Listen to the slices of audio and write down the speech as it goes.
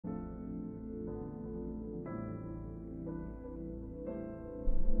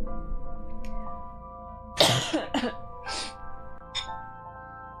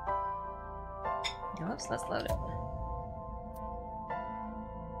Oops, let's load it.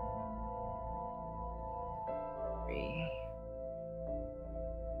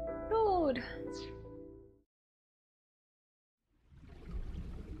 Load.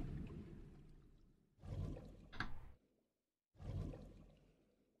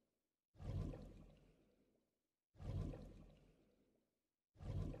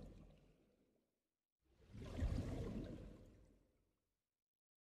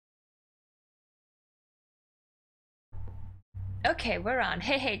 Okay, we're on.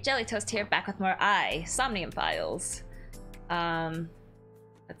 Hey, hey, Jelly Toast here, back with more Somnium files.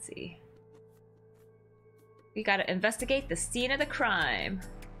 Let's see. We gotta investigate the scene of the crime,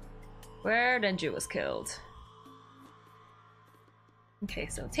 where Denju was killed. Okay,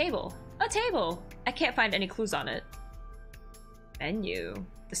 so table. A table! I can't find any clues on it. Menu.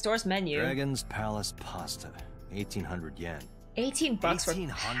 The store's menu. Dragon's Palace pasta. 1800 yen. 18 bucks for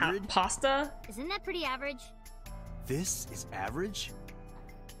pasta? Isn't that pretty average? This is average?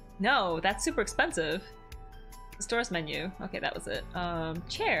 No, that's super expensive. The store's menu. Okay, that was it.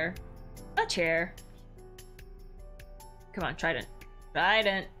 Chair. A chair. Come on, trident.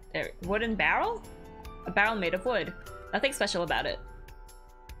 Trident. There. Wooden barrel? A barrel made of wood. Nothing special about it.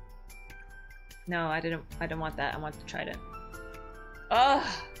 No, I didn't want that. I want the trident. Ugh!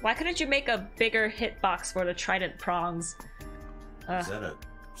 Why couldn't you make a bigger hitbox for the trident prongs? Is that a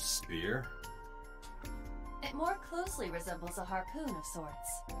spear? It more closely resembles a harpoon of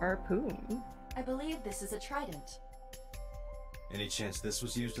sorts. Harpoon? I believe this is a trident. Any chance this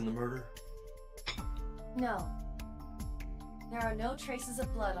was used in the murder? No. There are no traces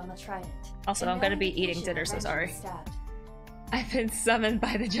of blood on the trident. Also, And I'm no gonna be indication eating dinner, that so Renji sorry. was stabbed. I've been summoned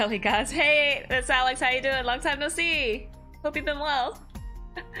by the jelly gods. Hey, that's Alex. How you doing? Long time no see. Hope you've been well.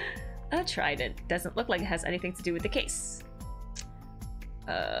 A trident. Doesn't look like it has anything to do with the case.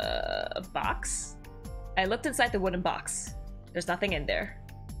 A box? I looked inside the wooden box. There's nothing in there.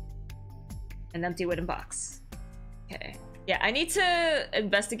 An empty wooden box. Okay. Yeah, I need to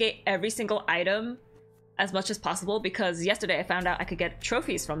investigate every single item as much as possible because yesterday I found out I could get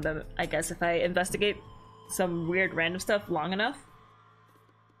trophies from them, I guess, if I investigate some weird random stuff long enough.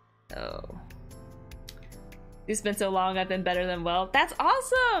 So... It's been so long, I've been better than well. That's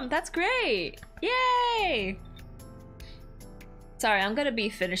awesome! That's great! Yay! Sorry, I'm gonna be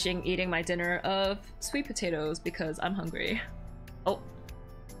finishing eating my dinner of sweet potatoes because I'm hungry. Oh.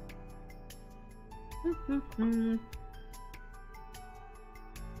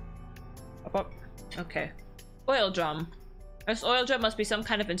 Up. Okay. Oil drum. This oil drum must be some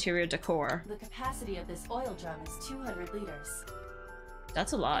kind of interior decor. The capacity of this oil drum is 200 liters.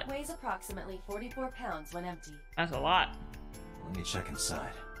 That's a lot. It weighs approximately 44 pounds when empty. That's a lot. Let me check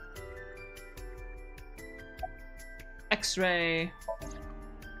inside. X-ray.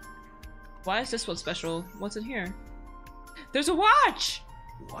 Why is this one special? What's in here? There's a watch!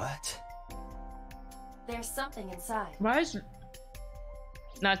 What? There's something inside. Why is...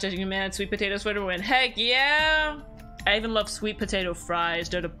 Not judging a man, sweet potatoes for the win. Heck yeah! I even love sweet potato fries.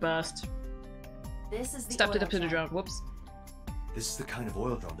 They're the best. This is the Stepped it oil up to the drum. drum. Whoops. This is the kind of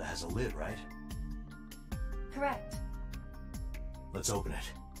oil drum that has a lid, right? Correct. Let's open it.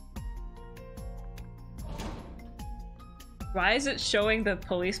 Why is it showing the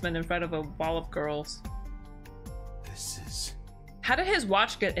policeman in front of a wall of girls? This is... How did his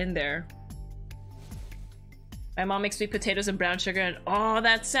watch get in there? My mom makes sweet potatoes and brown sugar and oh,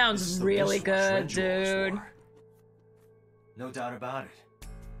 that sounds really good, dude. No doubt about it.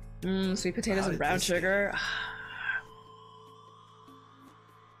 Mmm, sweet potatoes How and did brown this sugar.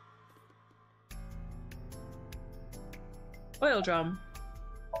 Oil drum.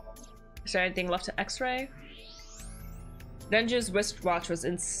 Is there anything left to x-ray? Denju's wristwatch was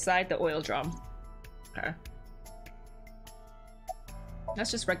inside the oil drum. Okay.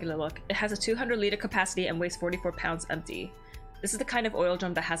 That's just regular look. It has a 200 liter capacity and weighs 44 pounds empty. This is the kind of oil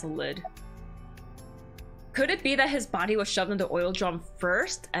drum that has a lid. Could it be that his body was shoved in the oil drum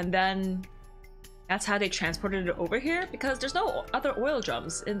first and then that's how they transported it over here? Because there's no other oil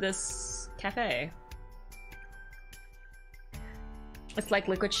drums in this cafe. It's like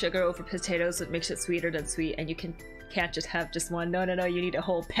liquid sugar over potatoes. It makes it sweeter than sweet and you can't just have just one. No, no, no, you need a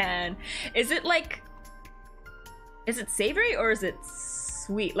whole pan. Is it like... Is it savory or is it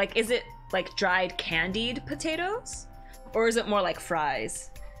sweet? Like, is it like dried candied potatoes? Or is it more like fries?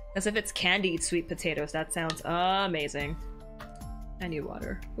 Because if it's candied sweet potatoes, that sounds amazing. I need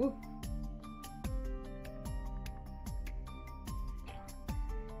water. Ooh.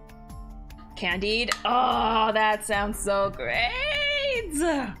 Candied. Oh, that sounds so great!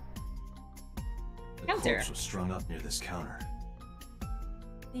 The Counter. corpse was strung up near this counter.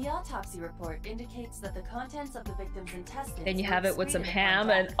 The autopsy report indicates that the contents of the victim's intestines. Then you were have it with some excreted ham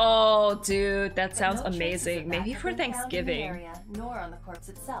upon and death. oh, dude, that But sounds no traces of amazing. that Maybe have for been found in the Thanksgiving. area, nor on the corpse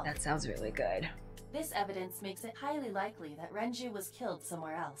itself. That sounds really good. This evidence makes it highly likely that Renju was killed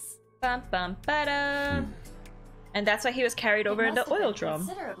somewhere else. Bum bum ba-da. And that's why he was carried over in It the must have oil been drum.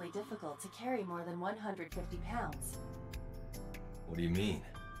 considerably difficult to carry more than 150 pounds. What do you mean?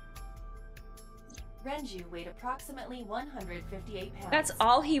 Renju weighed approximately 158 pounds. That's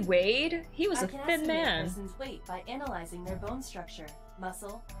all he weighed? He was I a can thin estimate man. a person's weight by analyzing their bone structure,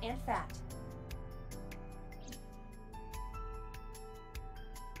 muscle, and fat.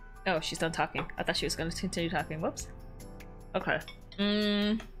 Oh, she's done talking. I thought she was going to continue talking. Whoops. Okay.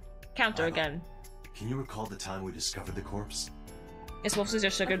 Counter again. Can you recall the time we discovered the corpse? It's mostly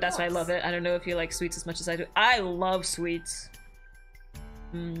just sugar, Of that's why I course. love it. I don't know if you like sweets as much as I do. I love sweets.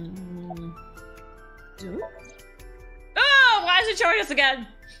 Oh, why is it showing us again?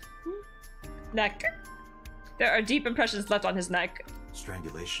 Neck. There are deep impressions left on his neck.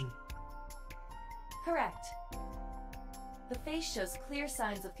 Strangulation? Correct. The face shows clear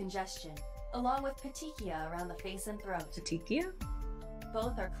signs of congestion, along with petechia around the face and throat. Tatikia?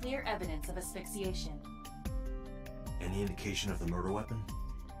 Both are clear evidence of asphyxiation. Any indication of the murder weapon?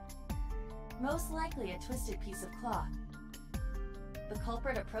 Most likely a twisted piece of cloth. The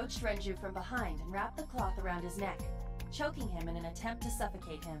culprit approached Renju from behind and wrapped the cloth around his neck, choking him in an attempt to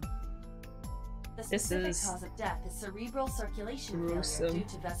suffocate him. The This specific is cause of death is cerebral circulation gruesome. failure due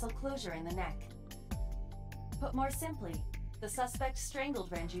to vessel closure in the neck. Put more simply, the suspect strangled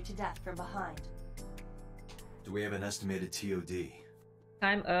Renju to death from behind. Do we have an estimated TOD?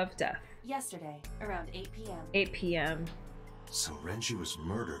 Time of death. Yesterday, around 8 p.m. 8 p.m. So Renju was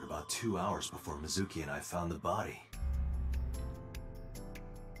murdered about 2 hours before Mizuki and I found the body.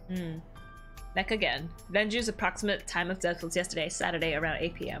 Neck again. Renju's approximate time of death was yesterday, Saturday, around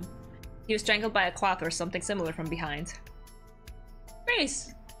 8 p.m. He was strangled by a cloth or something similar from behind.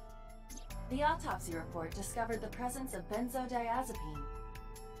 Grace! The autopsy report discovered the presence of benzodiazepine.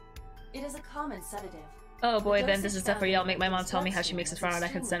 It is a common sedative. Oh boy, The then this dosage is stuff found where in y'all the make my mom victim's tell me how she bloodstream makes it was fun and I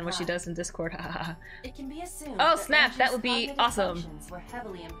can send what she extremely does in Discord. It can be assumed Oh, that snap, that Renju's would be cognitive awesome. functions were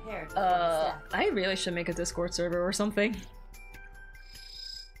heavily impaired before his death. I really should make a Discord server or something.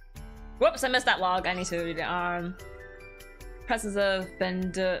 Whoops, I missed that log. I need to read it. Presence of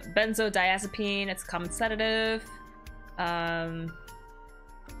benzodiazepine. It's a common sedative.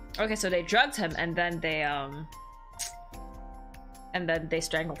 Okay, so they drugged him and then they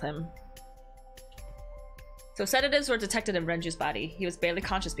strangled him. So sedatives were detected in Renju's body. He was barely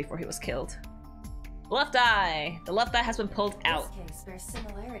conscious before he was killed. Left eye. The left eye has been pulled out. This case bears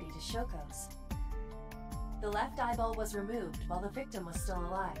similarity to Shoko's. The left eyeball was removed while the victim was still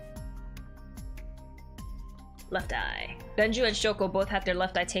alive. Left eye. Renju and Shoko both had their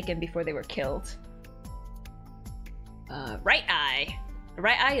left eye taken before they were killed. Right eye. The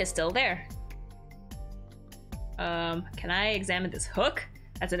right eye is still there. Can I examine this hook?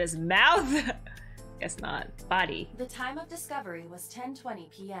 As in his mouth? Guess not. Body. The time of discovery was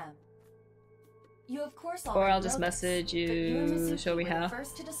 10:20 p.m. You of course Or already I'll just know this, message but you and you, Mizuki show me were how. the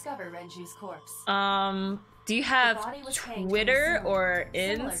first to discover Renju's corpse. Do you The have body was hanged from Twitter the or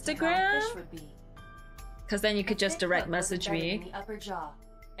ceiling, similar to how a Instagram? fish would be. Because then you could A just thick direct hook was message embedded me. in the upper jaw,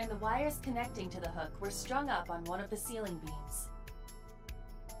 and the wires connecting to the hook were strung up on one of the ceiling beams.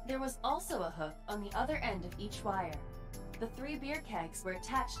 There was also a hook on the other end of each wire. The 3 beer kegs were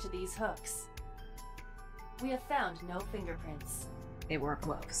attached to these hooks. We have found no fingerprints. They wore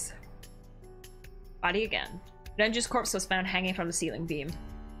gloves. Body again. Renju's corpse was found hanging from the ceiling beam.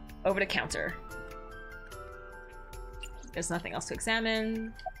 Over the counter. There's nothing else to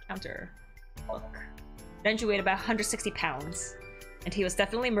examine. Counter. Look. Renju weighed about 160 pounds. And he was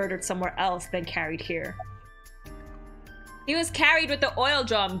definitely murdered somewhere else than carried here. He was carried with the oil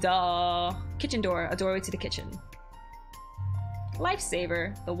drum, duh! Kitchen door, a doorway to the kitchen.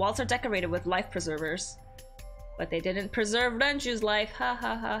 Lifesaver. The walls are decorated with life preservers. But they didn't preserve Renju's life. Ha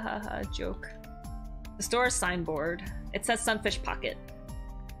ha ha ha ha. Joke. The store's signboard. It says Sunfish Pocket.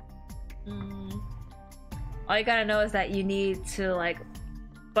 All you gotta know is that you need to like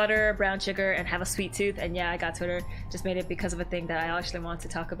butter, brown sugar, and have a sweet tooth. And yeah, I got Twitter. Just made it because of a thing that I actually wanted to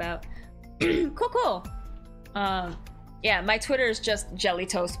talk about. Cool. Yeah, my Twitter is just Jelly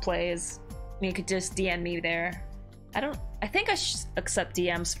Toast Plays. You could just DM me there. I think I should accept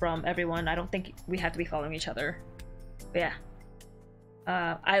DMs from everyone. I don't think we have to be following each other. But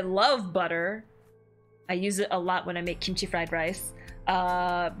yeah. I love butter. I use it a lot when I make kimchi fried rice.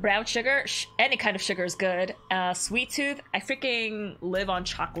 Brown sugar, any kind of sugar is good. Sweet tooth, I freaking live on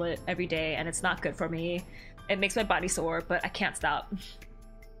chocolate every day and it's not good for me. It makes my body sore, but I can't stop.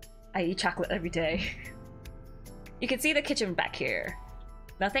 I eat chocolate every day. You can see the kitchen back here.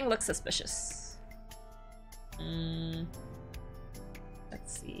 Nothing looks suspicious.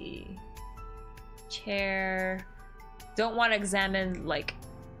 Let's see. Chair. Don't want to examine, like,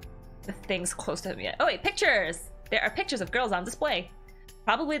 the things close to him yet. Oh wait, pictures! There are pictures of girls on display.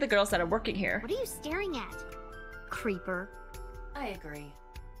 Probably the girls that are working here. What are you staring at? Creeper. I agree.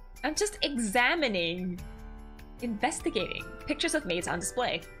 I'm just examining. Investigating. Pictures of maids on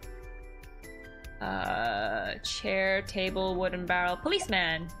display. Chair, table, wooden barrel,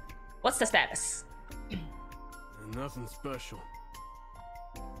 policeman. What's the status? Nothing special.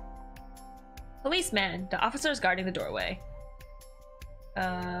 Policeman. The officer is guarding the doorway.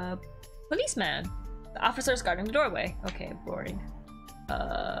 Policeman. The officer is guarding the doorway. Okay, boring.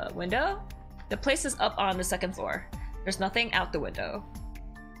 Window? The place is up on the second floor. There's nothing out the window.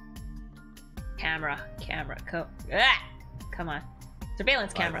 Camera. Come on.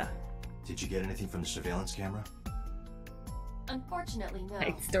 Surveillance camera. Did you get anything from the surveillance camera? Unfortunately, no.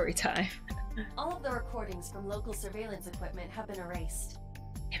 Hey, story time. All of the recordings from local surveillance equipment have been erased.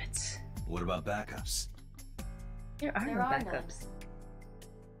 Damn it. What about backups? There are no backups.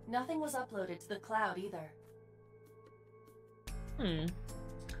 Nothing was uploaded to the cloud either.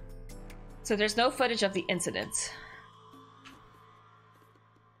 So there's no footage of the incident.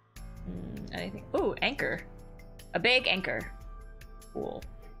 Anything? Ooh, anchor. A big anchor. Cool.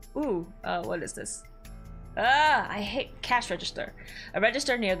 Ooh, what is this? Ah, I hate cash register. A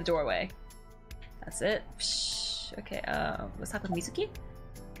register near the doorway. That's it. Psh, okay, let's talk with Mizuki.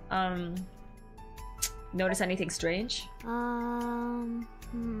 Notice anything strange? You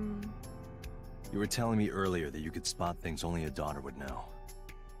were telling me earlier that you could spot things only a daughter would know.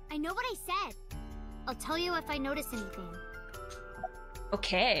 I know what I said. I'll tell you if I notice anything.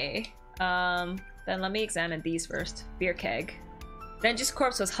 Okay. Then let me examine these first. Beer keg. Denji's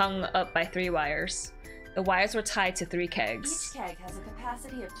corpse was hung up by 3 wires. The wires were tied to 3 kegs. Each keg has a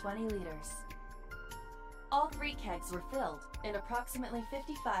capacity of 20 liters. All 3 kegs were filled, in approximately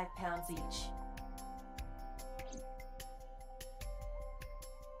 55 pounds each.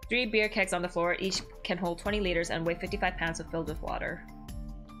 3 beer kegs on the floor, each can hold 20 liters and weigh 55 pounds if filled with water.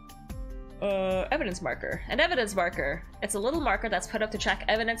 Evidence marker. An evidence marker. It's a little marker that's put up to track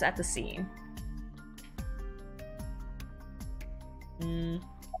evidence at the scene.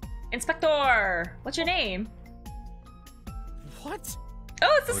 Inspector! What's your name? What?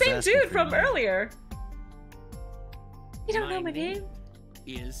 Oh, it's the same asking dude for from your name. earlier. You don't know my name?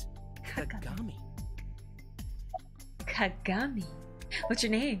 Is Kagami. Kagami. What's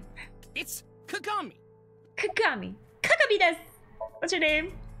your name? It's Kagami. Kagami. Kagami desu! What's your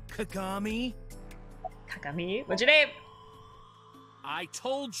name? Kagami. Kagami. What's your name? I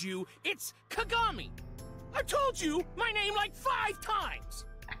told you it's Kagami. I told you my name like 5 times.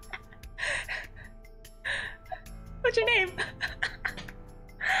 What's your name?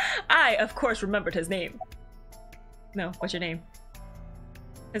 I, of course, remembered his name. No, what's your name?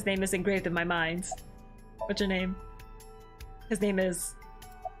 His name is engraved in my mind. What's your name? His name is...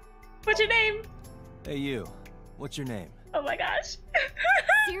 What's your name? Hey you, what's your name? Oh my gosh.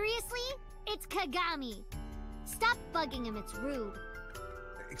 Seriously? It's Kagami. Stop bugging him, it's rude.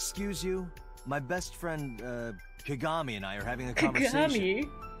 Excuse you? My best friend, Kagami and I are having a conversation. Kagami?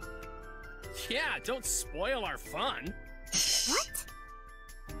 Yeah, don't spoil our fun. What?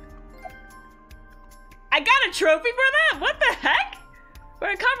 I got a trophy for that? What the heck? We're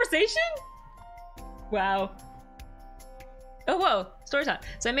in conversation? Wow. Oh, whoa. Story time.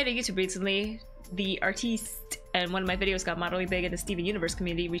 So I made a YouTube recently, The Artiste, and one of my videos got moderately big in the Steven Universe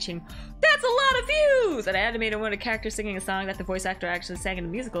community, reaching, that's a lot of views! And I animated one of the characters singing a song that the voice actor actually sang in the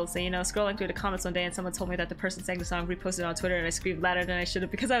musical. So, you know, scrolling through the comments one day and someone told me that the person sang the song, reposted it on Twitter, and I screamed louder than I should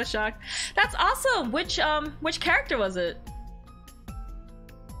have because I was shocked. That's awesome! Which character was it?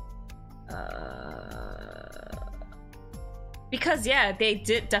 Because yeah, they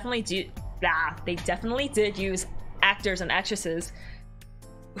definitely did use actors and actresses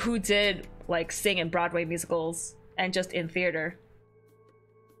who did like sing in Broadway musicals and just in theater.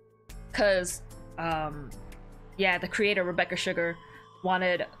 Cause yeah, the creator Rebecca Sugar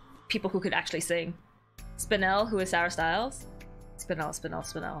wanted people who could actually sing. Spinell, who is Sarah Styles.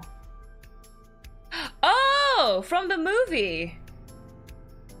 Spinell. Oh, from the movie.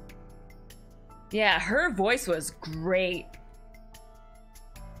 Yeah, her voice was great.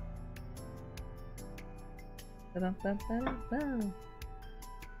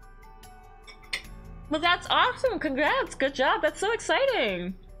 Well, that's awesome. Congrats. Good job. That's so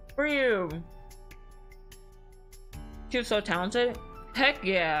exciting for you. You're so talented. Heck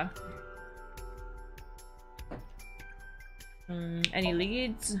yeah. Any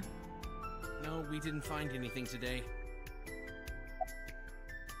leads? No, we didn't find anything today.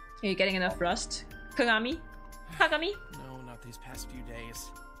 Are you getting enough rest? Kagami? Kagami? No, not these past few days.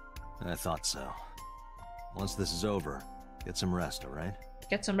 I thought so. Once this is over, get some rest, alright?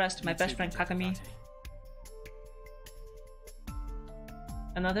 Get some rest, my best friend Kagami.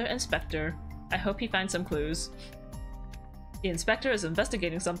 Another inspector. I hope he finds some clues. The inspector is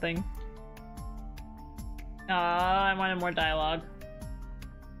investigating something. I wanted more dialogue.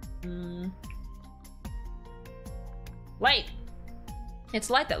 Light! It's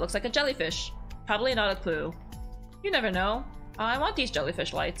light that looks like a jellyfish. Probably not a clue. You never know. I want these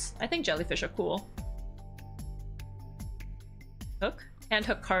jellyfish lights. I think jellyfish are cool. Hook? And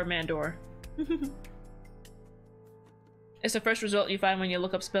hook car man door. It's the first result you find when you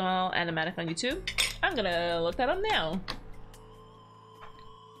look up Spinal Animatic on YouTube. I'm gonna look that up now.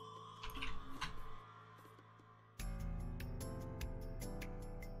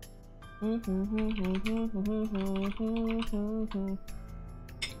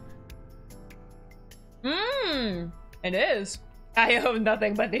 It is. I owe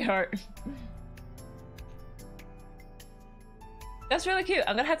nothing but the heart. That's really cute.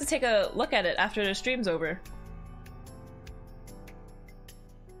 I'm gonna have to take a look at it after the stream's over.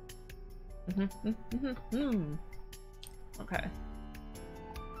 Okay.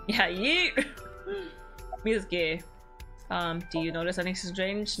 Yeah, yeet! Mizuki. Do you notice anything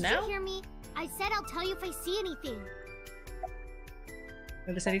strange now? Did you hear me? I said I'll tell you if I see anything.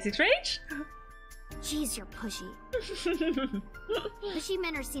 Notice anything strange? Jeez, you're pushy. Pushy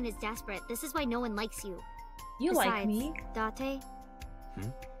men are seen as desperate. This is why no one likes you. You Besides, like me? Date?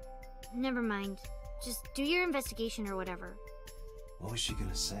 Never mind. Just do your investigation or whatever. What was she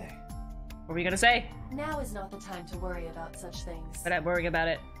gonna say? What were we gonna say? Now is not the time to worry about such things. But I'm worrying about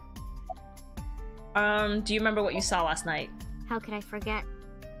it. Do you remember what you saw last night? How could I forget?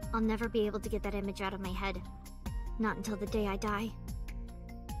 I'll never be able to get that image out of my head. Not until the day I die.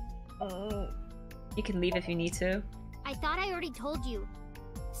 Oh. You can leave if you need to. I thought I already told you.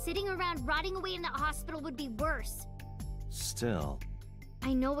 Sitting around rotting away in that hospital would be worse. Still.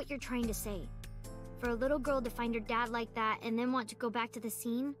 I know what you're trying to say. For a little girl to find her dad like that and then want to go back to the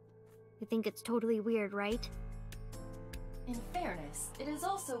scene, you think it's totally weird, right? In fairness, it is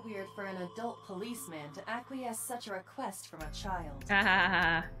also weird for an adult policeman to acquiesce such a request from a child.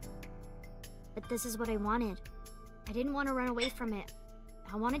 But this is what I wanted. I didn't want to run away from it.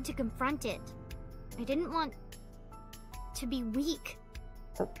 I wanted to confront it. I didn't want to be weak.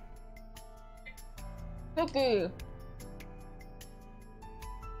 Cookie.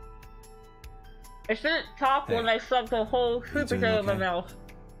 I shouldn't talk when I suck the whole sweet potato in my mouth.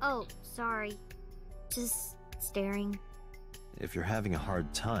 Oh, sorry. Just staring. If you're having a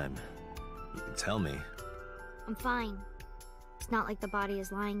hard time, you can tell me. I'm fine. It's not like the body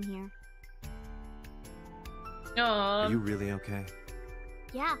is lying here. Are you really okay?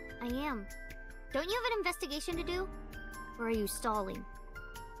 Yeah, I am. Don't you have an investigation to do? Or are you stalling?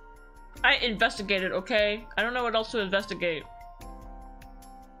 I investigated, okay? I don't know what else to investigate.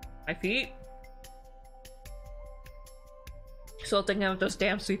 My feet? Still thinking of those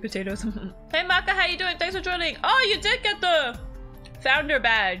damn sweet potatoes. Hey Maka, how you doing? Thanks for joining. Oh, you did get the founder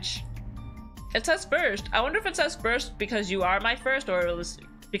badge. It says first. I wonder if it says first because you are my first or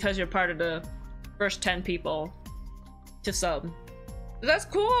because you're part of the first 10 people to sub. That's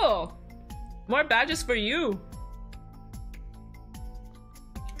cool. More badges for you.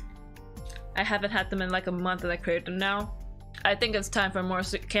 I haven't had them in like a month and I created them now. I think it's time for more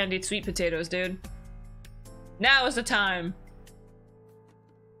candied sweet potatoes, dude. Now is the time.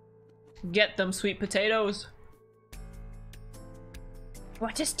 Get them sweet potatoes.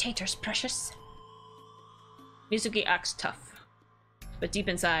 What is taters, precious? Mizuki acts tough, but deep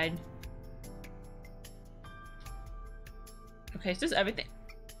inside. Okay, is this everything?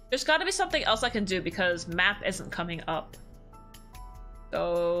 There's gotta be something else I can do because map isn't coming up.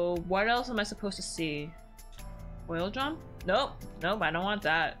 So what else am I supposed to see? Oil drum? Nope. Nope, I don't want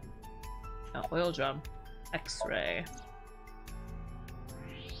that. No, oil drum. X-ray.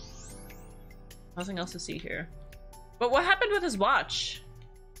 Nothing else to see here. But what happened with his watch?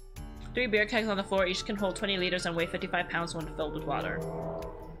 3 beer kegs on the floor. Each can hold 20 liters and weigh 55 pounds when filled with water.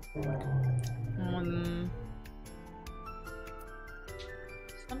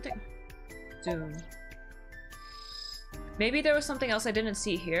 Something. Doom. Maybe there was something else I didn't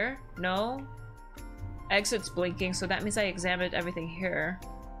see here? No? Exit's blinking, so that means I examined everything here.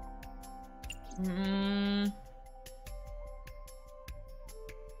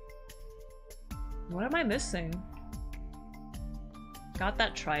 What am I missing? Got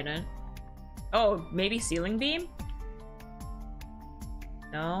that trident. Oh, maybe ceiling beam?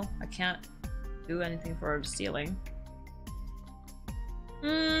 No, I can't do anything for the ceiling.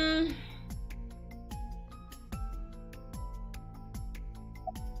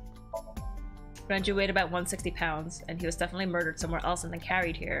 Renju weighed about 160 pounds, and he was definitely murdered somewhere else and then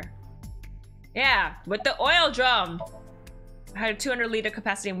carried here. Yeah, with the oil drum! I had a 200-liter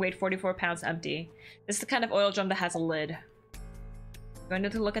capacity and weighed 44 pounds empty. This is the kind of oil drum that has a lid. Do I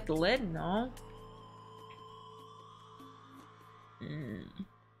need to look at the lid? No.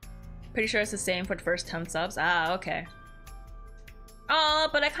 Pretty sure it's the same for the first 10 subs. Ah, okay. Oh,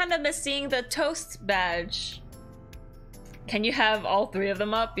 but I kind of miss seeing the toast badge. Can you have all three of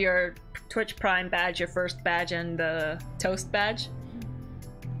them up? Your Twitch Prime badge, your first badge, and the toast badge?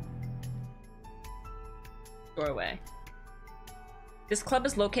 Doorway. This club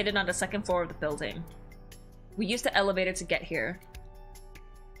is located on the second floor of the building. We used the elevator to get here.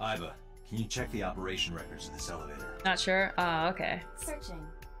 Iva, can you check the operation records of this elevator? Not sure? Ah, okay. Searching.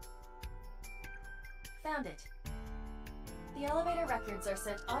 Found it. The elevator records are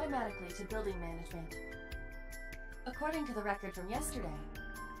sent automatically to building management. According to the record from yesterday,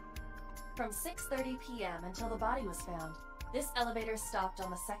 from 6:30 p.m. until the body was found, this elevator stopped on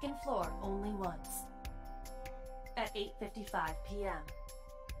the second floor only once. At 8:55 p.m.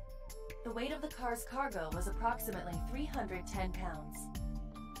 The weight of the car's cargo was approximately 310 pounds.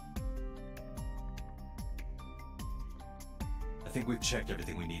 I think we've checked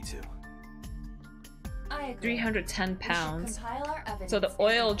everything we need to. I agree. 310 pounds. Compile our evidence So the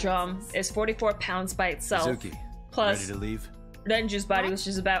oil and drum analysis. is 44 pounds by itself. Mizuki, Plus ready to leave? Renju's body, What? which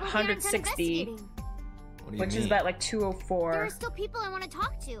is about We're here until 160. investigating. What do you Which mean? is about like There 204. are still people I want to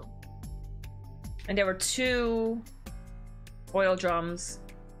talk to. And there were 2 oil drums.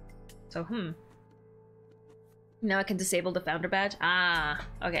 So, Now I can disable the founder badge? Ah,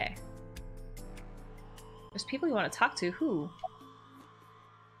 okay. There's people you want to talk to. Who?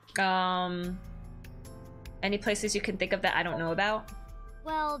 Any places you can think of that I don't know about?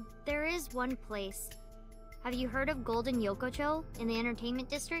 Well, there is one place. Have you heard of Golden Yokocho in the entertainment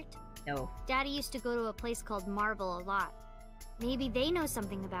district? No. Daddy used to go to a place called Marvel a lot. Maybe they know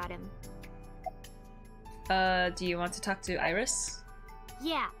something about him. Do you want to talk to Iris?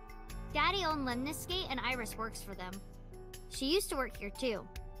 Yeah. Daddy owned Lemniscate and Iris works for them. She used to work here too.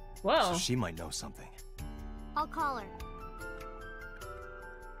 Whoa. So she might know something. I'll call her.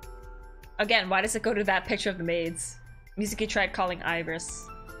 Again, why does it go to that picture of the maids? Mizuki tried calling Iris,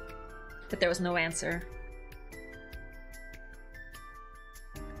 but there was no answer.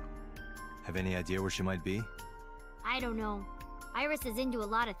 Have any idea where she might be? I don't know. Iris is into a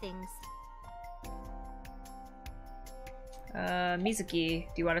lot of things. Mizuki,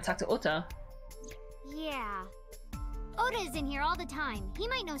 do you want to talk to Ota? Yeah. Oda is in here all the time. He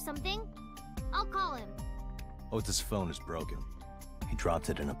might know something. I'll call him. Ota's phone is broken. He dropped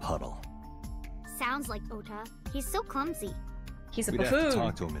it in a puddle. Sounds like Ota. He's so clumsy. He's a We'd have to buffoon.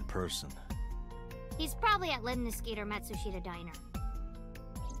 talk to him in person. He's probably at Lemniscate or Matsushita Diner.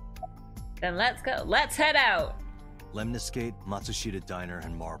 Then let's go. Let's head out. Lemniscate, Matsushita Diner,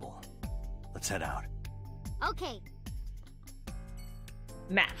 and Marble. Let's head out. Okay.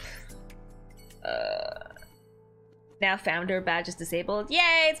 Map. Now founder badge is disabled.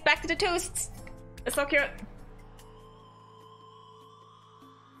 Yay! It's back to the toasts. It's so cute.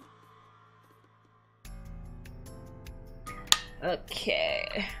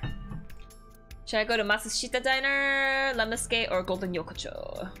 Okay. Should I go to Matsushita Diner, Lemniscate, or Golden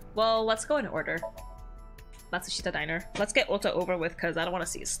Yokocho? Well, let's go in order. Matsushita Diner. Let's get Ota over with, because I don't want to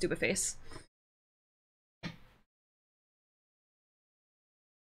see his stupid face.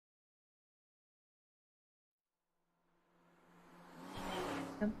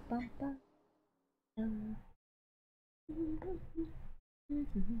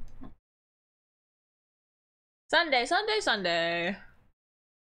 Sunday, Sunday, Sunday.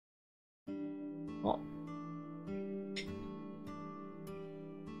 Oh.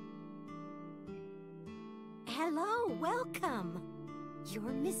 Hello, welcome. You're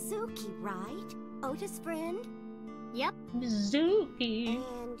Mizuki, right? Ota's friend? Yep. Mizuki.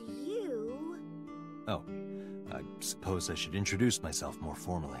 And you... Oh, I suppose I should introduce myself more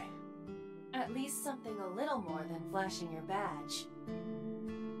formally. At least something a little more than flashing your badge.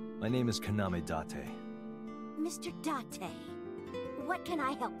 My name is Kaname Date. Mr. Date, what can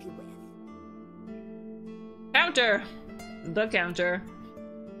I help you with? Counter. The counter.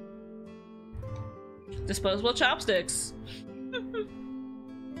 Disposable chopsticks.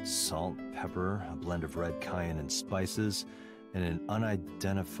 Salt, pepper, a blend of red cayenne and spices, and an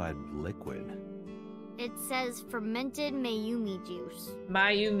unidentified liquid. It says fermented Mayumi juice.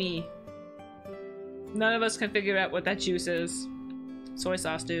 Mayumi. None of us can figure out what that juice is. Soy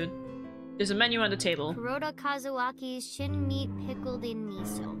sauce, dude. There's a menu on the table. Kuroda Kazuaki's shin meat pickled in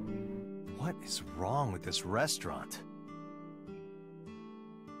miso. What is wrong with this restaurant?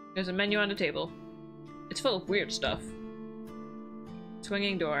 There's a menu on the table. It's full of weird stuff.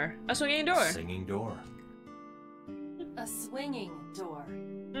 Swinging door. A swinging door! Singing door. A swinging door.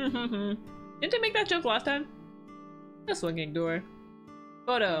 Didn't they make that joke last time? A swinging door.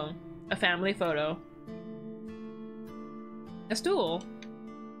 Photo. A family photo. A stool.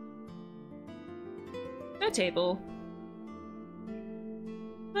 A table.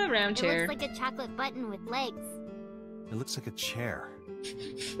 A round chair. It looks like a chocolate button with legs. It looks like a chair.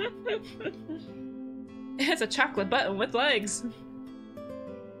 It's a chocolate button with legs.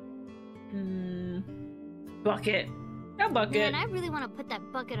 Bucket. A bucket. Man, I really want to put that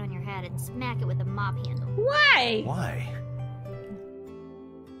bucket on your head and smack it with a mop handle. Why? Why?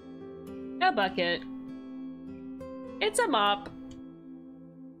 A bucket. It's a mop.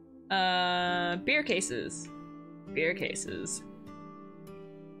 Beer cases. Beer cases.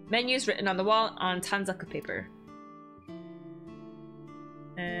 Menus written on the wall on tanzaku paper.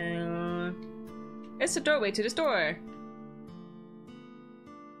 It's the doorway to the store.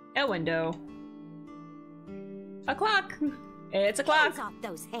 A window. A clock. It's a clock. Hands off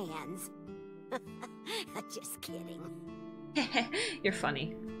those hands. Just kidding. You're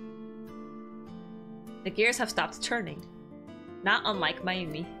funny. The gears have stopped turning. Not unlike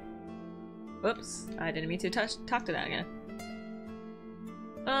Mayumi. Whoops, I didn't mean to talk to that again.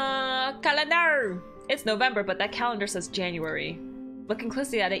 Calendar! It's November, but that calendar says January. Looking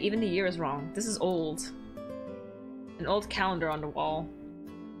closely at it, even the year is wrong. This is old. An old calendar on the wall.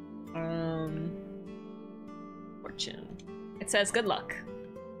 Fortune. It says good luck.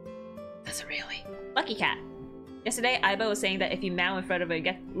 Does it really? Lucky cat. Yesterday, Aiba was saying that if you meow in front of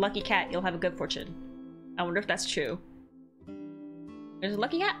a lucky cat, you'll have a good fortune. I wonder if that's true. There's a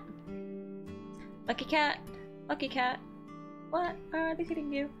lucky cat. Lucky cat. Lucky cat. What are they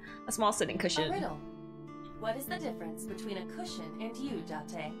feeding you? A small sitting A cushion. riddle. What is the difference between a cushion and you,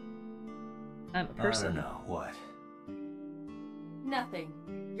 Date? I'm a person. I don't know. What? Nothing.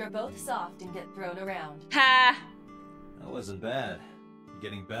 You're both soft and get thrown around. Ha! That wasn't bad. You're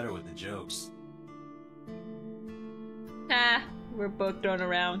getting better with the jokes. Ha! We're both thrown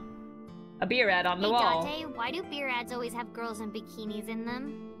around. A beer ad on the wall. Hey Date, why do beer ads always have girls in bikinis in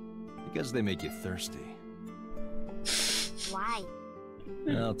them? Because they make you thirsty. Why?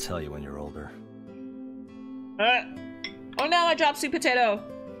 I'll tell you when you're older. Oh no, I dropped sweet potato.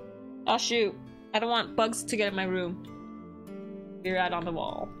 Oh shoot. I don't want bugs to get in my room. Beer ad on the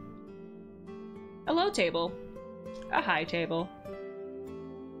wall. A low table. A high table.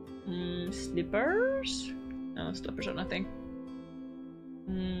 Slippers? No, slippers are nothing.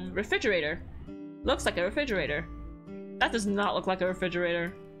 Refrigerator. Looks like a refrigerator. That does not look like a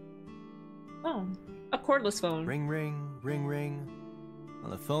refrigerator. Oh, a cordless phone. Ring, ring, ring, ring. Well,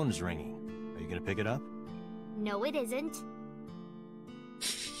 the phone's ringing. Are you gonna pick it up? No, it isn't.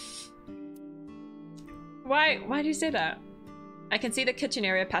 Why do you say that? I can see the kitchen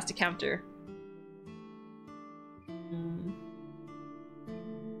area past the counter.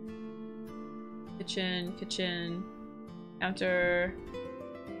 Kitchen, counter.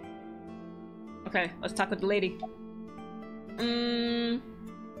 Okay, let's talk with the lady.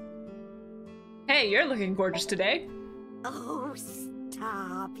 Hey, you're looking gorgeous today. Oh,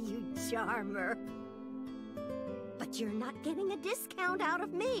 stop, you charmer. But you're not getting a discount out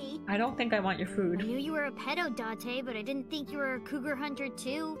of me. I don't think I want your I food. knew you were a pedo, Date, but I didn't think you were a cougar hunter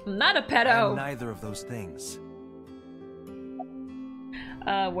too. I'm not a I'm pedo. neither of those things.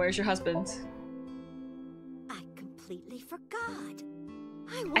 Where's your husband? I completely forgot.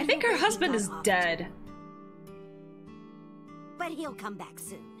 I think her wonder where he husband got is off dead. to. But he'll come back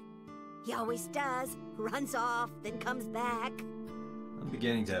soon. He always does. Runs off, then comes back. I'm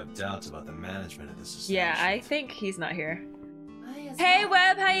beginning to have doubts about the management of this Yeah, establishment. I think he's not here. I as Hey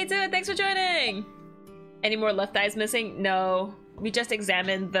well. Web, how you doing? Thanks for joining! Any more left eyes missing? No. We just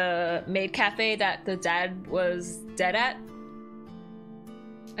examined the maid cafe that the dad was dead at.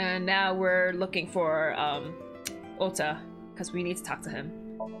 And now we're looking for Ota, because we need to talk to him.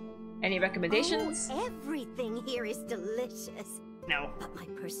 Any recommendations? Oh, everything here is delicious. No. But my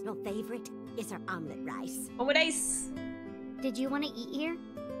personal favorite is our omelet rice. Omelette. Did you want to eat here?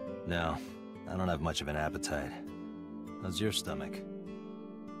 No, I don't have much of an appetite. How's your stomach?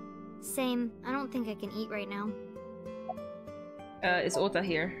 Same. I don't think I can eat right now. Is Ota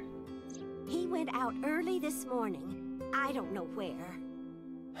here? He went out early this morning. I don't know where.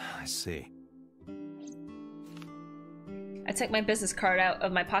 I see. I took my business card out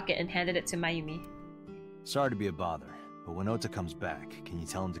of my pocket and handed it to Mayumi. Sorry to be a bother, but when Ota comes back, can you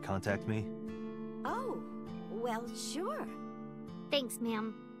tell him to contact me? Oh, well, sure. Thanks,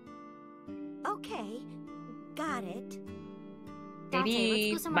 ma'am. Okay, got it. Maybe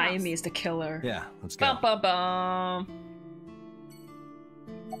Date, let's go somewhere Mayumi else. is the killer. Yeah, let's go. Bum bum bum.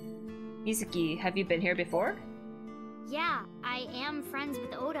 Mizuki, have you been here before? Yeah, I am friends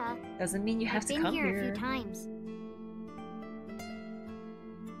with Oda. Doesn't mean you have I've to been come here here. a few times.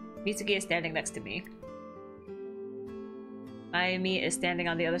 Mitsuki is standing next to me. Mayumi is standing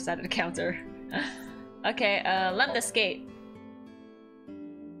on the other side of the counter. Okay, let us skate.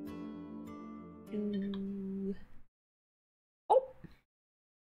 Ooh. Oh!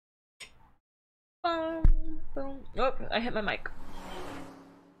 Boom, boom. Oh, I hit my mic.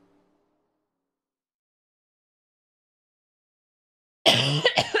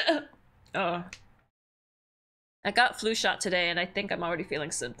 Oh. I got flu shot today and I think I'm already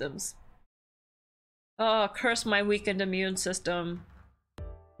feeling symptoms. Oh, curse my weakened immune system.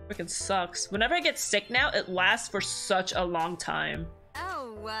 Freaking sucks. Whenever I get sick now, it lasts for such a long time.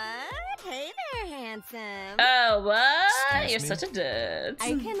 Oh, what? Hey there, handsome. Oh, what? Excuse You're me? such a ditz.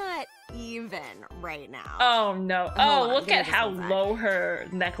 I cannot even right now. Oh no. Hold Oh, on, look give me at just how one sec. low her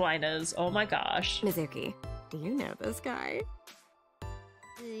neckline is. Oh my gosh. Mizuki, do you know this guy?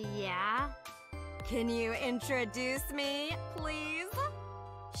 Yeah? Can you introduce me, please?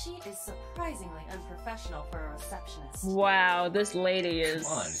 She is surprisingly unprofessional for a receptionist. Wow, this lady is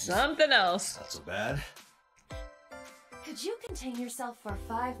Come on, it's just- something else. Not so bad. Could you contain yourself for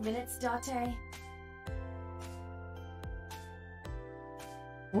 5 minutes, Date?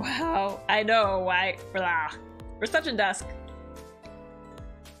 Wow, I know why. Blah. Reception desk.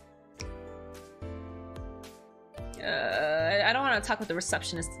 I don't want to talk with the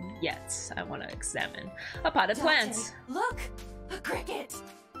receptionist yet. I want to examine a potted Date, plant. look! A cricket!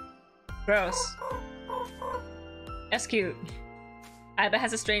 Gross. That's cute. Aiba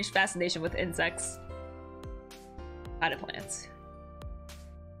has a strange fascination with insects. Potted plants.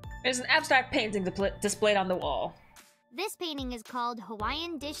 There's an abstract painting displayed on the wall. This painting is called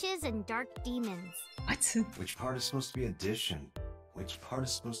Hawaiian Dishes and Dark Demons. What? Which part is supposed to be a dish and which part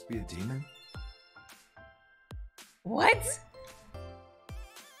is supposed to be a demon? What?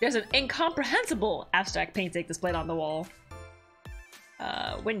 There's an incomprehensible abstract painting displayed on the wall.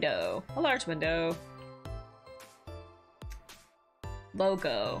 Window. A large window.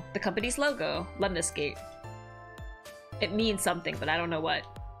 Logo. The company's logo. Lemniscate. It means something, but I don't know what.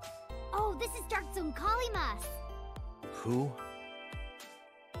 Oh, this is Dark Zone Kalimas! Who?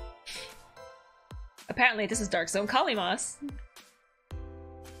 Apparently this is Dark Zone Kalimas.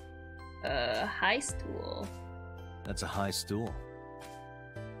 High stool. That's a high stool.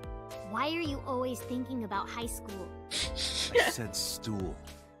 Why are you always thinking about high school? I said stool.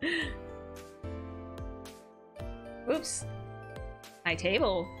 Oops. High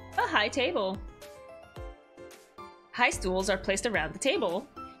table. A high table. High stools are placed around the table.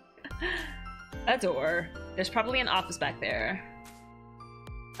 A door. There's probably an office back there.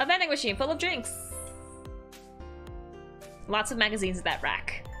 A vending machine full of drinks. Lots of magazines in that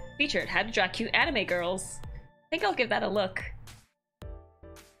rack. Featured how to draw cute anime girls. I think I'll give that a look.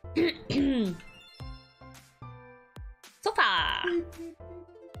 Sofa!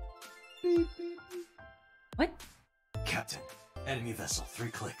 What? Captain, enemy vessel, 3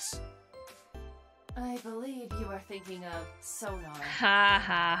 clicks. I believe you are thinking of sonar. Ha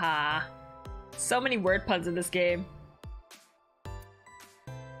ha ha. So many word puns in this game.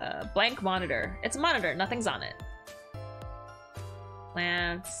 Blank monitor. It's a monitor, nothing's on it.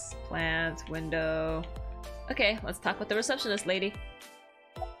 Plants, window. Okay, let's talk with the receptionist lady.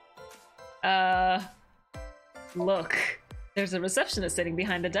 Look. There's a receptionist sitting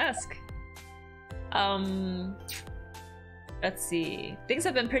behind the desk. Let's see. Things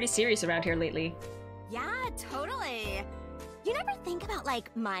have been pretty serious around here lately. Yeah, totally. You never think about,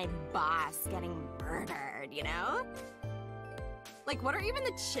 like, my boss getting murdered, you know? Like, what are even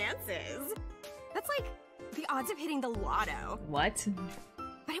the chances? That's like the odds of hitting the lotto. What?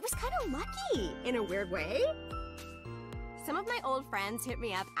 But it was kind of lucky, in a weird way. Some of my old friends hit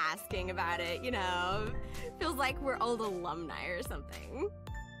me up asking about it, you know? Feels like we're old alumni or something.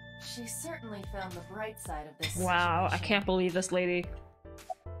 She certainly found the bright side of this Wow, I situation. can't believe this lady.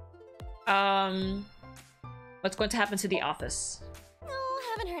 What's going to happen to the office? Oh,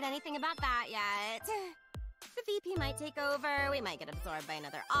 haven't heard anything about that yet. The VP might take over, we might get absorbed by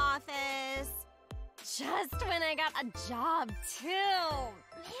another office. just when I got a job, too.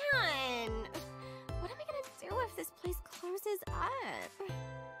 Man, what am I gonna do if this place closes up?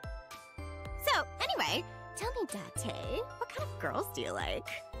 So, anyway, tell me, Date, what kind of girls do you like?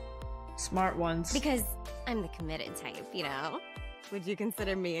 Smart ones. Because I'm the committed type, you know? Would you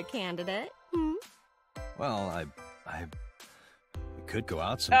consider me a candidate? Hmm? Well, we could go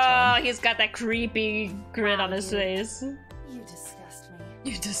out sometime. Oh, he's got that creepy grin on his face. You disgust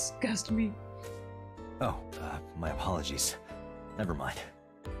me. You disgust me. Oh, my apologies. Never mind.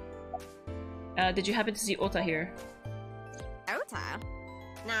 Did you happen to see Ota here? Ota?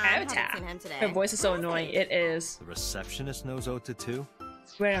 Nah, I haven't seen him today. Her voice is so annoying. It is. The receptionist knows Ota too?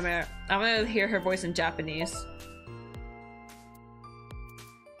 Wait a minute. I'm gonna hear her voice in Japanese.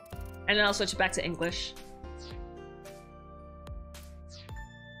 And then I'll switch it back to English.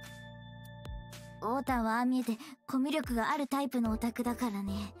 Ota は見えてコミュ力があるタイプのオタクだから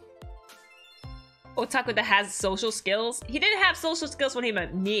ね。 Otaku that has social skills? He didn't have social skills when he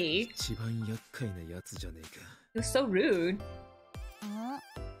met me. He was so rude.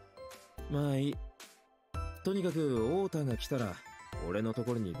 まあいい。とにかくオータが来たら俺のと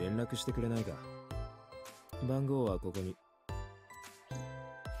ころに連絡してくれないか。番号はここに。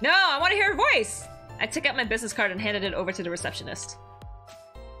 No, I want to hear her voice! I took out my business card and handed it over to the receptionist.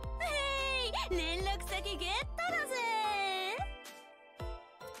 Hey! 連絡先ゲットだぜ!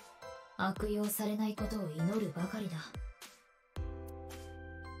 悪用されないことを祈るばかりだ。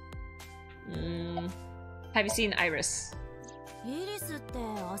Have you seen Iris? イリスって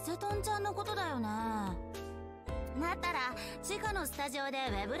アセトンちゃんのことだよね。だったら地下のスタジオでウ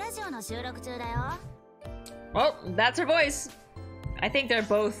ェブラジオの収録中だよ。 Well, that's her voice. I think they're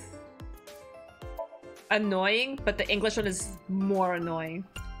both annoying, but the English one is more annoying.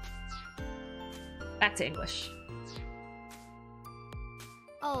 Back to English.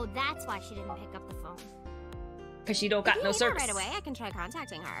 Oh, that's why she didn't pick up the phone. Because she don't got If you no need her service. right away, I can try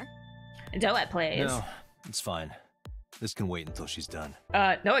contacting her. And Doet plays. No, it's fine. This can wait until she's done.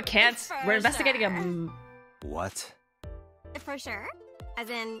 No it can't. For We're investigating sure. What? For sure? As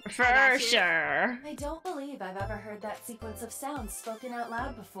in, For I got you. sure. I don't believe I've ever heard that sequence of sounds spoken out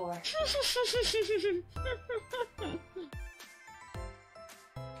loud before.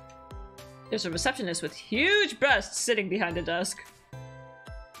 There's a receptionist with huge breasts sitting behind the desk.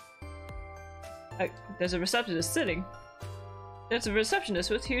 There's a receptionist sitting. There's a receptionist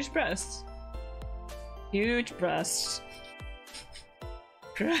with huge breasts. Huge breasts.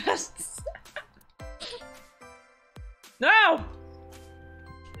 Breasts. No!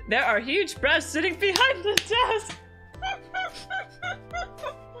 There are huge breasts sitting behind the desk!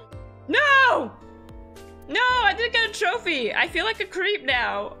 No! No, I didn't get a trophy! I feel like a creep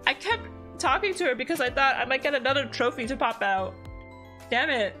now. I kept talking to her because I thought I might get another trophy to pop out. Damn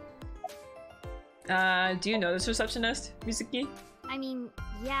it. Do you know this receptionist, Mizuki? I mean,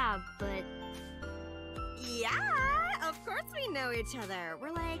 yeah, but... Yeah, of course we know each other.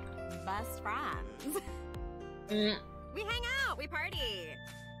 We're like best friends. We hang out, we party.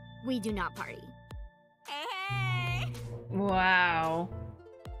 we do not party. Hey! Wow.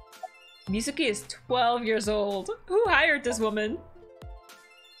 Mizuki is 12 years old. Who hired this woman?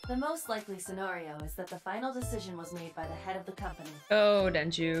 The most likely scenario is that the final decision was made by the head of the company. Oh,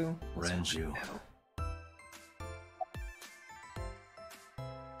 Renju. Renju.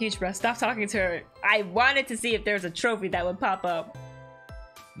 Huge breast. Stop talking to her. I wanted to see if there's a trophy that would pop up.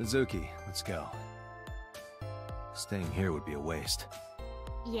 Mizuki, let's go. Staying here would be a waste.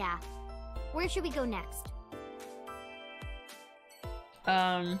 Yeah. Where should we go next?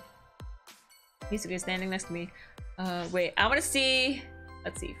 Mizuki is standing next to me. Wait, I want to see...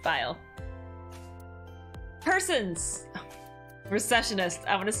 Let's see, file. Persons! Receptionist.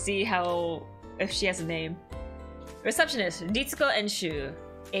 I want to see how... if she has a name. Receptionist, Ritsuko Enshu.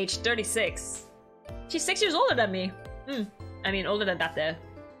 Age 36. She's 6 years older than me. I mean, older than Date.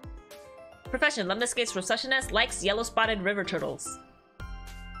 Profession, London Skates receptionist, likes yellow-spotted river turtles.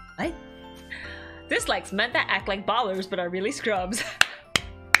 What? Dislikes men that act like ballers but are really scrubs.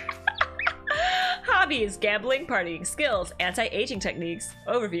 Hobbies, gambling, partying, skills, anti-aging techniques.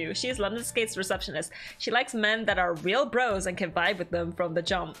 Overview, she is London Skates receptionist. She likes men that are real bros and can vibe with them from the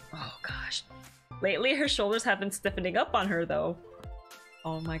jump. Oh gosh. Lately, her shoulders have been stiffening up on her though.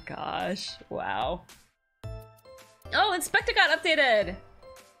 Oh my gosh. Wow. Oh, Inspector got updated!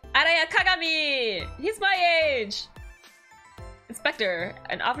 Araya Kagami! He's my age! Inspector,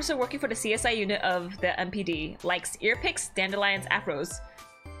 an officer working for the CSI unit of the MPD, likes ear picks, dandelions, afros.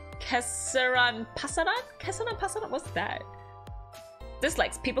 Kesaran Pasaran? Kesaran Pasaran? What's that?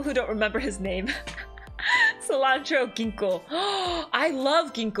 Dislikes people who don't remember his name. Cilantro ginkgo. I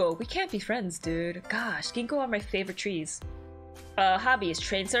love ginkgo. We can't be friends, dude. Gosh, ginkgo are my favorite trees. Hobbies: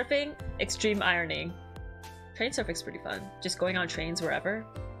 train surfing, extreme ironing. Train surfing's pretty fun. Just going on trains wherever.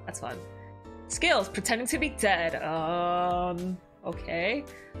 That's fun. Skills: pretending to be dead. Okay.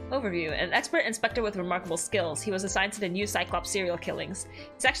 Overview: an expert inspector with remarkable skills. He was assigned to the new Cyclops serial killings.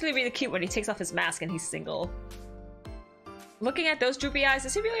 He's actually really cute when he takes off his mask and he's single. Looking at those droopy eyes,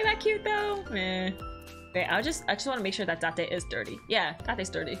 is he really that cute though? Meh. Wait, I just want to make sure that Date is dirty. Yeah, Date's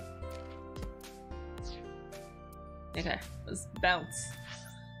dirty. Okay, let's bounce.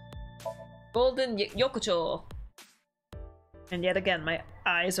 Golden Yokocho. And yet again, my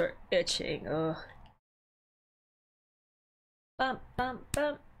eyes are itching. Ugh. Bum bum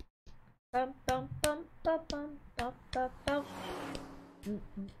bum. Bum bum bum bum bum bum bum bum.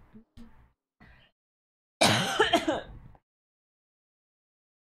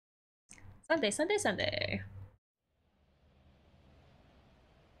 Sunday, Sunday, Sunday.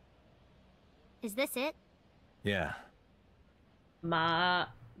 Is this it? Yeah.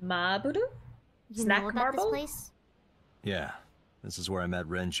 Mabudu? You Snack know about marble? this place? Yeah. This is where I met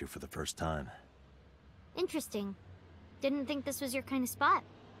Renshu for the first time. Interesting. Didn't think this was your kind of spot.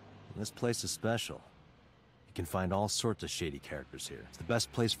 This place is special. You can find all sorts of shady characters here. It's the best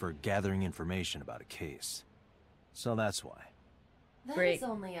place for gathering information about a case. So that's why. That Great. is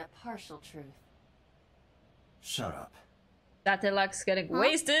only a partial truth. Shut up. Date likes getting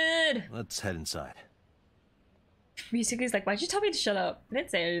wasted! Let's head inside. Musically's like, why'd you tell me to shut up? I didn't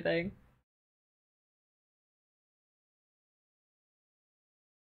say anything.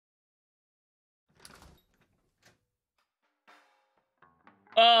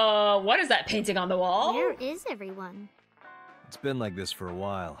 What is that painting on the wall? Where is everyone? It's been like this for a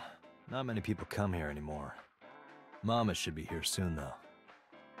while. Not many people come here anymore. Mama should be here soon, though.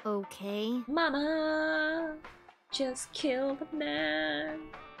 Okay. Mama, just kill the man.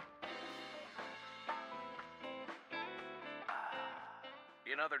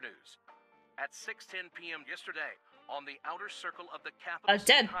 In other news, at 6:10 p.m. yesterday, on the outer circle of the capital, A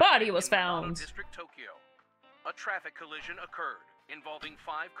dead body was in Minato found. District, Tokyo, a traffic collision occurred involving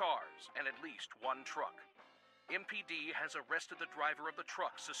 5 cars and at least 1 truck. MPD has arrested the driver of the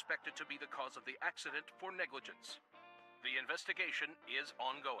truck suspected to be the cause of the accident for negligence. The investigation is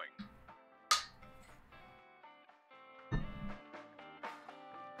ongoing.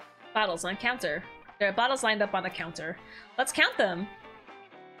 Bottles on counter. There are bottles lined up on the counter. Let's count them.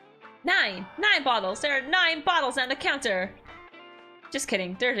 9 bottles. There are 9 bottles on the counter. Just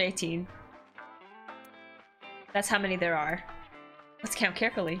kidding. There's 18. That's how many there are. Let's count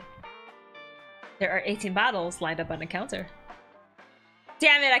carefully. There are 18 bottles lined up on the counter.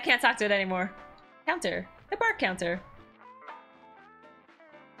 Damn it, I can't talk to it anymore. Counter. The bar counter.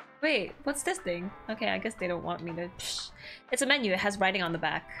 Wait, what's this thing? Okay, I guess they don't want me to... Psh. It's a menu. It has writing on the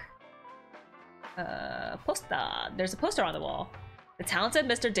back. Poster. There's a poster on the wall. The talented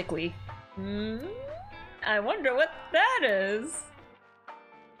Mr. Dickley. I wonder what that is.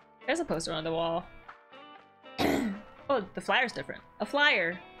 There's a poster on the wall. Oh, the flyer's different. A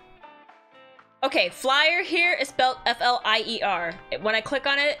flyer. Okay, flyer here is spelled F-L-I-E-R. When I click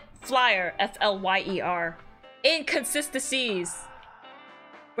on it, flyer, F-L-Y-E-R. Inconsistencies.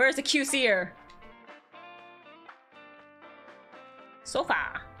 Where's the QC'er?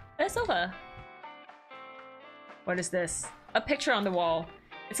 Sofa. A sofa. What is this? A picture on the wall.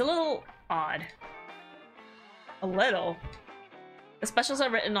 It's a little odd. A little. The specials are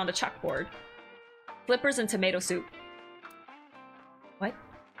written on the chalkboard. Flippers and tomato soup. What?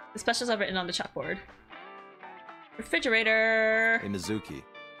 The specials are written on the chalkboard. Refrigerator. Hey, Mizuki.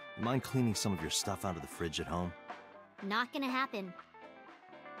 You mind cleaning some of your stuff out of the fridge at home? Not gonna happen.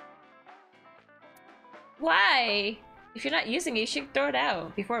 Why? If you're not using it, you should throw it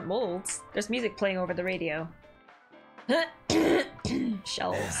out before it molds. There's music playing over the radio.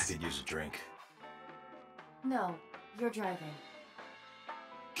 Shelves. Man, I could use a drink. No, you're driving.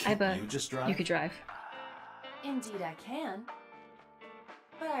 Iba, You just drive? you could drive. Indeed I can.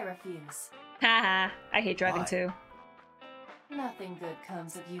 But I refuse. Haha, I hate driving Why? too. Nothing good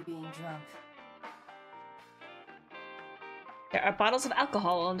comes of you being drunk. There are bottles of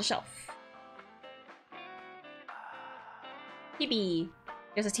alcohol on the shelf. TV.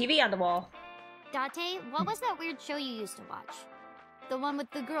 There's a TV on the wall. Date, what was that weird show you used to watch? The one with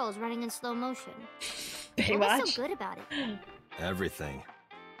the girls running in slow motion. What was Baywatch? so good about it? Everything.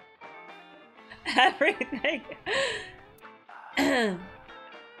 Everything.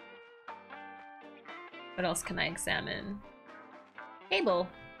 What else can I examine? Table.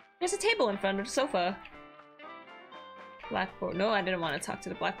 There's a table in front of the sofa. Blackboard. No, I didn't want to talk to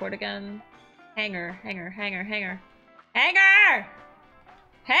the blackboard again. Hanger, hanger, hanger, hanger. Hanger!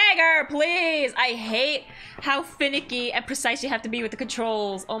 Hanger, please! I hate how finicky and precise you have to be with the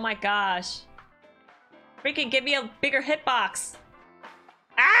controls. Oh my gosh. Freaking give me a bigger hitbox.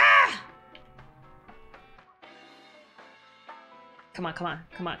 Ah! Come on, come on,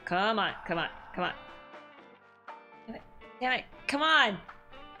 come on, come on, come on, come on. Damn it, damn it, come on!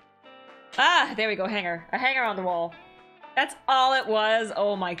 Ah, there we go, hanger. A hanger on the wall. That's all it was.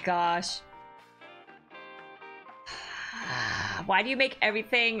 Oh my gosh. Why do you make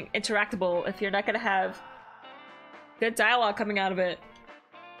everything interactable if you're not gonna have good dialogue coming out of it?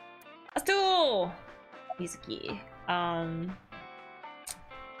 A stool! Mizuki. Are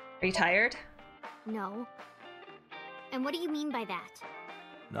you tired? No. And what do you mean by that?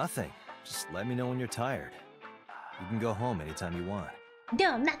 Nothing. Just let me know when you're tired. You can go home anytime you want.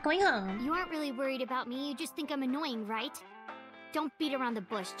 No, I'm not going home. You aren't really worried about me, you just think I'm annoying, right? Don't beat around the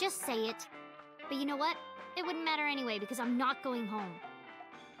bush, just say it. But you know what? It wouldn't matter anyway, because I'm not going home.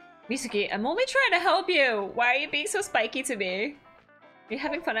 Mizuki, I'm only trying to help you. Why are you being so spiky to me? Are you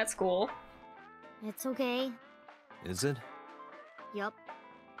having fun at school? It's okay. Is it? Yup.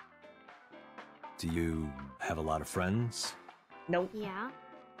 Do you have a lot of friends? Nope. Yeah.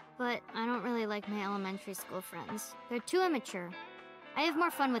 But I don't really like my elementary school friends. They're too immature. I have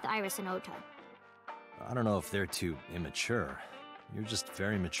more fun with Iris and Ota. I don't know if they're too immature. You're just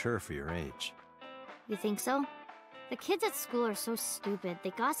very mature for your age. You think so? The kids at school are so stupid.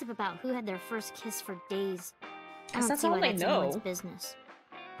 They gossip about who had their first kiss for days. I don't That's see all why they that's know. anyone's business.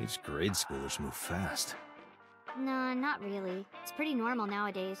 These grade schoolers move fast. Nah, not really. It's pretty normal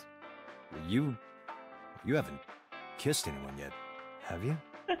nowadays. You haven't kissed anyone yet, have you?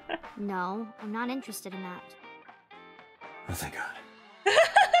 No, I'm not interested in that. Oh, thank God.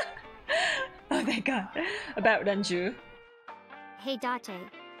 Oh thank God. About Renju. Hey, Date.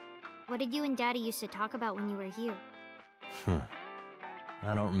 What did you and Daddy used to talk about when you were here?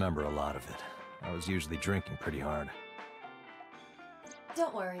 I don't remember a lot of it. I was usually drinking pretty hard.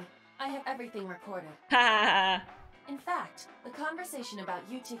 Don't worry, I have everything recorded. Ha In fact, the conversation about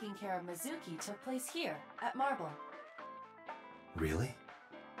you taking care of Mizuki took place here, at Marble. Really?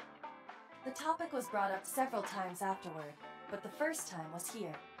 The topic was brought up several times afterward, but the first time was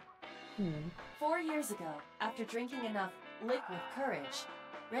here. 4 years ago, after drinking enough liquid courage,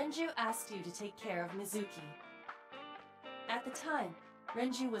 Renju asked you to take care of Mizuki. At the time,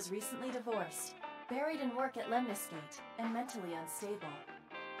 Renju was recently divorced, buried in work at Lemnisgate, and mentally unstable.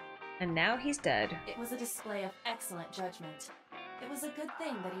 And now he's dead. It was a display of excellent judgment. It was a good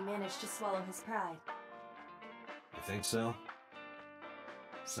thing that he managed to swallow his pride. You think so?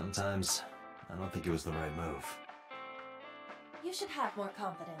 Sometimes, I don't think it was the right move. You should have more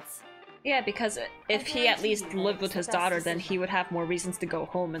confidence. Yeah, because if he at least lived with his daughter, then he would have more reasons to go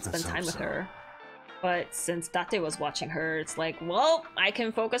home and spend time with her. But since Date was watching her, it's like, well, I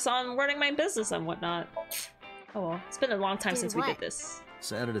can focus on running my business and whatnot. Oh well, it's been a long time since we did this.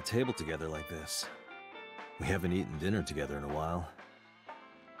 Sat at a table together like this. We haven't eaten dinner together in a while.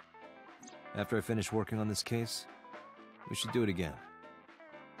 After I finish working on this case, we should do it again.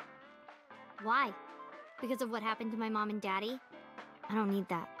 Why? Because of what happened to my mom and daddy? I don't need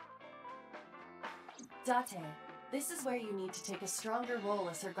that. Date, this is where you need to take a stronger role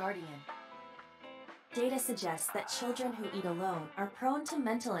as her guardian. Data suggests that children who eat alone are prone to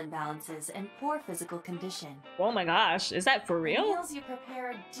mental imbalances and poor physical condition. Oh my gosh, is that for The real? meals you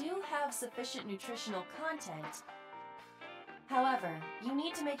prepare do have sufficient nutritional content. However, you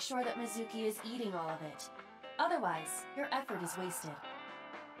need to make sure that Mizuki is eating all of it. Otherwise, your effort is wasted.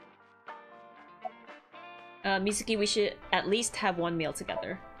 Mizuki, we should at least have one meal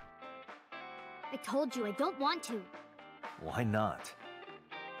together. I told you I don't want to. Why not?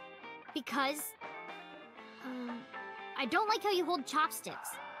 Because... I don't like how you hold chopsticks.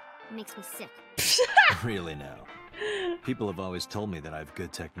 It makes me sick. Really now. People have always told me that I have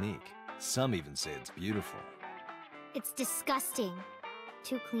good technique. Some even say it's beautiful. It's disgusting.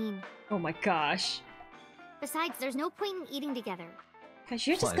 Too clean. Oh my gosh. Besides, there's no point in eating together. Cause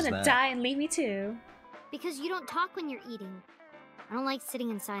you're just Why is gonna that? die and leave me too. Because you don't talk when you're eating. I don't like sitting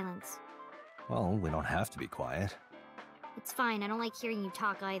in silence. Well, we don't have to be quiet. It's fine, I don't like hearing you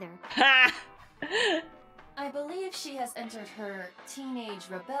talk either. Ha! I believe she has entered her teenage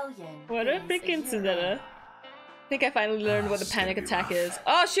rebellion. What a phase freaking year Cinderella. on. I think I finally learned what a This is gonna panic be attack rough. is.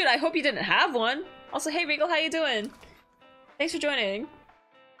 Oh shoot, I hope you didn't have one. Also, hey Regal, how you doing? Thanks for joining.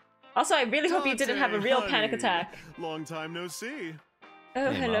 Also, I really hope you didn't have a real panic attack. Long time no see.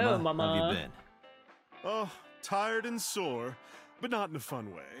 Oh, Hey, hello, Mama. Mama. How have you been? Oh, tired and sore, but not in a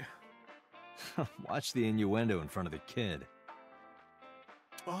fun way. Watch the innuendo in front of the kid.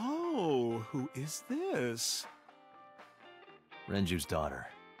 Oh, who is this? Renju's daughter.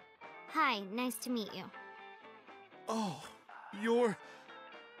 Hi, nice to meet you. Oh, you're...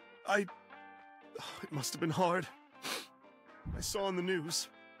 It must have been hard. I saw on the news.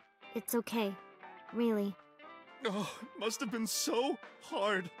 It's okay. Really. Oh, it must have been so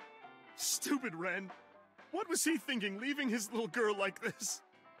hard. Stupid Ren. What was he thinking, leaving his little girl like this?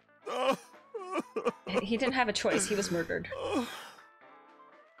 Oh. He didn't have a choice. He was murdered.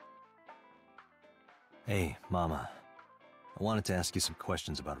 Hey, Mama. I wanted to ask you some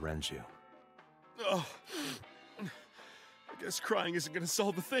questions about Renju. Oh. I guess crying isn't gonna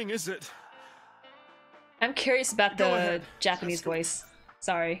solve the thing, is it? I'm curious about the Japanese voice.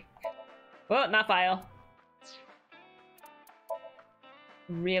 Sorry. Well, not file.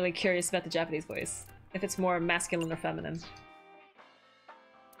 Really curious about the Japanese voice. If it's more masculine or feminine.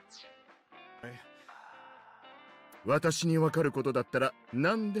 私にわかることだったら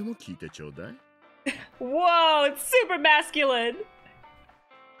何でも聞いてちょうだい。Whoa, it's super masculine!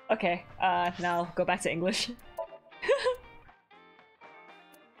 Okay, now go back to English.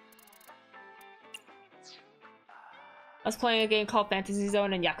 I was playing a game called Fantasy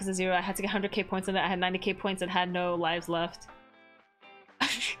Zone in Yakuza 0. I had to get 100k points in it. I had 90k points and had no lives left.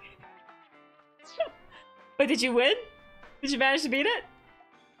 Wait, did you win? Did you manage to beat it?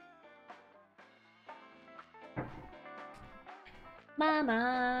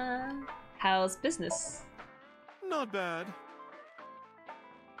 Mama, how's business? Not bad.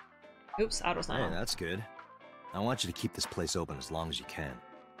 Oops, auto's not Hey, on. that's good. I want you to keep this place open as long as you can.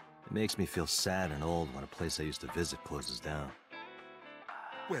 It makes me feel sad and old when a place I used to visit closes down.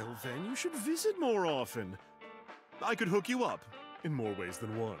 Well then, you should visit more often. I could hook you up, in more ways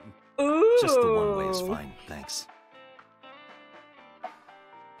than one. Ooh. Just the one way is fine, thanks.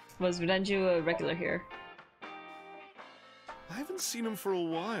 Was Renju a regular here? I haven't seen him for a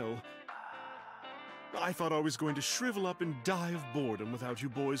while. I thought I was going to shrivel up and die of boredom without you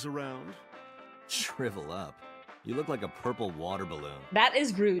boys around. Shrivel up? You look like a purple water balloon. That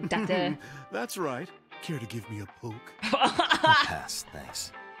is rude, Date. That's right. Care to give me a poke? I'll pass,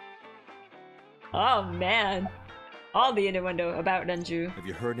 thanks. Oh man. All the innuendo about Renju. Have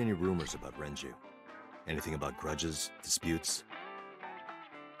you heard any rumors about Renju? Anything about grudges, disputes?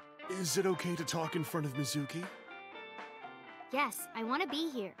 Is it okay to talk in front of Mizuki? Yes, I want to be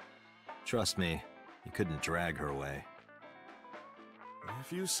here. Trust me, you couldn't drag her away.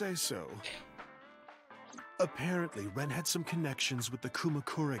 If you say so. Apparently, Ren had some connections with the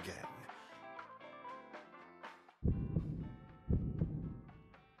Kumakura gang.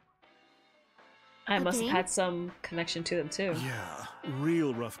 I must have had some connection to them too. Yeah,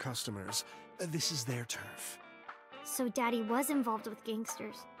 real rough customers. This is their turf. So Daddy was involved with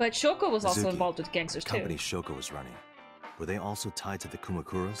gangsters. But Shoko was also Mizuki, involved with gangsters the company too. Shoko was running. Were they also tied to the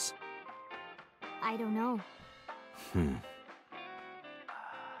Kumakuras? I don't know.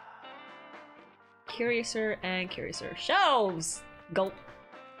 Curiouser and curiouser. Shelves! Gulp.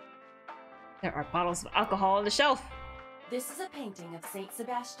 There are bottles of alcohol on the shelf. This is a painting of Saint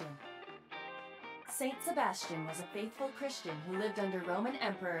Sebastian. Saint Sebastian was a faithful Christian who lived under Roman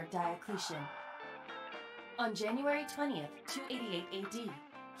Emperor Diocletian. On January 20th, 288 AD,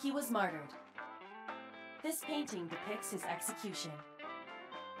 he was martyred. This painting depicts his execution.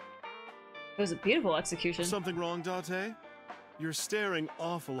 It was a beautiful execution. Something wrong, Date? You're staring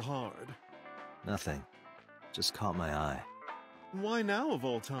awful hard. Nothing. Just caught my eye. Why now, of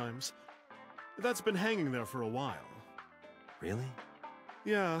all times? That's been hanging there for a while. Really?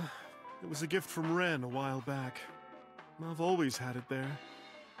 Yeah, it was a gift from Ren a while back. I've always had it there.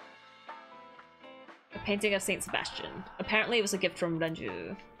 A painting of Saint Sebastian. Apparently it was a gift from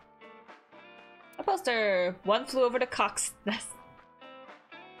Renju. A poster! One flew over the cock's nest.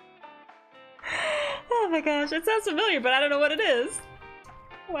 Oh my gosh, it sounds familiar, but I don't know what it is.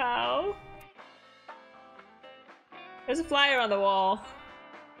 Wow. There's a flyer on the wall.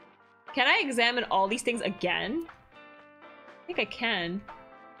 Can I examine all these things again? I think I can.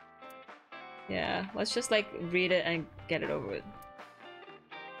 Yeah, let's just like read it and get it over with.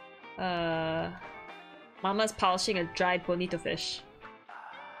 Mama's polishing a dried bonito fish.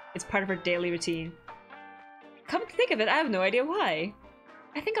 It's part of her daily routine. Come to think of it, I have no idea why.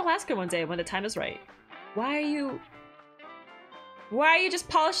 I think I'll ask her one day when the time is right. Why are you just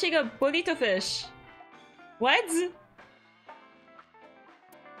polishing a bonito fish? What?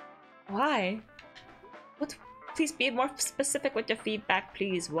 Why? What? Please be more specific with your feedback,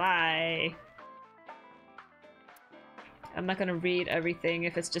 please. Why? I'm not gonna read everything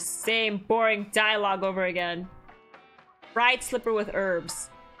if it's just same boring dialogue over again. Fried slipper with herbs.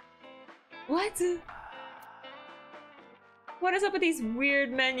 What? What is up with these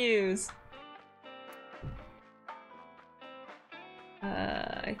weird menus?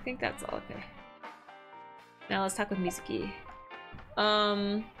 I think that's all okay. Now let's talk with Mizuki.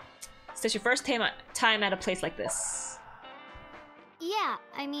 So it's your first time at a place like this. Yeah,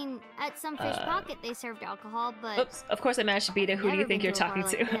 I mean, at some fish pocket they served alcohol, but... Oops, of course I managed to beat it. Who do you think you're talking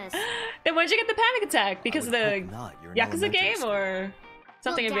to? Like Then why'd you get the panic attack? Because of the Yakuza game or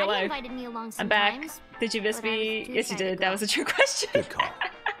something in real life? Invited me along I'm back. sometimes, Did you miss me? Yes, you did. go. That was a true question. Good call.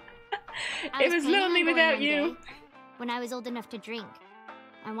 It was planning on lonely going without one you. day, when I was old enough to drink.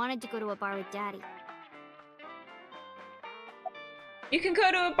 I wanted to go to a bar with Daddy. You can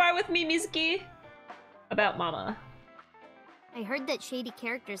go to a bar with me, Mizuki. About Mama. I heard that shady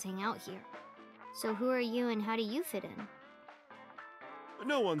characters hang out here. So who are you and how do you fit in?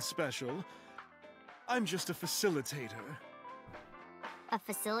 No one special. I'm just a facilitator. A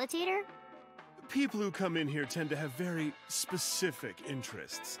facilitator? People who come in here tend to have very specific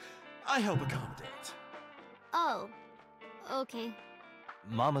interests. I help accommodate. Oh, okay.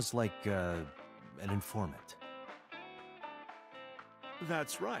 Mama's like, an informant.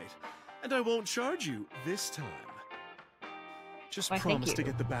 That's right. And I won't charge you this time. Just Why, thank promise to you.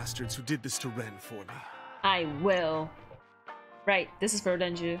 get the bastards who did this to Ren for me. I will. Right, this is for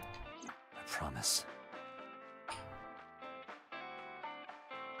Denju. I promise.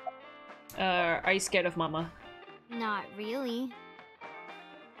 Are you scared of Mama? Not really.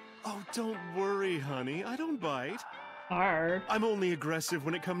 Oh, don't worry, honey. I don't bite. Arr. I'm only aggressive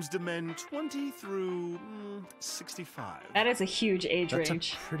when it comes to men 20 through 65. That is a huge age That's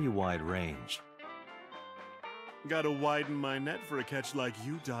range. a pretty wide range. Gotta widen my net for a catch like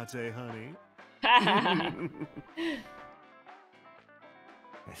you, Date, honey. I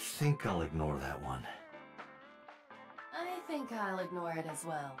think I'll ignore that one. I think I'll ignore it as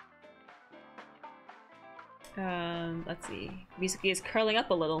well. Let's see. Mizuki is curling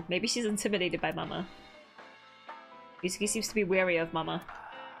up a little. Maybe she's intimidated by Mama. Mizuki seems to be wary of Mama.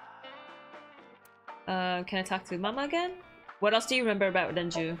 Can I talk to Mama again? What else do you remember about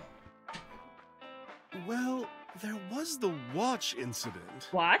Denju? Well, there was the watch incident.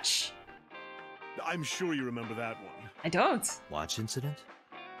 Watch? I'm sure you remember that one. I don't. Watch incident?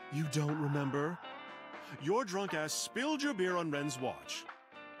 You don't remember? Your drunk ass spilled your beer on Ren's watch.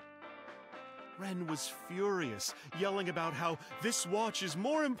 Ren was furious, yelling about how this watch is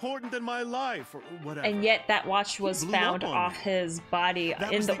more important than my life, or whatever. And yet that watch was blew found up on off me. his body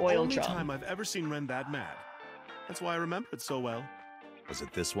That in was the oil only drum. time I've ever seen Ren that mad. That's why I remember it so well. Was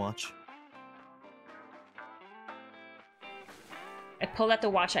it this watch? I pulled out the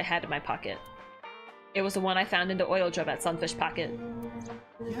watch I had in my pocket. It was the one I found in the oil drum at Sunfish Pocket.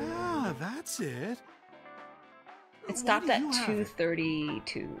 Yeah, that's it. It Why stopped do at you have it?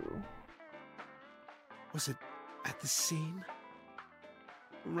 2:32. Was it at the scene?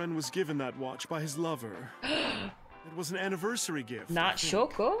 Ren was given that watch by his lover. It was an anniversary gift. I Not think.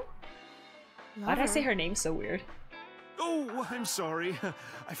 Shoko? Why'd I say Lover? her name so weird? Oh, I'm sorry.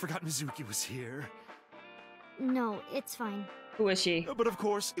 I forgot Mizuki was here. No, it's fine. Who is she? But of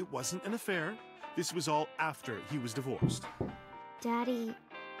course, it wasn't an affair. This was all after he was divorced. Daddy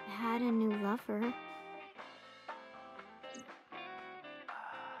had a new lover.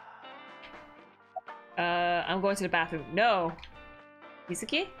 I'm going to the bathroom. No!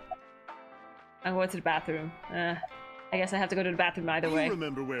 Mizuki? I'm going to the bathroom. I guess I have to go to the bathroom either way. You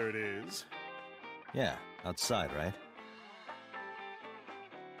remember where it is? Yeah, outside, right?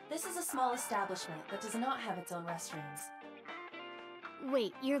 This is a small establishment that does not have its own restrooms.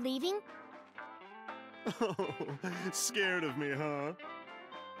 Wait, you're leaving? Oh, scared of me, huh?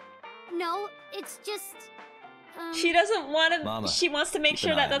 No, it's just... She doesn't want to. Mama, She wants to make keep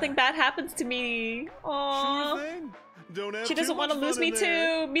sure an that eye on nothing her. bad happens to me. Aww. Sure thing. Don't have She doesn't too want to much lose fun me in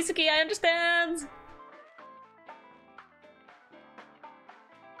there. too. Mizuki, I understand.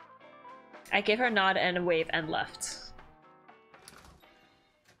 I gave her a nod and a wave and left.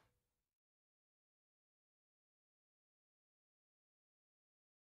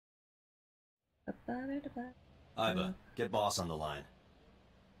 Iva, get boss on the line.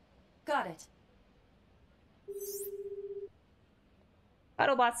 Got it.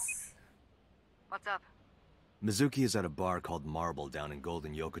 Autobots. What's up? Mizuki is at a bar called Marble down in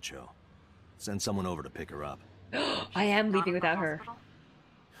Golden Yokocho. Send someone over to pick her up. I am leaving without her.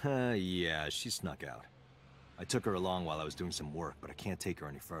 Yeah, she snuck out. I took her along while I was doing some work, but I can't take her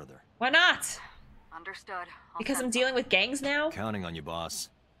any further. Why not? Understood. I'll Because send I'm dealing with gangs now? Counting on you, boss.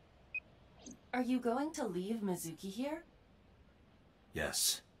 Are you going to leave Mizuki here?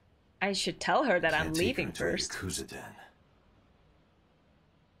 Yes. I should tell her that I'm Can't take her leaving into a first. Yakuza den.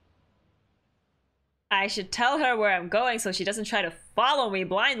 I should tell her where I'm going so she doesn't try to follow me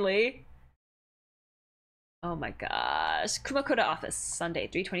blindly. Oh my gosh. Kumakura office, Sunday,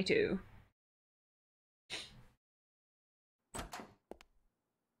 3:22.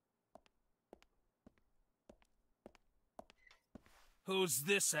 Who's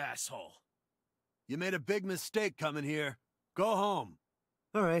this asshole? You made a big mistake coming here. Go home.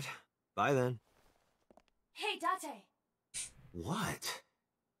 All right. Bye then. Hey, Date. What?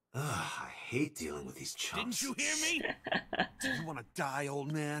 Ugh, I hate dealing with these chumps. Didn't you hear me? Do you want to die,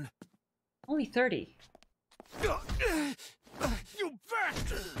 old man? Only 30. You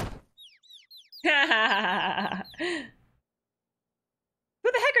bastard! Who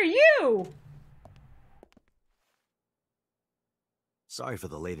the heck are you? Sorry for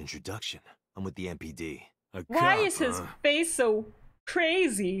the late introduction. I'm with the MPD. Why is his face so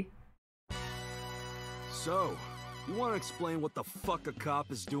crazy? So, you want to explain what the fuck a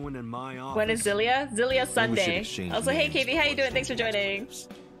cop is doing in my office? When is Zilia? Zilia Sunday. Also, hey KB, how you doing? Thanks for joining.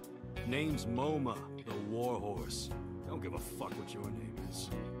 Name's MoMA, the warhorse. Don't give a fuck what your name is.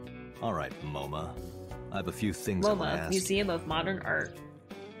 All right, MoMA. I have a few things I want to MoMA, ask. Museum of Modern Art.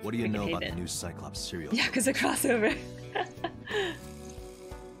 What do you know about the new Cyclops serial? Yakuza crossover.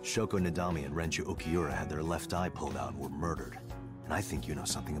 Shoko Nadami and Renju Ukiura had their left eye pulled out and were murdered. And I think you know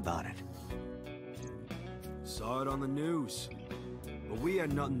something about it. Saw it on the news. But we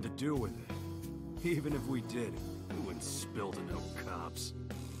had nothing to do with it. Even if we did, we wouldn't spill to no cops.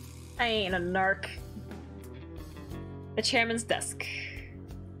 I ain't a narc. The chairman's desk.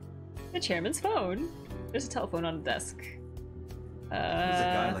 The chairman's phone. There's a telephone on the desk. What does a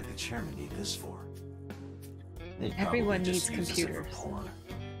guy like the chairman need this for? Everyone needs computers.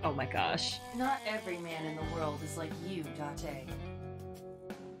 Oh my gosh. Not every man in the world is like you, Date.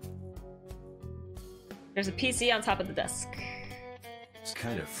 There's a PC on top of the desk. It's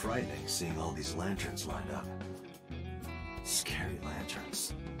kind of frightening seeing all these lanterns lined up. Scary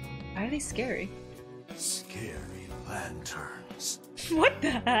lanterns. Why are they scary? Scary lanterns. What the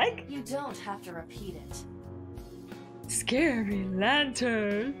heck? You don't have to repeat it. Scary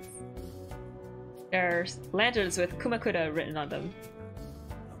lanterns. There's lanterns with Kumakura written on them.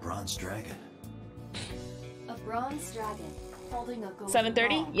 A bronze dragon. A bronze dragon holding a golden 7:30?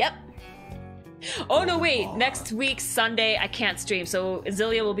 ball. Yep. Oh no, wait. Next week, Sunday, I can't stream, so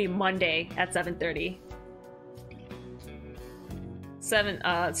Zilia will be Monday at 7:30.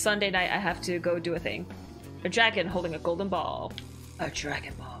 Sunday night, I have to go do a thing. A dragon holding a golden ball. A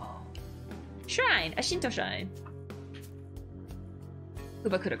dragon ball. Shrine! A Shinto shrine.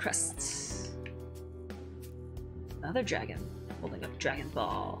 Kumakura crest. Another dragon holding a dragon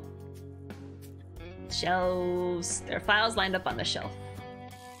ball. Shelves. There are files lined up on the shelf.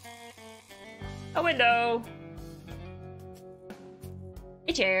 A window.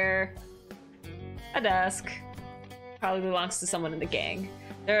 A chair. A desk. Probably belongs to someone in the gang.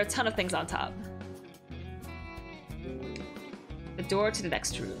 There are a ton of things on top. The door to the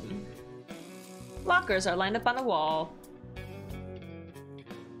next room. Lockers are lined up on the wall.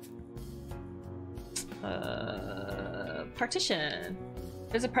 Partition.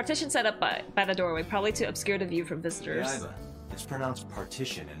 There's a partition set up by the doorway, probably to obscure the view from visitors. Hey, Iva. It's pronounced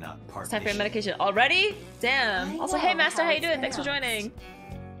partition and not partition. It's time for your medication. Already? Damn. Also, hey Master, how you doing? Thanks for joining.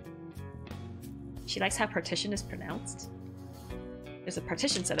 She likes how partition is pronounced. There's a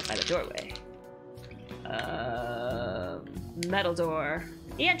partition set up by the doorway. Metal door.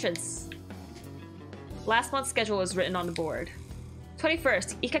 The entrance. Last month's schedule was written on the board.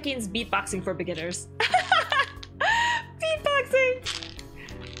 21st, Ikakin's beatboxing for beginners. Beatboxing!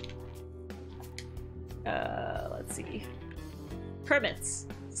 Let's see. Permits.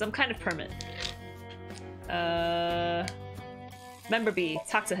 Some kind of permit. Member B,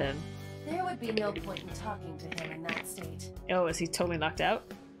 talk to him. There would be no point in talking to him in that state. Oh, is he totally knocked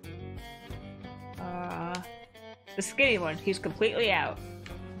out? The skinny one, he's completely out.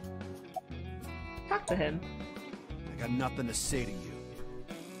 Talk to him. I got nothing to say to you.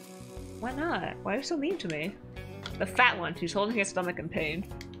 Why not? Why are you so mean to me? The fat one, who's holding his stomach in pain.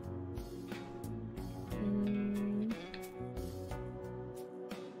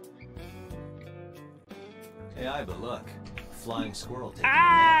 Hey, Iva, look. A flying squirrel taking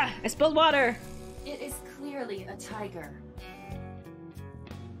Ah! I spilled water! It is clearly a tiger.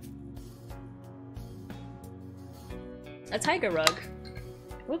 A tiger rug.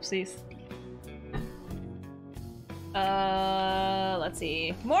 Whoopsies. Let's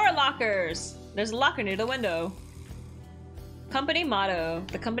see. More lockers! There's a locker near the window. Company motto.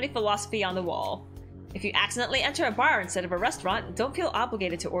 The company philosophy on the wall. If you accidentally enter a bar instead of a restaurant, don't feel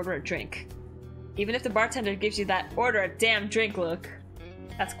obligated to order a drink. Even if the bartender gives you that order a damn drink look.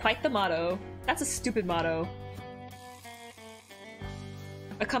 That's quite the motto. That's a stupid motto.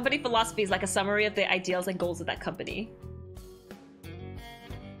 A company philosophy is like a summary of the ideals and goals of that company.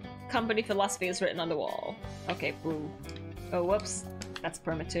 Company philosophy is written on the wall. Okay, boo. Oh, whoops. That's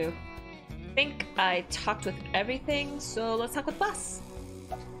perma too. I think I talked with everything, so let's talk with boss.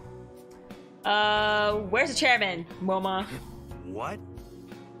 Where's the chairman, Moma? What?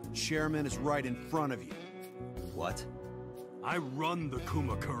 Chairman is right in front of you. What? I run the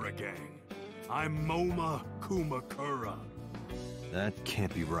Kumakura gang. I'm Moma Kumakura. That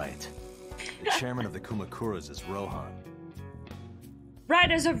can't be right. The chairman of the Kumakuras is Rohan.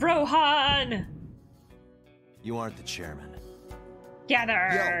 Riders of Rohan! You aren't the chairman. Gather!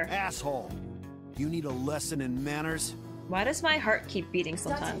 Yo, asshole! You need a lesson in manners? Why does my heart keep beating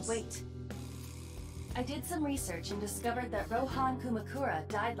sometimes? Date, wait. I did some research and discovered that Rohan Kumakura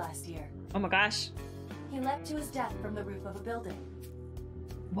died last year. Oh my gosh. He leapt to his death from the roof of a building.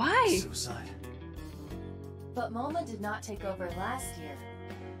 Why? Suicide. But Moma did not take over last year.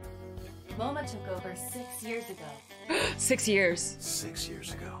 Moma took over 6 years ago. 6 years. 6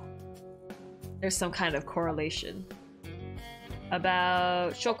 years ago. There's some kind of correlation.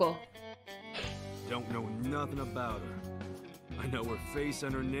 About Shoko. Don't know nothing about her. I know her face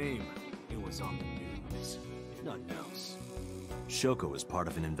and her name. It was on the news. Nothing else. Shoko was part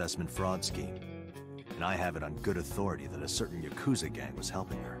of an investment fraud scheme. And I have it on good authority that a certain Yakuza gang was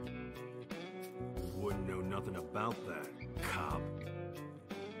helping her. Wouldn't know nothing about that, cop.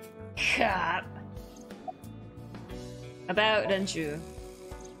 Cop. About Renju.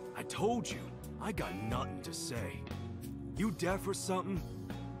 I told you, I got nothing to say. You deaf or something?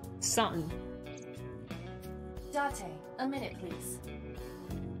 Something. Date, a minute please.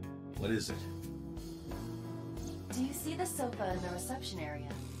 What is it? Do you see the sofa in the reception area?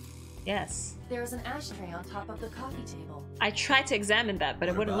 Yes. There is an ashtray on top of the coffee table. I tried to examine that, but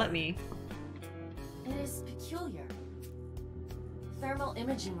it wouldn't let me. It is peculiar. Thermal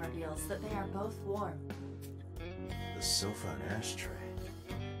imaging reveals that they are both warm. The sofa and ashtray.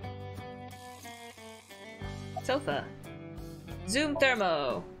 Sofa. Zoom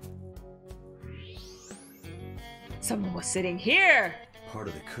thermo. Someone was sitting here! Part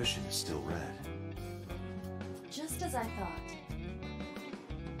of the cushion is still red. Just as I thought.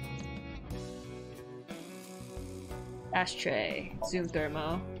 Ashtray. Zoom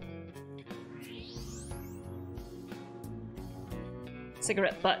thermo.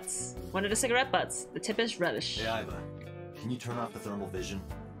 Cigarette butts. One of the cigarette butts. The tip is reddish. Hey, Iva. Can you turn off the thermal vision?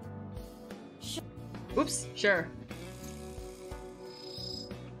 Oops, sure.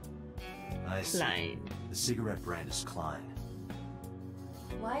 I see. Klein. The cigarette brand is Klein.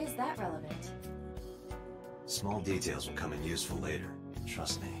 Why is that relevant? Small details will come in useful later.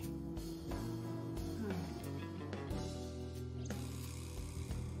 Trust me.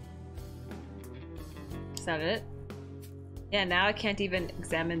 Is that it? Yeah, now I can't even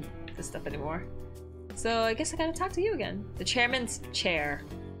examine this stuff anymore. So I guess I gotta talk to you again. The chairman's chair.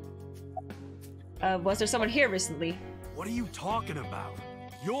 Was there someone here recently? What are you talking about?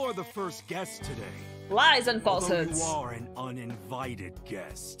 You're the first guest today. Lies and falsehoods. Although you are an uninvited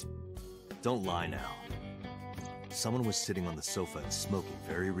guest. Don't lie now. Someone was sitting on the sofa and smoking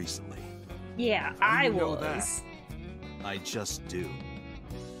very recently. Yeah, How do I you know was. I just do.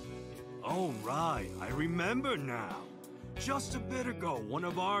 Oh, right. I remember now. Just a bit ago, one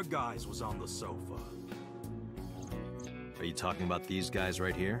of our guys was on the sofa. Are you talking about these guys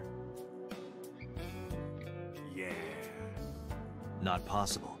right here? Yeah. Not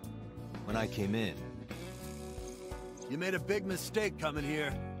possible. When I came in... You made a big mistake coming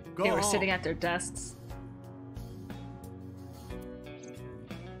here. Go They were home. sitting at their desks.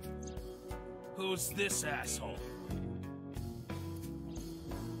 Who's this asshole?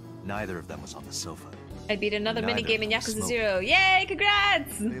 Neither of them was on the sofa. I beat another Neither minigame in of them Yakuza smoked. 0. Yay,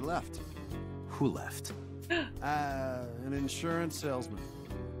 congrats! They left. Who left? An insurance salesman.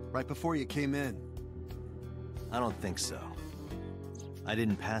 Right before you came in. I don't think so. I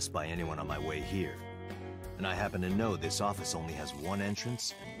didn't pass by anyone on my way here. And I happen to know this office only has one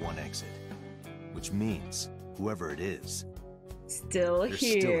entrance and one exit. Which means, whoever it is, Still they're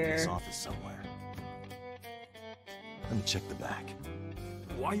still in this here. office somewhere. Let me check the back.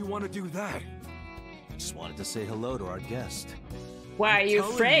 Why you want to do that? Just wanted to say hello to our guest. Why are you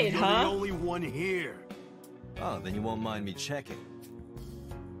Telling afraid, you're huh? the only one here. Oh, then you won't mind me checking.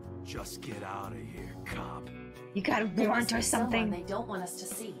 Just get out of here, cop. You got a There warrant must or be someone something? they don't want us to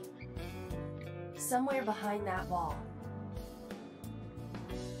see. Somewhere behind that wall.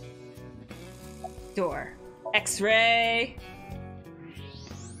 Door. X-ray.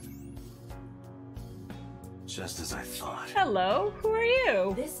 Just as I thought. Hello, who are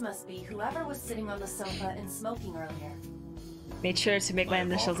you? This must be whoever was sitting on the sofa and smoking earlier. Made sure to make my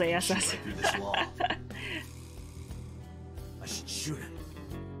initials ASS. Right through this wall. I should shoot him.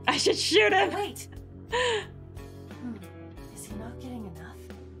 I should shoot him! Wait! Is he not getting enough?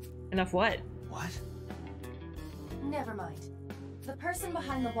 Enough what? What? Never mind. The person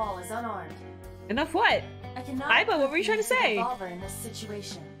behind the wall is unarmed. Enough what? I cannot. Aiba, what were you trying to say? Revolver in this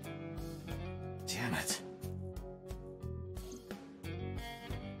situation. Damn it.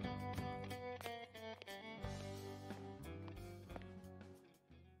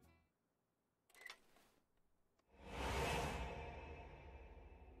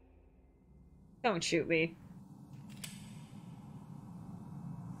 Don't shoot me.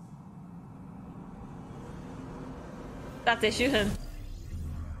 That's it, shoot him.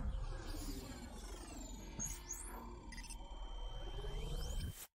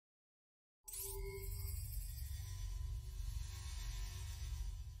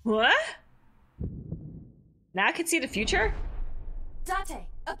 What? Now I can see the future? Date,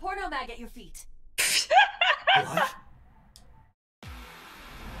 a porno mag at your feet. What?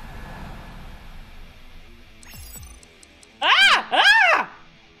 Ah! Ah!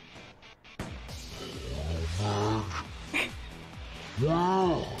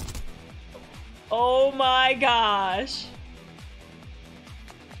 Oh my gosh.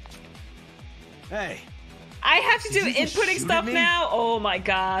 Hey. I have to do Did you just inputting shoot stuff at me? now? Oh my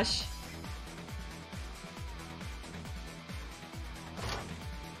gosh.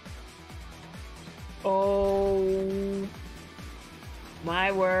 Oh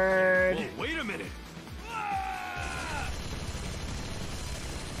my word. Whoa, wait a minute.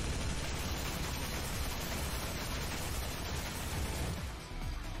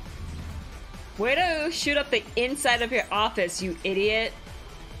 Way to shoot up the inside of your office, you idiot.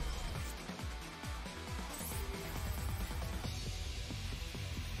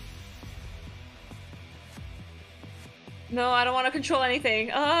 No, I don't want to control anything.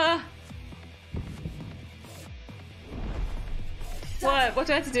 What? What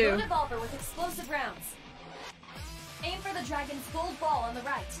do I have to do? Load a revolver with explosive rounds. Aim for the dragon's gold ball on the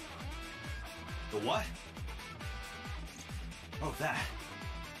right. The what? Oh, that.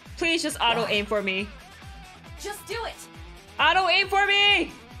 Please just auto aim for me. Just do it. Auto aim for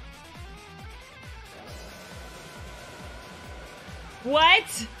me!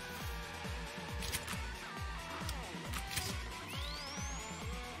 What?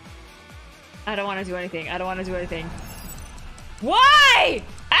 I don't want to do anything. I don't want to do anything. Why?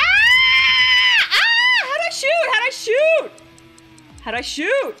 Ah! Ah! How'd I shoot? How'd I shoot? How'd I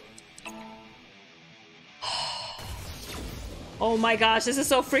shoot? Oh my gosh, this is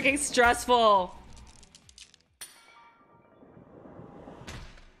so freaking stressful.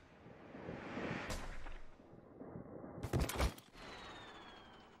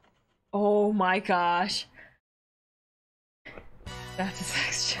 Oh my gosh. That's a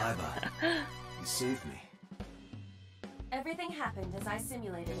sex joke. Aiba, you saved me. Everything happened as I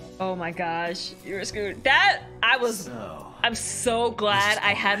simulated it. Oh my gosh, you were screwed. That I'm so glad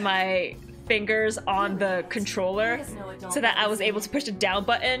I had my fingers on the controller so that I was able to push the down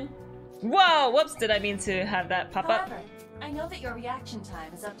button. Whoa, whoops, did I mean to have that pop up? However, I know that your reaction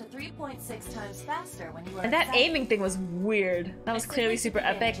time is up to 3.6 times faster when you are And that excited. aiming thing was weird. That was clearly super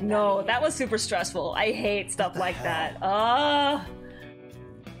epic. No, that was super stressful. I hate stuff like that.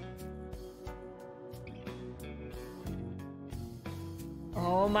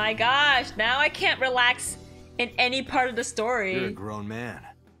 Oh my gosh, now I can't relax in any part of the story. You're a grown man.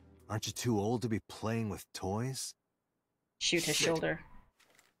 Aren't you too old to be playing with toys? Shoot his shoulder.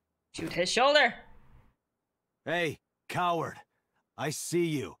 Shoot his shoulder! Hey, coward. I see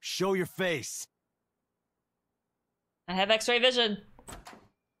you. Show your face. I have X-ray vision.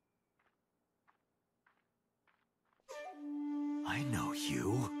 I know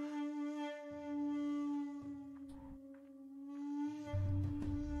you.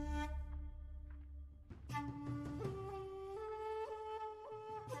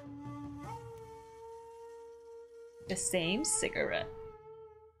 The same cigarette.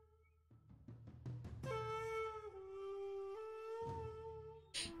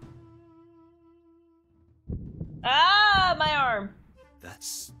 Ah, my arm.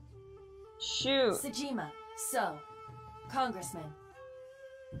 That's... Shoot. Sejima, so, Congressman.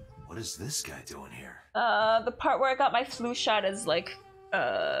 What is this guy doing here? The part where I got my flu shot is like,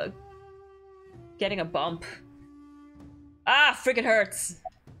 getting a bump. Ah, freaking hurts.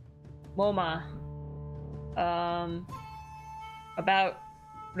 MoMA. About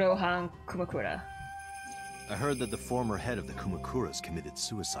Rohan Kumakura. I heard that the former head of the Kumakuras committed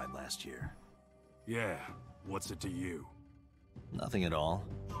suicide last year. Yeah, What's it to you? Nothing at all.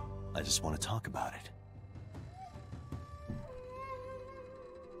 I just want to talk about it.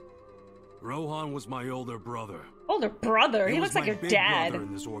 Rohan was my older brother. Older brother? He looks like your big dad. Brother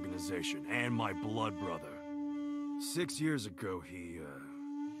in this organization, and my blood brother. 6 years ago,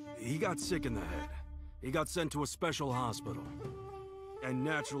 he got sick in the head. He got sent to a special hospital. And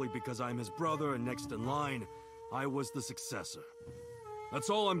naturally, because I'm his brother and next in line, I was the successor. That's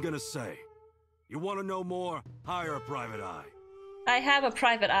all I'm gonna say. You want to know more? Hire a private eye. I have a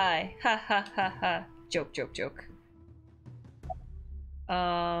private eye. Ha ha ha ha. Joke, joke, joke.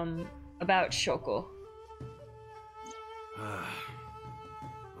 About Shoko.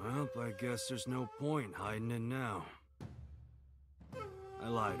 Well, I guess there's no point hiding it now. I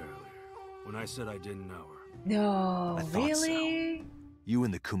lied earlier when I said I didn't know her. No, I thought really? so. You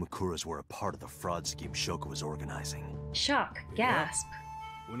and the Kumakuras were a part of the fraud scheme Shoko was organizing. Shock, gasp.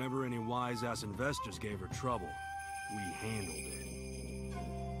 Whenever any wise-ass investors gave her trouble, we handled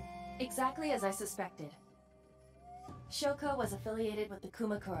it. Exactly as I suspected. Shoko was affiliated with the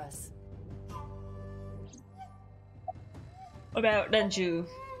Kumakuras. About Renju.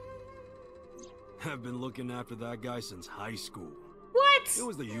 I've been looking after that guy since high school. What? It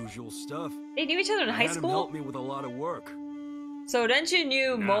was the usual stuff. They knew each other in high I had school? him help me with a lot of work. So Renju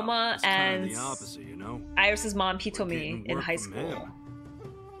knew Now, Moma it's kinda and the opposite, you know? Iris's mom We're Hitomi getting in work high from school. him.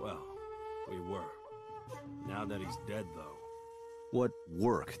 Well, we were. Now that he's dead, though. What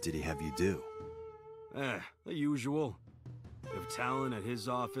work did he have you do? The usual. If Talon at his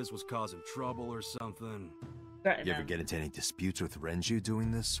office was causing trouble or something. You ever get into any disputes with Renju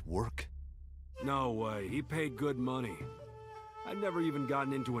doing this work? No way, he paid good money. I'd never even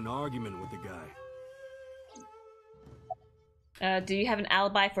gotten into an argument with the guy. Do you have an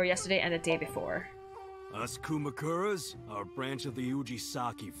alibi for yesterday and the day before? Us Kumakuras are a branch of the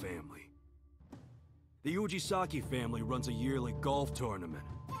Ujisaki family. The Ujisaki family runs a yearly golf tournament.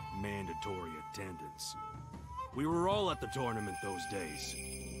 Mandatory attendance. We were all at the tournament those days.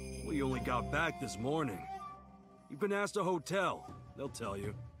 We only got back this morning. You can ask the hotel. They'll tell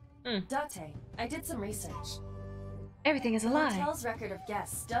you. Date, I did some research. Everything is a The lie. hotel's record of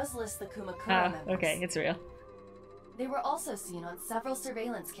guests does list the Kumakura members. Okay, it's real. They were also seen on several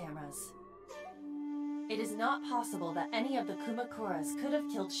surveillance cameras. It is not possible that any of the Kumakuras could have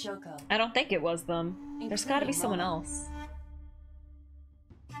killed Shoko. I don't think it was them. There's gotta be someone else.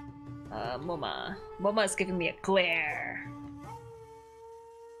 Moma. Moma is giving me a glare.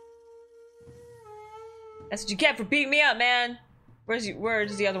 That's what you get for beating me up, man!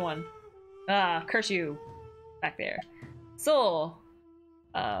 Where's the other one? Ah, curse you. Back there. So,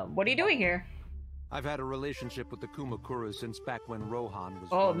 what are you doing here? I've had a relationship with the Kumakuras since back when Rohan was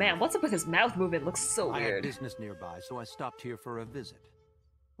Oh growing man, up. what's up with his mouth movement? Looks so I had weird. business nearby, so I stopped here for a visit.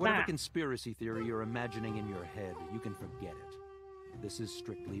 Whatever conspiracy theory you're imagining in your head, you can forget it. This is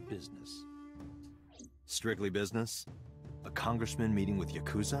strictly business. Strictly business? A congressman meeting with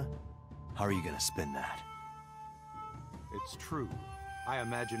Yakuza? How are you gonna spin that? It's true. I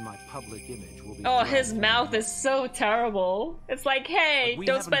imagine my public image will be... Oh, his mouth is so terrible. It's like, hey, we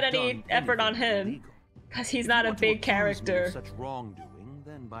don't spend haven't any done effort on anything him. illegal. Because he's If not you a want to big accuse me of character. such wrongdoing,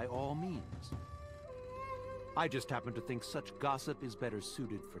 then by all means. I just happen to think such gossip is better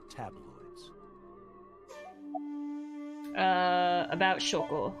suited for tabloids. About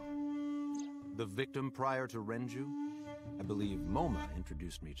Shoko. The victim prior to Renju? I believe Moma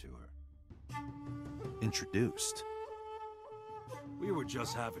introduced me to her. Introduced? We were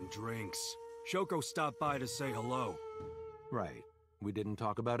just having drinks. Shoko stopped by to say hello. Right. We didn't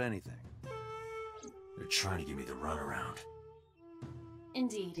talk about anything. They're trying to give me the runaround.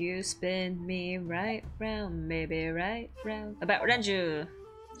 Indeed. You spin me right round, maybe right round. About Renju.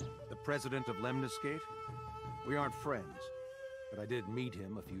 The president of Lemniscate? We aren't friends, but I did meet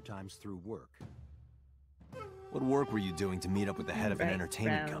him a few times through work. What work were you doing to meet up with the head of an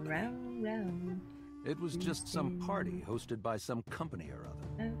entertainment company? Round. It was just some party hosted by some company or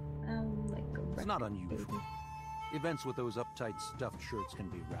other. It's not unusual. Events with those uptight stuffed shirts can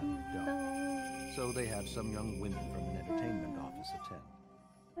be rather dull. So they have some young women from an entertainment office attend.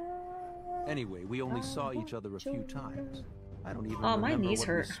 Anyway, we only saw each other a few times. I don't even remember my knees what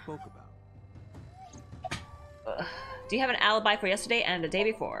hurt. we spoke about. Do you have an alibi for yesterday and the day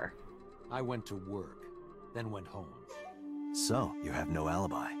before? I went to work, then went home. So, you have no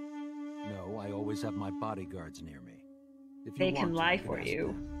alibi? No, I always have my bodyguards near me. If you They want can to, lie you can for ask you.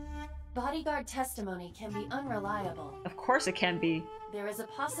 them. Bodyguard testimony can be unreliable. Of course it can be. There is a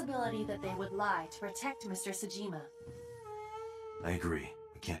possibility that they would lie to protect Mr. Sajima. I agree.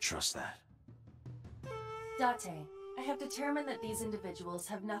 We can't trust that. Date, I have determined that these individuals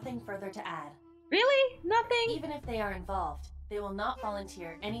have nothing further to add. Really? Nothing? Even if they are involved, they will not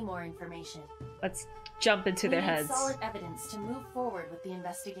volunteer any more information. Let's jump into their We heads. need solid evidence to move forward with the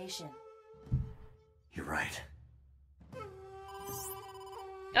investigation. You're right.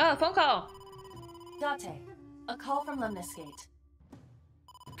 Oh, phone call. Date, a call from Lemniscate.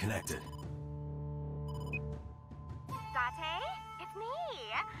 Connected. Date, it's me.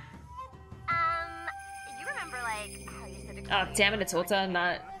 You remember like how you said to Oh, damn it, it's Ulta,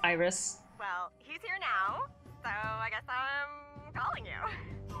 not Iris. Well, he's here now, so I guess I'm calling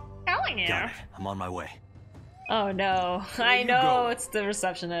you. Calling you? Got it. I'm on my way. Oh no, I know it's the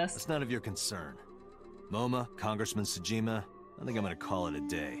receptionist. It's none of your concern. MoMA, Congressman Tsujima, I think I'm gonna call it a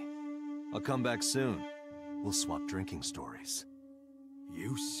day. I'll come back soon. We'll swap drinking stories.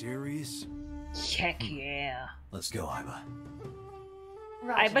 You serious? Heck yeah. Let's go, Iba.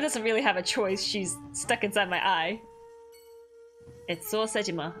 Iba doesn't really have a choice. She's stuck inside my eye. It's Sol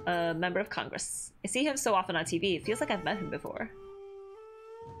Sejima, a member of Congress. I see him so often on TV. It feels like I've met him before.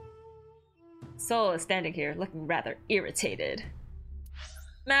 Sol is standing here, looking rather irritated.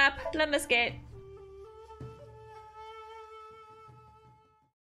 Map, Lemniscate.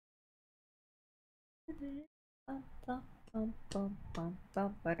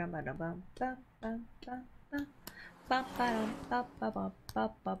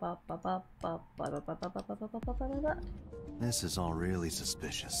 This is all really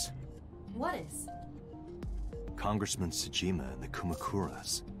suspicious. What is? Congressman Tsujima and the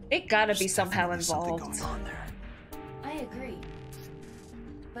Kumakuras. It gotta be somehow Definitely something involved. going on there. I agree.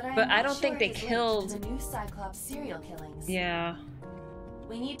 But I don't think they killed the new Cyclops serial killings. Yeah.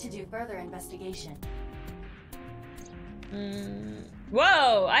 We need to do further investigation.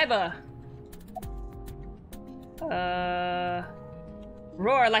 Whoa, Iba.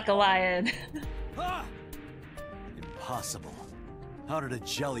 Roar like a lion. Impossible. How did a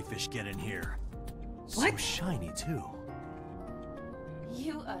jellyfish get in here? What? So shiny too.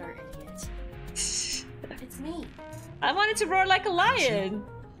 You utter idiot. It's me. I wanted to roar like a lion.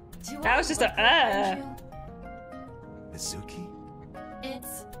 That was just a Mizuki?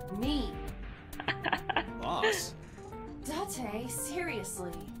 It's me. Boss. Date,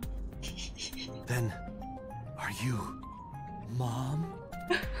 seriously. Then, are you Mom?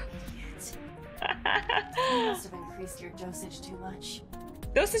 Idiot. You must have increased your dosage too much.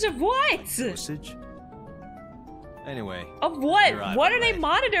 Dosage of what? Dosage? Anyway. Of what? you're Iba, What are they right?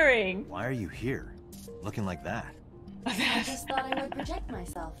 monitoring? Why are you here? Looking like that? I just thought I would protect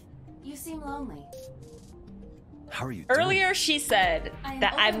myself. You seem lonely. How are you Earlier she said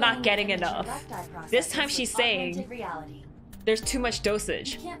that I'm not getting enough. This time processes she's with saying augmented reality. there's too much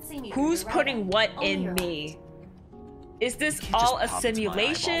dosage. You can't see me Who's through the putting right what eye, only in your me? Is this can't all a just pop into my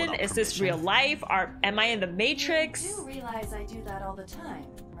eyeball simulation? without Is this real permission. life? Am I in the Matrix? You do realize I do that all the time,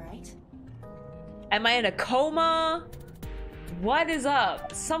 right? Am I in a coma? What is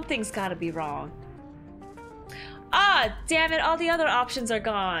up? Something's gotta be wrong. Ah, damn it, all the other options are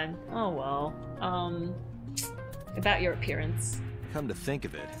gone. Oh well. About your appearance. Come to think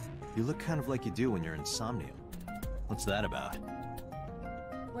of it, you look kind of like you do when you're in Somnium. What's that about?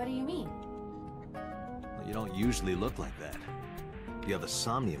 What do you mean? Well, you don't usually look like that. You have a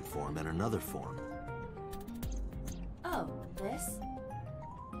Somnium form and another form. Oh, this?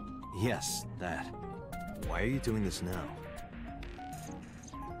 Yes, that. Why are you doing this now?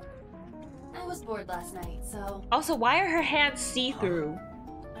 I was bored last night, so Also, why are her hands see-through?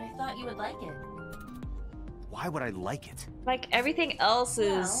 I thought you would like it. Why would I like it? Like, everything else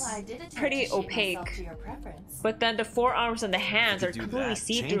is Well, I did attempt pretty to shape opaque. myself to your preference. But then the forearms and the hands You are could do completely that.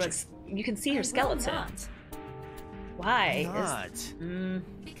 see-through. Change And you can see her I will skeleton. not, Why?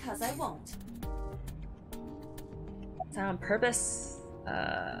 Not. because I won't. Is that on purpose?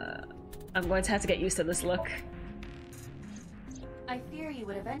 I'm going to have to get used to this look. I fear you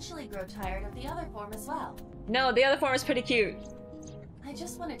would eventually grow tired of the other form as well. No, the other form is pretty cute. I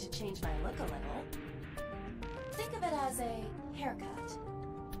just wanted to change my look a little. Think of it as a haircut.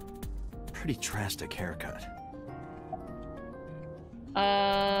 Pretty drastic haircut.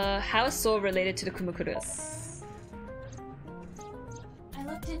 How is Soul related to the Kumakuras? I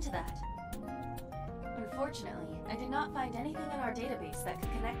looked into that. Unfortunately, I did not find anything in our database that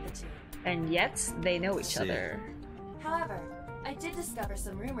could connect the two. And yet, they know each See. other. However, I did discover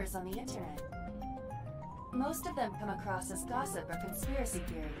some rumors on the internet. Most of them come across as gossip or conspiracy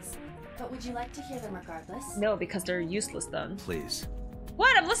theories, but would you like to hear them regardless? No, because they're useless then. Please.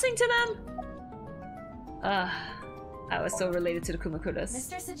 What? I'm listening to them? I was so related to the Kumakuras.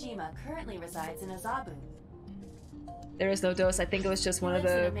 Mr. Tsujima currently resides in Azabu. There is no dose. I think it was just one of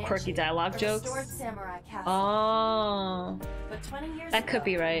the quirky dialogue jokes. Restored samurai castle. Oh. But 20 years That could ago,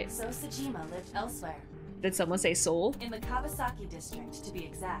 be right. So Tsujima lived elsewhere. Did someone say Seoul? In the Kawasaki district, to be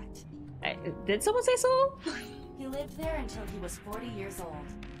exact. Did someone say Seoul? He lived there until he was 40 years old.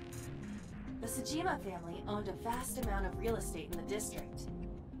 The Sejima family owned a vast amount of real estate in the district.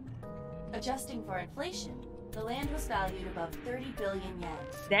 Adjusting for inflation, the land was valued above 30 billion yen.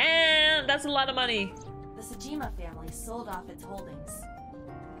 Damn, that's a lot of money. The Sejima family sold off its holdings.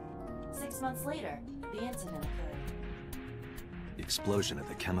 6 months later, the incident occurred. The explosion at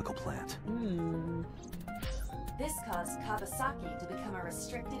the chemical plant. This caused Kawasaki to become a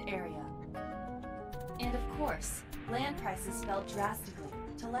restricted area. And of course, land prices fell drastically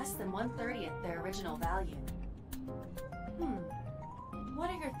to less than 1/30th their original value. What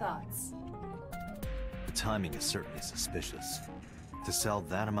are your thoughts? The timing is certainly suspicious. To sell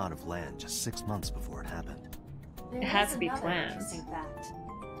that amount of land just 6 months before it happened. It has to be planned. Interesting fact.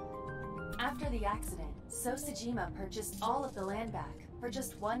 After the accident, Sejima purchased all of the land back for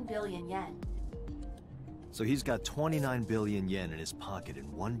just 1 billion yen. So he's got 29 billion yen in his pocket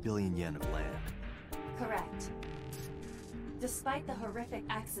and 1 billion yen of land. Correct. Despite the horrific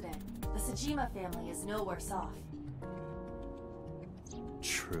accident, the Sejima family is no worse off.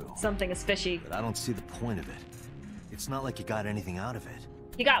 True. Something is fishy. But I don't see the point of it. It's not like you got anything out of it.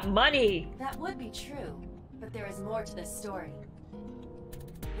 You got money! That would be true, but there is more to this story.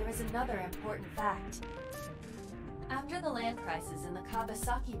 There is another important fact. After the land prices in the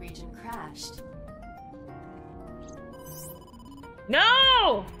Kawasaki region crashed...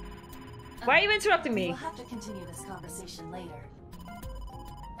 No! Why are you interrupting me? We'll have to continue this conversation later.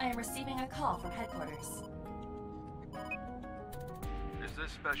 I am receiving a call from headquarters. Is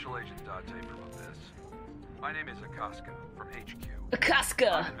this Special Agent Date from Abyss? My name is Akaska from HQ.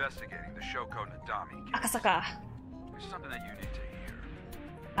 Akaska! I'm investigating the Shoko Nadami case. Akasaka. There's something that you need to hear.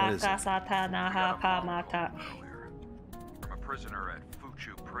 Akasata naha pamata. From a prisoner at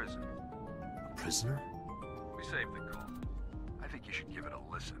Fuchu Prison. A prisoner? We saved the call. I think you should give it a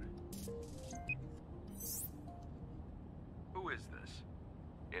listen. Who is this?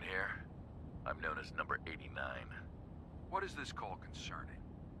 In here, I'm known as number 89. What is this call concerning?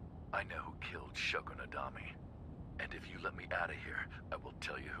 I know who killed Shoko Nadami. And if you let me out of here, I will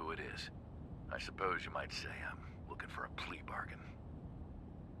tell you who it is. I suppose you might say I'm looking for a plea bargain.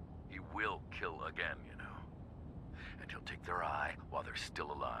 He will kill again, you know. And he'll take their eye while they're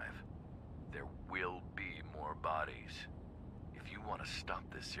still alive. There will be more bodies. If you want to stop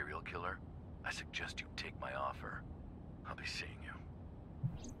this serial killer, I suggest you take my offer. I'll be seeing you.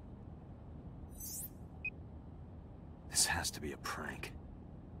 This has to be a prank.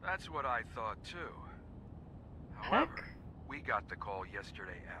 That's what I thought too. However, we got the call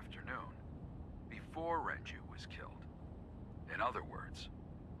yesterday afternoon, before Renju was killed. In other words...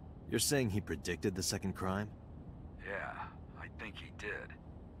 You're saying he predicted the second crime? Yeah, I think he did.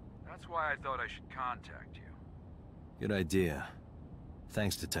 That's why I thought I should contact you. Good idea.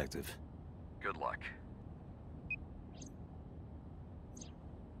 Thanks, Detective. Good luck.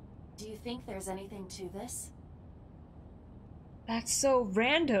 Do you think there's anything to this? That's so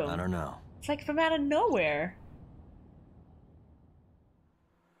random. I don't know. It's like from out of nowhere.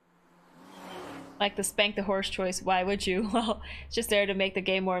 Like the spank the horse choice, why would you? Well, it's just there to make the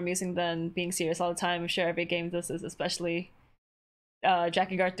game more amusing than being serious all the time. I'm sure every game does this, especially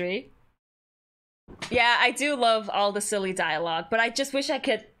Drakengard 3. Yeah, I do love all the silly dialogue, but I just wish I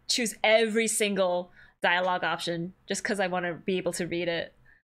could choose every single dialogue option just because I want to be able to read it.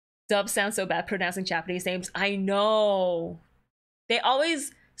 Dub sounds so bad pronouncing Japanese names. I know. They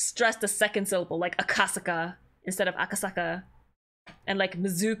always stress the second syllable, like Akasaka instead of Akasaka. And like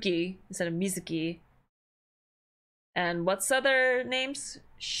Mizuki instead of Mizuki. And what's other names?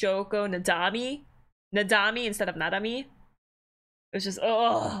 Shoko Nadami? Nadami instead of Nadami? It's just,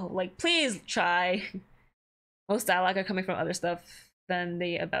 oh, like, please try. Most dialogue are coming from other stuff than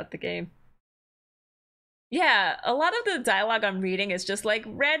about the game. Yeah, a lot of the dialogue I'm reading is just like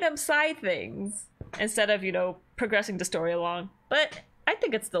random side things instead of, you know, progressing the story along. But I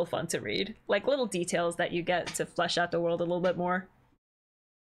think it's still fun to read. Like little details that you get to flesh out the world a little bit more.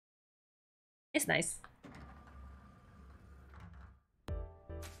 It's nice.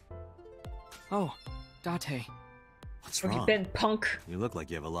 Oh, Date. What's Where wrong? you been, punk? You look like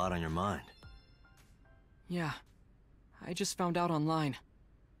you have a lot on your mind. Yeah, I just found out online.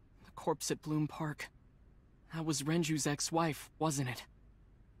 The corpse at Bloom Park. That was Renju's ex-wife, wasn't it?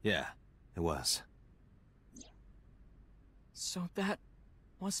 Yeah, it was. So that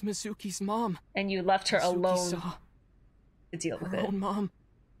was Mizuki's mom. And you left her Mizuki alone saw to deal with her it. own mom.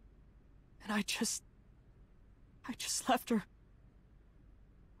 And I just left her.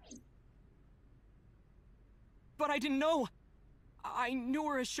 But I didn't know. I knew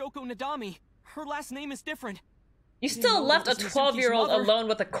her as Shoko Nadami, Her last name is different. You still left a 12-year-old alone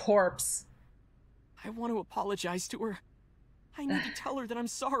with a corpse. I want to apologize to her. I need to tell her that I'm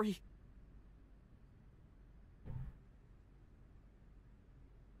sorry.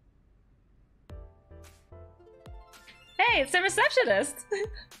 Hey, it's the receptionist!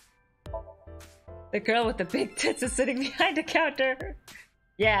 The girl with the big tits is sitting behind a counter.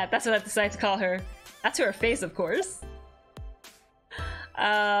 Yeah, that's what I decided to call her. Not to her face, of course.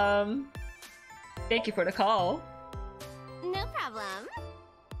 Thank you for the call. No problem.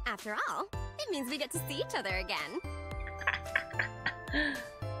 After all, it means we get to see each other again.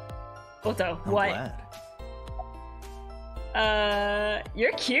 Otto, I'm what? glad.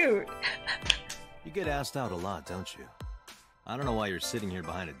 You're cute. You get asked out a lot, don't you? I don't know why you're sitting here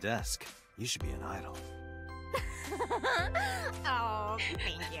behind a desk. You should be an idol. Oh,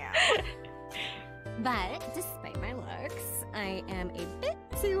 thank you. But despite my looks, I am a bit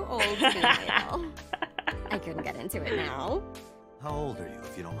too old to be an idol. I couldn't get into it now. How old are you,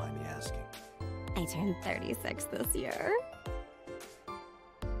 if you don't mind me asking? I turned 36 this year.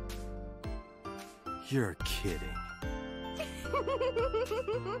 You're kidding.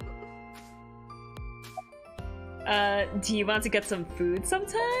 Do you want to get some food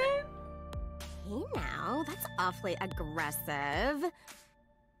sometime? Hey now, that's awfully aggressive.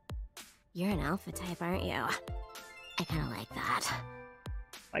 You're an alpha type, aren't you? I kinda like that.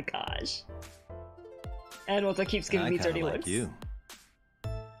 My gosh. And Otto keeps giving me dirty looks. You.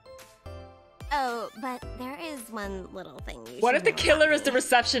 Oh, but there is one little thing you What should if the know killer about is the me.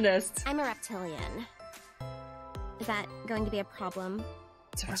 receptionist? I'm a reptilian. Is that going to be a problem?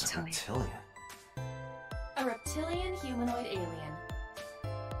 It's a reptilian. A reptilian humanoid alien.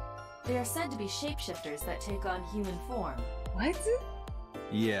 They are said to be shapeshifters that take on human form. What?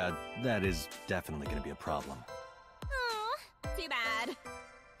 Yeah, that is definitely gonna be a problem. Aw, too bad.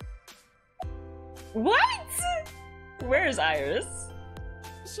 What? Where's Iris?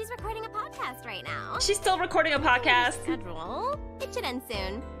 She's recording a podcast right now. She's still recording a podcast? Schedule. It should end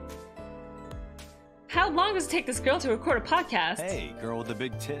soon. How long does it take this girl to record a podcast? Hey, girl with the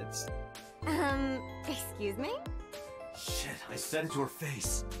big tits. Excuse me? Shit, I said it to her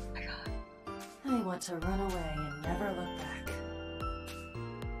face. Oh my god. I want to run away and never look back.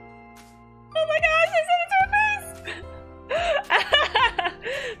 Oh my gosh, I said it to her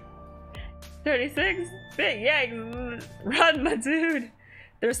face! 36? Big yanks. Run, my dude.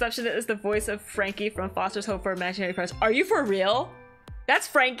 The receptionist is the voice of Frankie from Foster's Home for Imaginary Friends. Are you for real? That's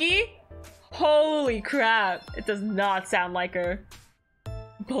Frankie? Holy crap. It does not sound like her.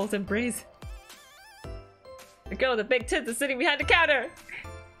 Bolt and breeze. The girl with the big tits is sitting behind the counter.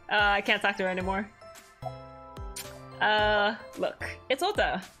 I can't talk to her anymore. Look. It's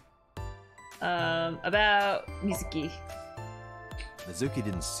Ota. About Mizuki. Mizuki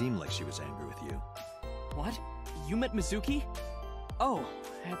didn't seem like she was angry with you. What? You met Mizuki? Oh,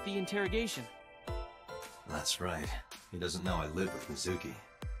 at the interrogation. That's right. He doesn't know I live with Mizuki.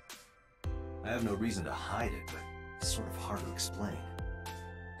 I have no reason to hide it, but it's sort of hard to explain.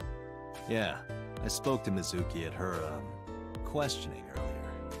 Yeah, I spoke to Mizuki at her, questioning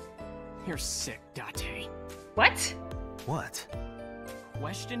earlier. You're sick, Date. What? What?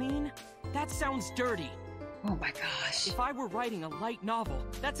 Questioning? That sounds dirty. Oh my gosh. If I were writing a light novel,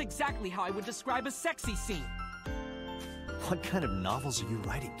 that's exactly how I would describe a sexy scene. What kind of novels are you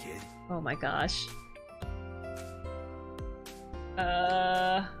writing, kid? Oh my gosh.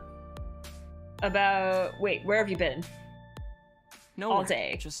 Wait, where have you been? Nowhere. All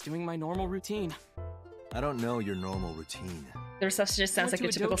day. Just doing my normal routine. I don't know your normal routine. The receptionist sounds like a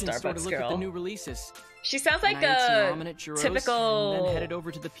typical Starbucks look girl. At the new releases. She sounds like a typical and then headed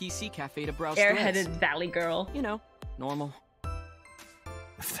over to the PC cafe to browse airheaded valley girl. You know, normal.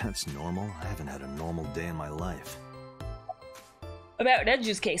 If that's normal, I haven't had a normal day in my life. About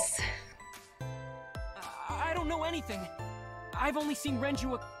Renju's case. I don't know anything. I've only seen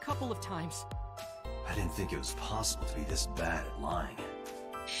Renju a couple of times. I didn't think it was possible to be this bad at lying.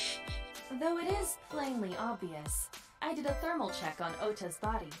 Though it is plainly obvious, I did a thermal check on Ota's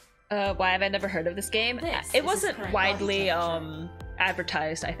body. Why have I never heard of this game? It wasn't widely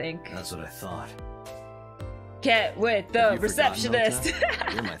advertised, I think. That's what I thought. Get with the receptionist.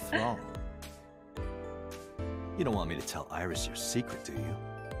 You're my thrall. You don't want me to tell Iris your secret, do you?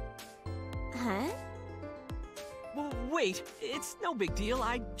 Huh? Well, wait, it's no big deal.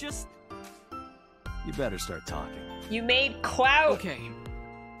 I just... You better start talking. You made Clout okay.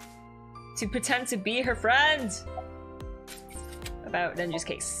 to pretend to be her friend. About Renju's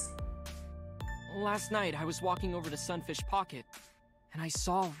case. Last night, I was walking over to Sunfish Pocket, and I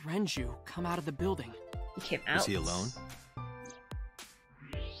saw Renju come out of the building. He came out. Was he alone?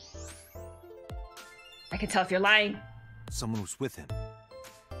 can tell if you're lying. Someone was with him.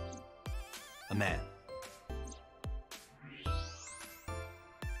 A man.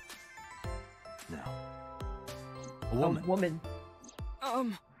 No. A woman. A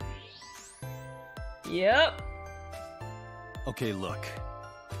woman. Yep. Okay, look.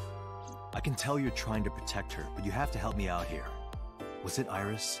 I can tell you're trying to protect her, but you have to help me out here. Was it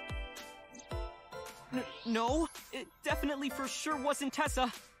Iris? No, it definitely for sure wasn't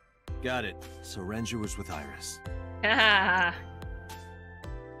Tessa. Got it. So Renju was with Iris.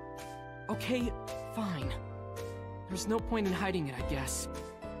 Okay, fine. There's no point in hiding it, I guess.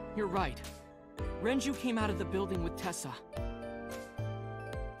 You're right. Renju came out of the building with Tessa.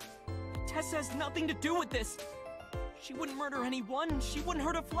 Tessa has nothing to do with this. She wouldn't murder anyone. She wouldn't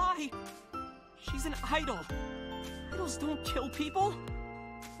hurt a fly. She's an idol. Idols don't kill people.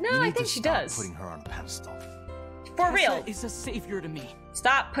 No, I think she does. Putting her on a pedestal. For Tessa real. is a savior to me.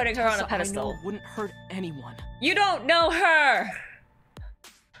 Stop putting her on a Tessa, pedestal. I know wouldn't hurt anyone. You don't know her.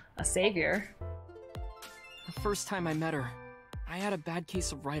 A savior. The first time I met her, I had a bad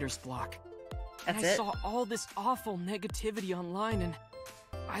case of writer's block. That's I it? saw all this awful negativity online and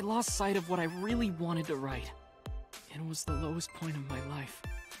I lost sight of what I really wanted to write. It was the lowest point of my life.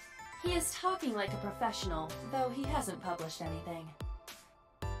 He is talking like a professional, though he hasn't published anything.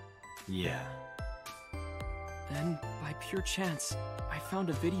 Yeah. Then, by pure chance, I found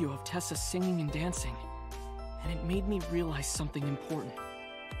a video of Tessa singing and dancing, and it made me realize something important.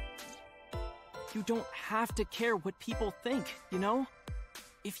 You don't have to care what people think, you know?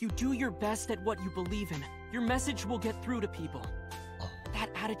 If you do your best at what you believe in, your message will get through to people. That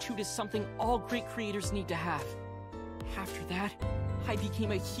attitude is something all great creators need to have. After that, I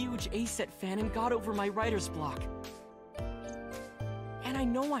became a huge A-Set fan and got over my writer's block. And I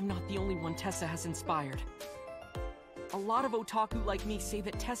know I'm not the only one Tessa has inspired. A lot of otaku like me say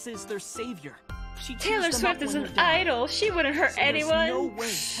that Tessa is their savior. She cheers Taylor them Swift up is when an they're down. idol. She wouldn't hurt So anyone. There's no way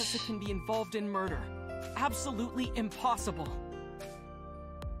Tessa can be involved in murder. Absolutely impossible.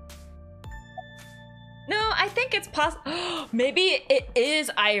 No, I think it's possible. Maybe it is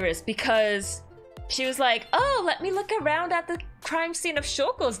Iris because she was like, oh, let me look around at the crime scene of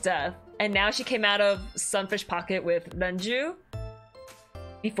Shoko's death. And now she came out of Sunfish Pocket with Renju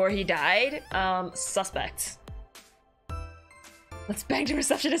before he died. Suspect. Let's bang the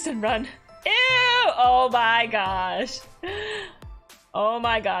receptionist and run. Ew! Oh my gosh. Oh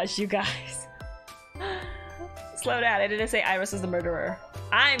my gosh, you guys. Slow down. I didn't say Iris is the murderer.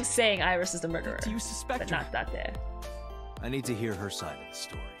 I'm saying Iris is the murderer. Do you suspect but her? not that there. I need to hear her side of the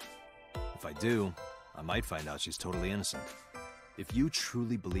story. If I do, I might find out she's totally innocent. If you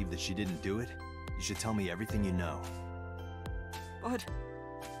truly believe that she didn't do it, you should tell me everything you know. But...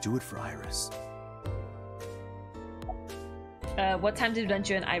 do it for Iris. What time did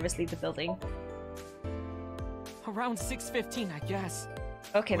Renju and Iris leave the building? Around 6:15, I guess.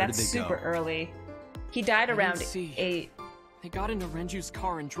 Okay, Where that's did they super go? early. He died I around didn't see. 8. They got into Renju's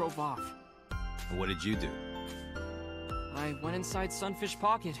car and drove off. What did you do? I went inside Sunfish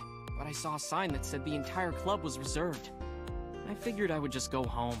Pocket, but I saw a sign that said the entire club was reserved. I figured I would just go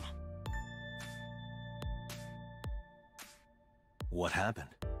home. What happened?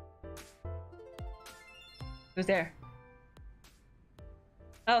 Who's there?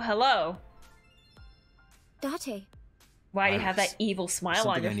 Oh, hello. Date. Why do you have that Iris, evil smile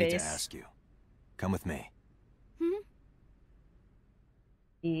on something your I need face? to ask you. Come with me.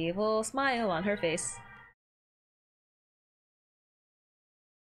 Evil smile on her face.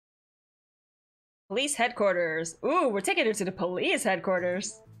 Police headquarters. Ooh, we're taking her to the police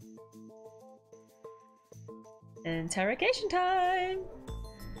headquarters. Interrogation time.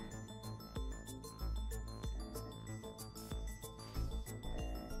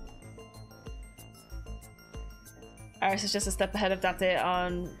 Iris is just a step ahead of Date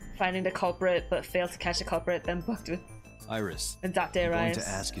on finding the culprit, but failed to catch the culprit, then booked with Iris, and Date I'm going arrives. to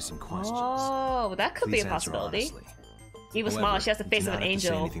ask you some questions. Oh, that could Please be a answer possibility. honestly. Evil smile, However, she has the you face do of not an have to say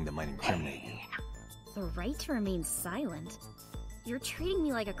angel. anything that might incriminate you. The right to remain silent? You're treating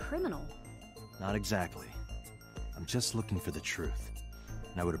me like a criminal. Not exactly. I'm just looking for the truth,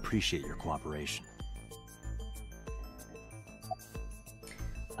 and I would appreciate your cooperation.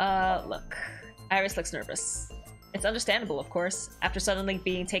 Look. Iris looks nervous. It's understandable, of course, after suddenly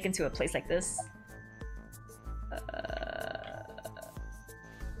being taken to a place like this.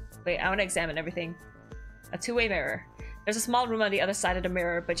 Wait, I want to examine everything. A two-way mirror. There's a small room on the other side of the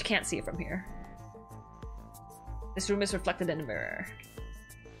mirror, but you can't see it from here. This room is reflected in the mirror.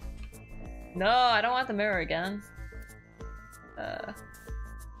 No, I don't want the mirror again.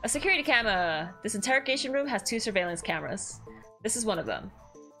 A security camera! This interrogation room has 2 surveillance cameras. This is one of them.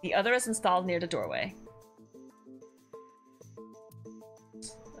 The other is installed near the doorway.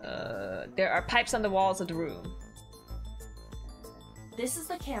 There are pipes on the walls of the room. This is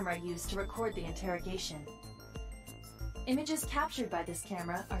the camera used to record the interrogation. Images captured by this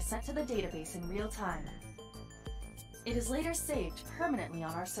camera are sent to the database in real time. It is later saved permanently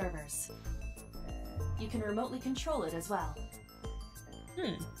on our servers. You can remotely control it as well.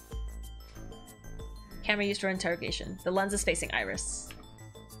 Camera used for interrogation. The lens is facing Iris.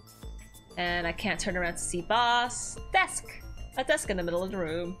 And I can't turn around to see boss. Desk! A desk in the middle of the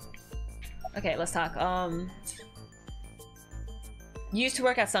room. Okay, let's talk. You used to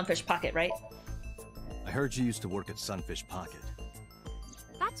work at Sunfish Pocket, right? I heard you used to work at Sunfish Pocket.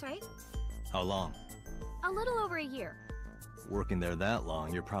 That's right. How long? A little over a year. Working there that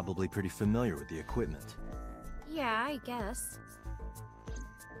long, you're probably pretty familiar with the equipment. Yeah, I guess.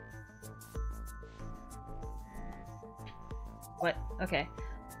 What? Okay.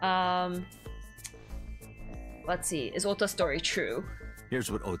 Let's see. Is Ota's story true?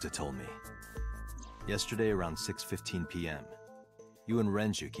 Here's what Ota told me. Yesterday around 6:15 p.m., you and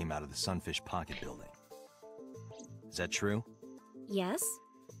Renju came out of the Sunfish Pocket building. Is that true? Yes.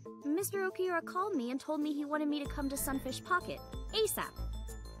 Mr. Okiura called me and told me he wanted me to come to Sunfish Pocket, ASAP.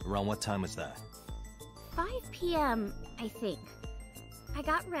 Around what time was that? 5 p.m., I think. I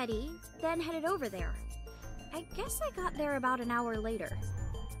got ready, then headed over there. I guess I got there about an hour later.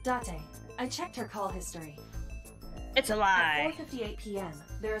 Date, I checked her call history. It's a lie. At 4:58 p.m.,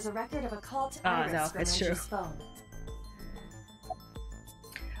 there is a record of a call to Iris from Renju's phone.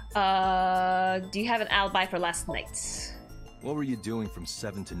 Do you have an alibi for last night? What were you doing from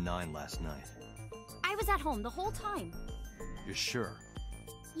 7 to 9 last night? I was at home the whole time. You're sure?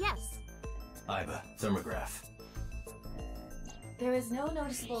 Yes. Iba, thermograph. There is no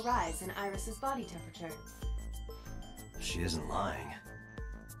noticeable rise in Iris's body temperature. She isn't lying.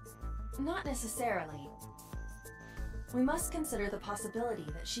 Not necessarily. We must consider the possibility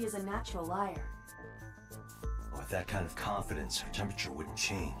that she is a natural liar. With that kind of confidence, her temperature wouldn't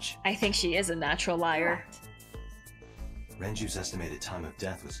change. I think she is a natural liar. Correct. Renju's estimated time of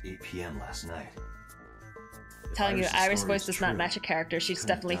death was 8 p.m. last night. Telling you, Iris' voice does not match a character. She's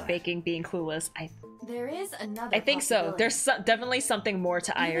definitely faking being clueless. There is another I think so. There's definitely something more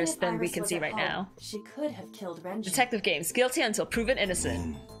to Iris than we can see right now. She could have killed Renju. Detective games. Guilty until proven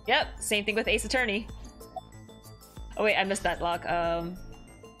innocent. Yep, same thing with Ace Attorney. Oh wait, I missed that log.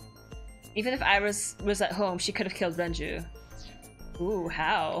 Even if Iris was at home, she could have killed Renju. Ooh,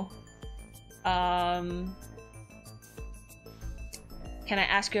 how? Can I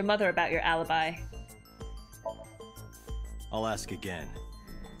ask your mother about your alibi? I'll ask again.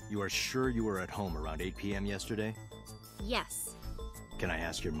 You are sure you were at home around 8 p.m. yesterday? Yes. Can I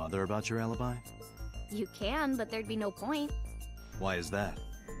ask your mother about your alibi? You can, but there'd be no point. Why is that?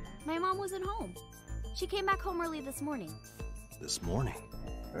 My mom wasn't home. She came back home early this morning. This morning?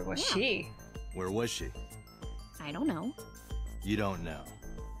 Where was she? Where was she? I don't know. You don't know.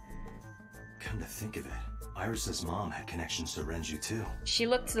 Come to think of it, Iris's mom had connections to Renju too. She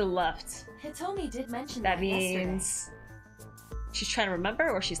looked to the left. Hitomi did mention that yesterday. Means she's trying to remember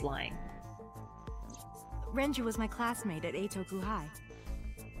or she's lying? Renju was my classmate at Eitoku High.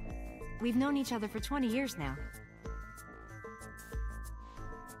 We've known each other for 20 years now.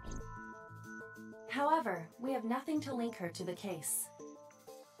 However, we have nothing to link her to the case.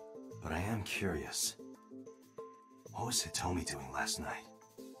 But I am curious. What was Hitomi doing last night?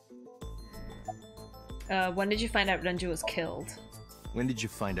 When did you find out Renju was killed? When did you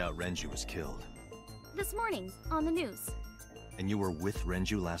find out Renju was killed? This morning, on the news. And you were with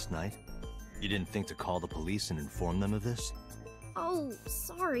Renju last night? You didn't think to call the police and inform them of this? Oh,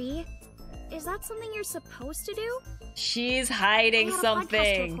 sorry. Is that something you're supposed to do? She's hiding something. I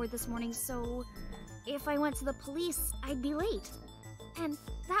had a podcast to record this morning, so if I went to the police, I'd be late. And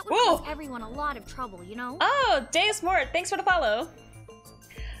that would cause everyone a lot of trouble, you know? Oh, Deus Mort, thanks for the follow.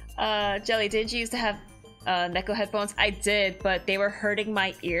 Jelly, did you used to have Neko headphones? I did, but they were hurting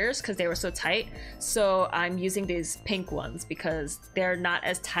my ears because they were so tight. So I'm using these pink ones because they're not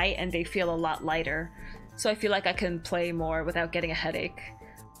as tight and they feel a lot lighter. So I feel like I can play more without getting a headache.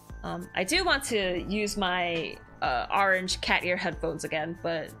 I do want to use my orange cat ear headphones again,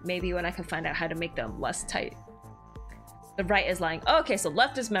 but maybe when I can find out how to make them less tight. The right is lying. Oh, okay, so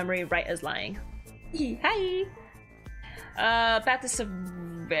left is memory, right is lying. Hi! About the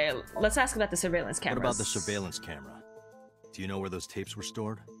surveillance. Let's ask about the surveillance cameras. What about the surveillance camera? Do you know where those tapes were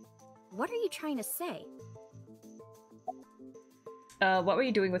stored? What are you trying to say? What were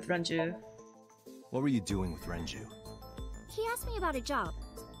you doing with Renju? What were you doing with Renju? He asked me about a job.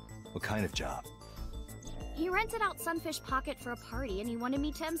 What kind of job? He rented out Sunfish Pocket for a party and he wanted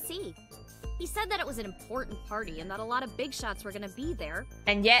me to MC. He said that it was an important party and that a lot of big shots were gonna be there.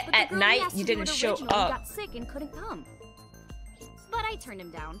 And yet, But the at girl he night, asked you to do didn't it show originally up. got sick and couldn't come. But I turned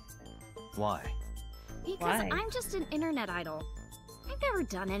him down. Why? Because Why? I'm just an internet idol. I've never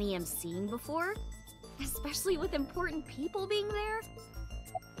done any emceeing before. Especially with important people being there.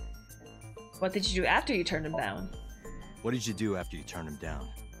 What did you do after you turned him down? What did you do after you turned him down?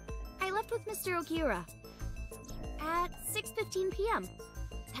 I left with Mr. Okiura. At 6:15 p.m.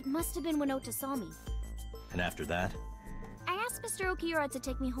 That must have been when Ota saw me. And after that? I asked Mr. Okiura to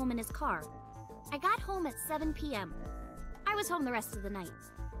take me home in his car. I got home at 7 p.m. I was home the rest of the night.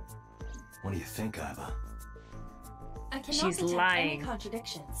 What do you think, Iva? I cannot She's detect lying. any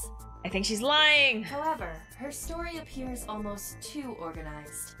contradictions. I think she's lying. However, her story appears almost too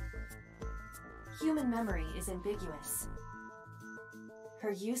organized. Human memory is ambiguous.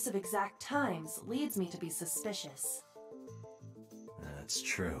 Her use of exact times leads me to be suspicious. That's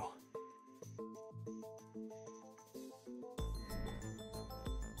true.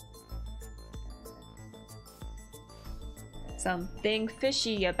 Something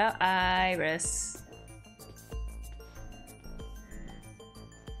fishy about Iris.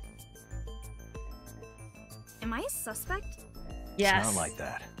 Am I a suspect? Yes. It's not like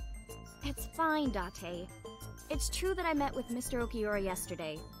that. It's fine, Date. It's true that I met with Mr. Okiura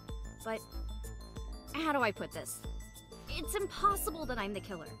yesterday, but how do I put this? It's impossible that I'm the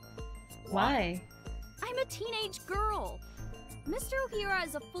killer. Why? I'm a teenage girl. Mr. Okiura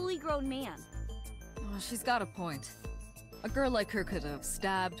is a fully grown man. Oh, she's got a point. A girl like her could have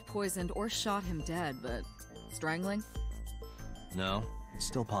stabbed, poisoned, or shot him dead, but strangling? No, it's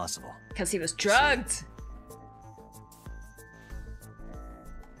still possible. Because he was drugged.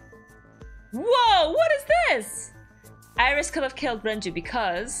 Whoa, what is this? Iris could have killed Renju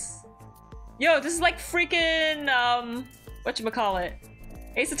because... Yo, this is like freaking, whatchamacallit?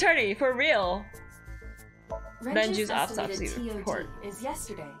 Ace Attorney, for real. Renju's autopsy estimated report. TOD is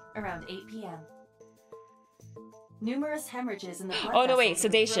yesterday, around 8 p.m. Numerous hemorrhages in the blood Oh no, wait, vessels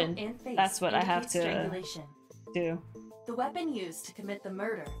in the throat sedation. and face That's what I have indicate to strangulation. do. The weapon used to commit the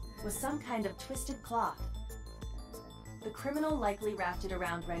murder was some kind of twisted cloth. The criminal likely wrapped it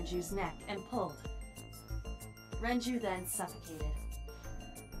around Renju's neck and pulled. Renju then suffocated.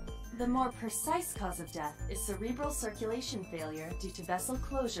 The more precise cause of death is cerebral circulation failure due to vessel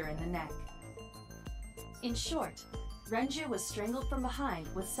closure in the neck. In short, Renju was strangled from behind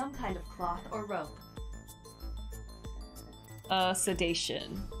with some kind of cloth or rope.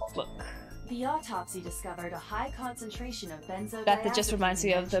 Sedation. Look. The autopsy discovered a high concentration of benzodiazepine. That just reminds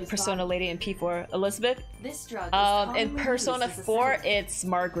me in of the Renju's Persona body. lady in P4, Elizabeth. This drug is In commonly Persona used as a 4, sedative. it's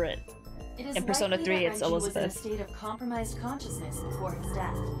Margaret. It is In Persona likely 3, that it's Renju was in a Elizabeth. state of compromised consciousness before his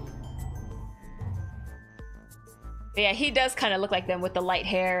death. But yeah, he does kind of look like them with the light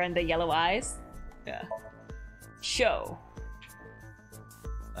hair and the yellow eyes. Yeah. Show.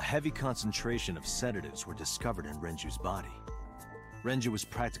 A heavy concentration of sedatives were discovered in Renju's body. Renju was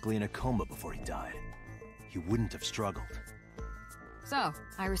practically in a coma before he died. He wouldn't have struggled. So,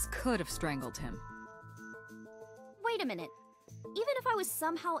 Iris could have strangled him. Wait a minute. Even if I was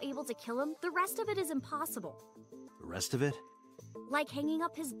somehow able to kill him, the rest of it is impossible. The rest of it? Like hanging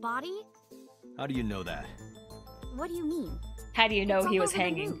up his body? How do you know that? What do you mean? How do you know It's he all was over the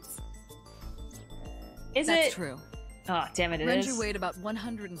hanging? news. Is That's it? true. Oh, damn it, it Renju is. weighed about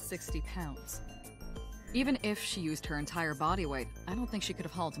 160 pounds. Even if she used her entire body weight, I don't think she could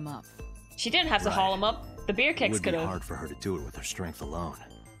have hauled him up. She didn't have to haul him up. The beer It kegs would be could have. hard for her to do it with her strength alone.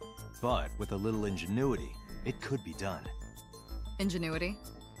 But with a little ingenuity, it could be done. Ingenuity?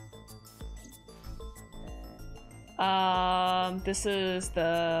 This is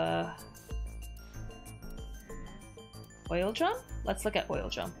the oil drum? Let's look at oil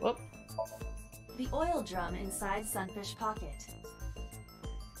drum. Whoop. The oil drum inside Sunfish Pocket.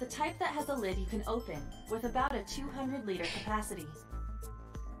 The type that has a lid you can open, with about a 200-liter capacity.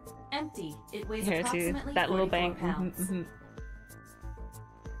 Empty, it weighs Here, too. approximately That little 44 bang. pounds.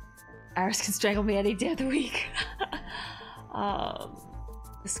 Iris can strangle me any day of the week.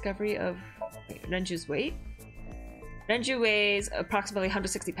 Discovery of Renju's weight. Renju weighs approximately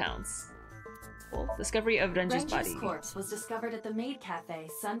 160 pounds. Cool. Discovery of Renju's body. corpse was discovered at the maid cafe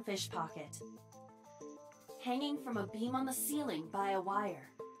Sunfish Pocket. Hanging from a beam on the ceiling by a wire.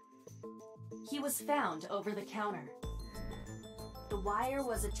 He was found over the counter. The wire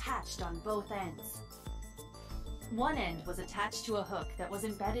was attached on both ends. One end was attached to a hook that was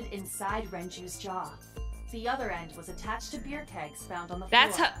embedded inside Renju's jaw. The other end was attached to beer kegs found on the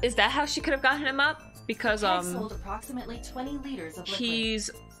That's floor. how. Is that how she could have gotten him up? Because Kegs hold approximately 20 liters of liquid. he's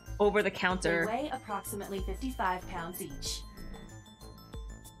over the They counter. weigh approximately 55 pounds each.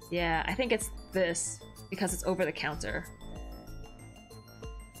 Yeah, I think it's this, because it's over the counter.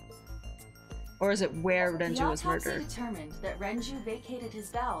 Or is it where Renju was murdered? The autopsy determined that Renju vacated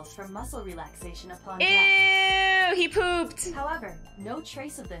his bowels for muscle relaxation upon Ew, death. he pooped! However, no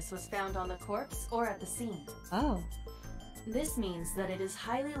trace of this was found on the corpse or at the scene. Oh. This means that it is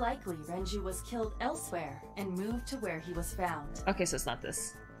highly likely Renju was killed elsewhere and moved to where he was found. Okay, so it's not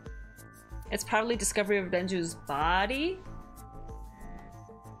this. It's probably discovery of Renju's body?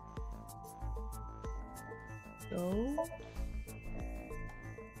 So...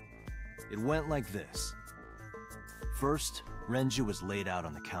 It went like this. First, Renju was laid out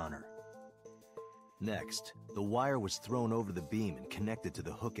on the counter. Next, the wire was thrown over the beam and connected to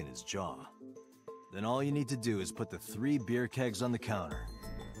the hook in his jaw. Then all you need to do is put the 3 beer kegs on the counter.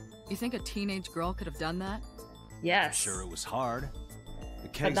 You think a teenage girl could have done that? Yes. Sure, it was hard. The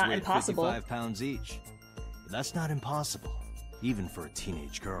kegs weighed 55 pounds each. But that's not impossible, even for a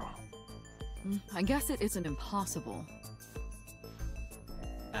teenage girl. I guess it isn't impossible.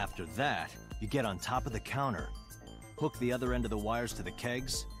 After that, you get on top of the counter, hook the other end of the wires to the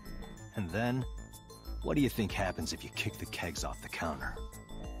kegs, and then, what do you think happens if you kick the kegs off the counter?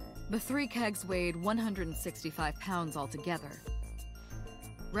 The 3 kegs weighed 165 pounds altogether.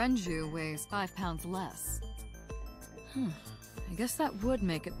 Renju weighs 5 pounds less. I guess that would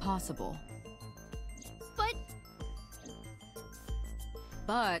make it possible.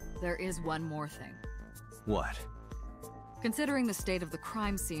 But there is one more thing. What? Considering the state of the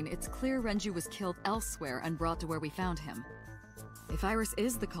crime scene, it's clear Renju was killed elsewhere and brought to where we found him. If Iris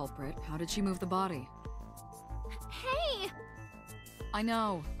is the culprit, how did she move the body? Hey! I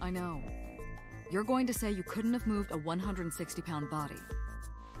know. You're going to say you couldn't have moved a 160-pound body.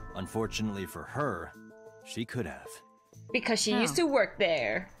 Unfortunately for her, she could have. Because she used to work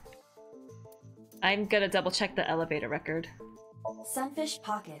there. I'm gonna double check the elevator record. Sunfish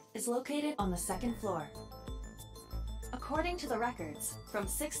Pocket is located on the 2nd floor. According to the records, from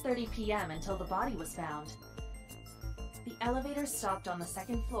 6:30 p.m. until the body was found, the elevator stopped on the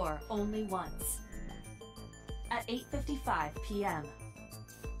 2nd floor only once. At 8:55 p.m.,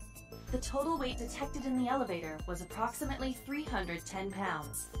 the total weight detected in the elevator was approximately 310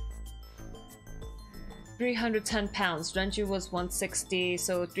 pounds. 310 pounds. Renju was 160,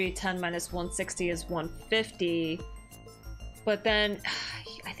 so 310 minus 160 is 150. But then,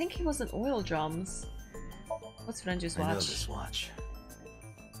 I think he was in oil drums. What's Renju's watch? I know this watch.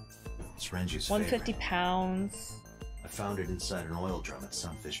 It's Renju's 150 favorite. pounds. I found it inside an oil drum at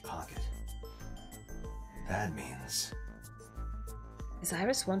Sunfish Pocket. That means... Is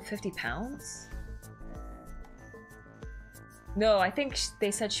Iris 150 pounds? No, I think they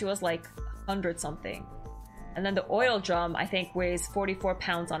said she was like 100 something. And then the oil drum, I think, weighs 44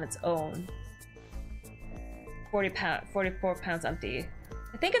 pounds on its own. 44 pounds empty.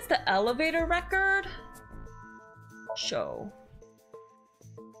 I think it's the elevator record. Show.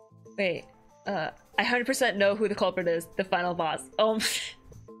 Wait, I 100% know who the culprit is. The final boss. Oh,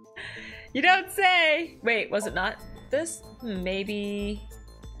 you don't say. Wait, was it not this? Maybe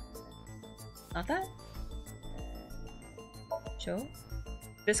not that. Show.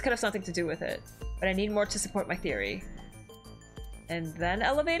 This could have something to do with it, but I need more to support my theory. And then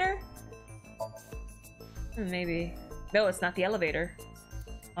elevator? Maybe. No, it's not the elevator.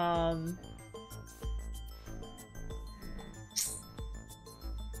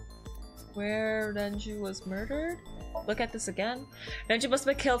 Where Renju was murdered? Look at this again. Renju must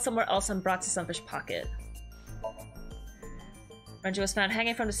have been killed somewhere else and brought to Sunfish Pocket. Renju was found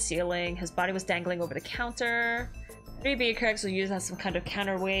hanging from the ceiling. His body was dangling over the counter. 3 beer kegs were used as some kind of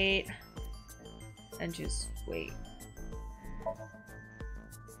counterweight. Renju's weight.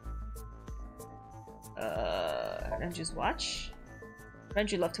 Renju's watch?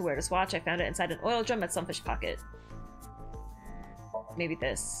 Renju loved to wear this watch. I found it inside an oil drum at Sunfish Pocket. Maybe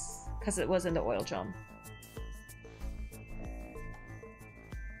this, because it was in the oil drum.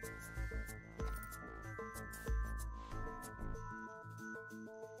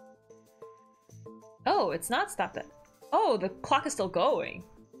 Oh, it's not stopped at... Oh, the clock is still going.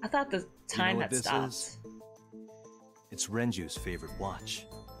 I thought the time had stopped. It's Renju's favorite watch.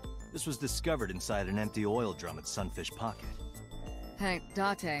 This was discovered inside an empty oil drum at Sunfish Pocket. Hey,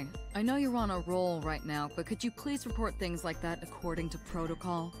 Date, I know you're on a roll right now, but could you please report things like that according to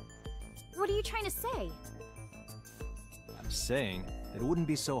protocol? What are you trying to say? I'm saying that it wouldn't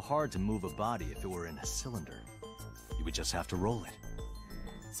be so hard to move a body if it were in a cylinder. You would just have to roll it.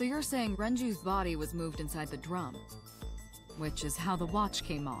 So you're saying Renju's body was moved inside the drum, which is how the watch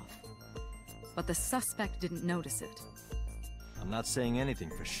came off. But the suspect didn't notice it. I'm not saying anything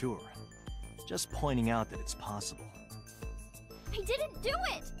for sure. Just pointing out that it's possible. I didn't do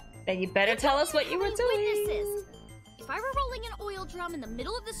it! Then you better tell us what you were doing. Witnesses. If I were rolling an oil drum in the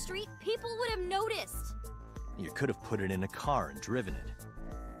middle of the street, people would have noticed. You could have put it in a car and driven it.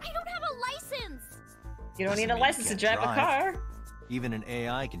 I don't have a license! You don't Doesn't need a mean license to you drive can't a car. Even an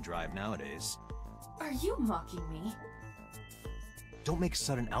AI can drive nowadays. Are you mocking me? Don't make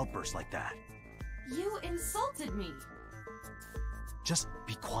sudden outbursts like that. You insulted me. Just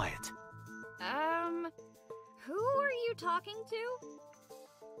be quiet. Who are you talking to?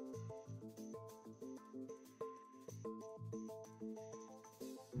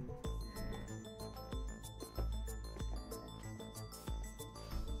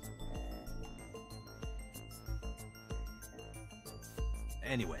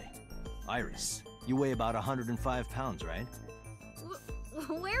 Anyway, Iris, you weigh about 105 pounds, right?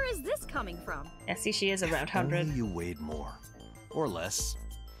 Where is this coming from? Yeah, see, she is around If 100. only you weighed more. Or less.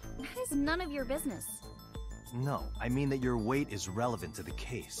 That is none of your business. No, I mean that your weight is relevant to the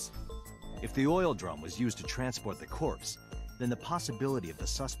case. If the oil drum was used to transport the corpse, then the possibility of the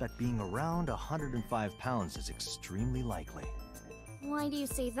suspect being around 105 pounds is extremely likely. Why do you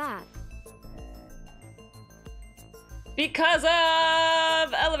say that? Because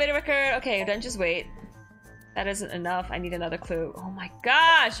of elevator record. Okay, then just wait. That isn't enough. I need another clue. Oh my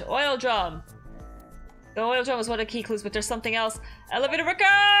gosh! Oil drum! The oil drum was one of the key clues, but there's something else. Elevator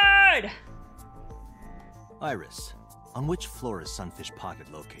record! Iris, on which floor is Sunfish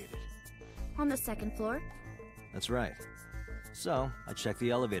Pocket located? On the second floor. That's right. So, I checked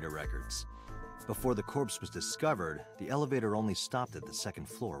the elevator records. Before the corpse was discovered, the elevator only stopped at the second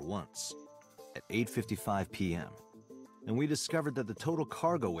floor once. At 8:55 p.m. And we discovered that the total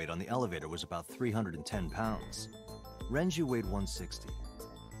cargo weight on the elevator was about 310 pounds. Renju weighed 160.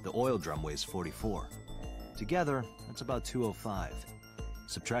 The oil drum weighs 44. Together, that's about 205.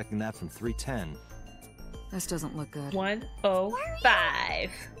 Subtracting that from 310... This doesn't look good.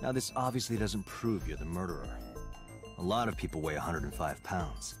 105. Now this obviously doesn't prove you're the murderer. A lot of people weigh 105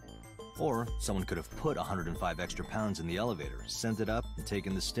 pounds. Or someone could have put 105 extra pounds in the elevator, sent it up, and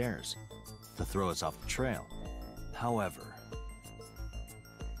taken the stairs to throw us off the trail. However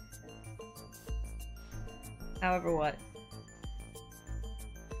what?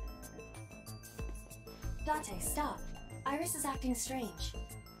 Date, stop. Iris is acting strange.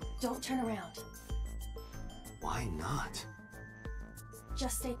 Don't turn around. Why not?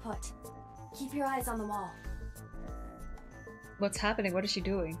 Just stay put. Keep your eyes on the wall. What's happening? What is she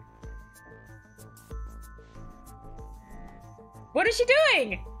doing? What is she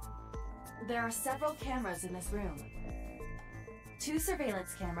doing? There are several cameras in this room. 2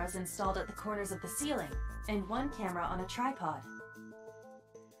 surveillance cameras installed at the corners of the ceiling, and 1 camera on a tripod.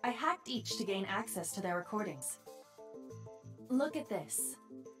 I hacked each to gain access to their recordings. Look at this.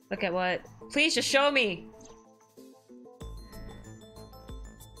 Look at what? Please just show me.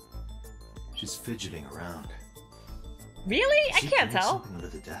 She's fidgeting around. Really? I can't tell. Something under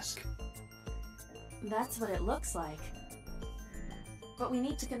the desk. That's what it looks like. But we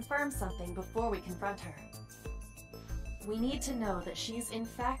need to confirm something before we confront her. We need to know that she's in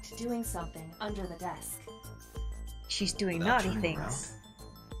fact doing something under the desk. She's doing Without naughty turning things.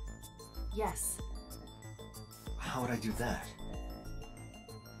 Yes. How would I do that?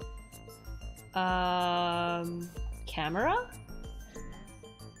 Camera?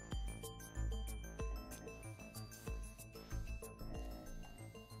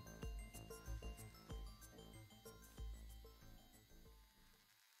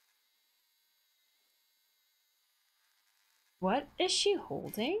 What is she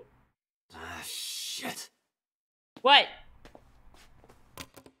holding? Ah, shit. What?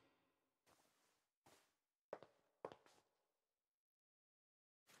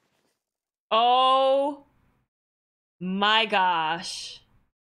 Oh my gosh.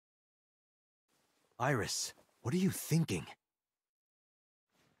 Iris, what are you thinking?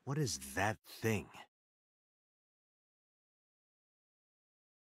 What is that thing?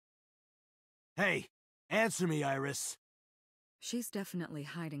 Hey, answer me, Iris. She's definitely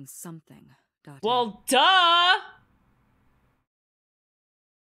hiding something, Date. Well, duh!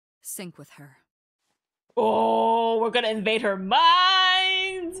 Sync with her. Oh, we're gonna invade her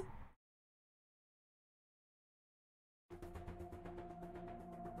mind!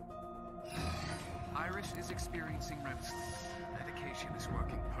 Iris is experiencing REM sleep. Medication is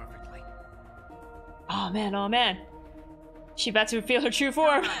working perfectly. Oh man, oh man. She about to reveal her true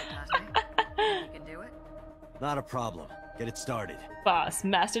form. You can do it. Not a problem. Get it started. Boss,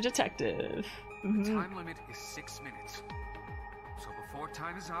 master detective. The time limit is 6 minutes. So before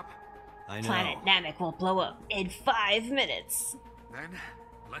time is up, I know. Planet Namek will blow up in 5 minutes. then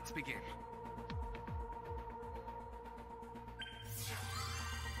let's begin.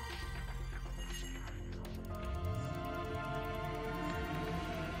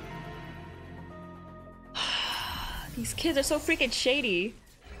 These kids are so freaking shady.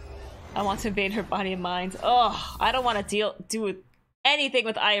 I want to invade her body and mind. Oh, I don't want to do with anything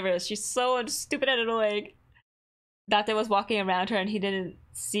with Iris. She's so stupid and annoying. Date was walking around her and he didn't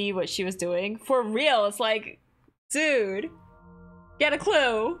see what she was doing. For real, it's like, dude, get a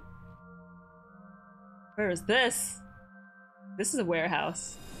clue. Where is this? This is a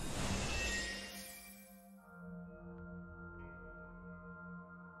warehouse.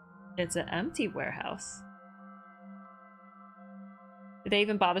 It's an empty warehouse. Did they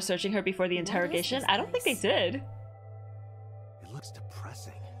even bother searching her before the interrogation? I don't think they did. It looks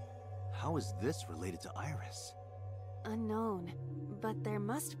depressing. How is this related to Iris? Unknown, but there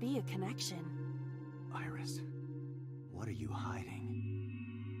must be a connection. Iris, what are you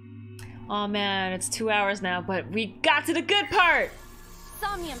hiding? Oh man, it's 2 hours now, but we got to the good part!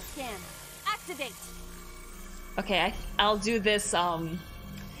 Somnium scan, activate! Okay, I'll do this,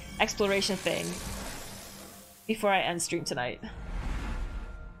 exploration thing before I end stream tonight.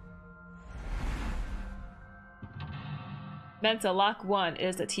 Mental lock 1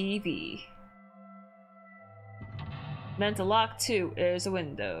 is the TV. Mental lock 2 is a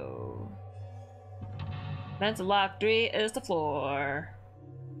window. Mental lock 3 is the floor.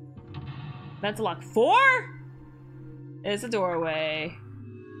 Mental lock 4 is the doorway.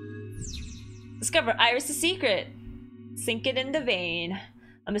 Discover Iris' secret. Sink it in the vein.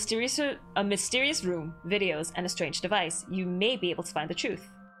 A mysterious room, videos, and a strange device. You may be able to find the truth.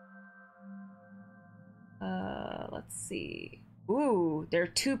 Let's see. Ooh, there are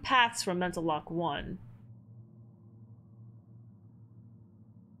 2 paths from Mental Lock 1.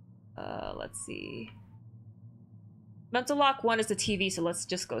 Let's see. Mental Lock 1 is the TV, so let's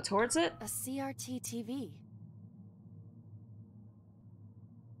just go towards it. A CRT TV.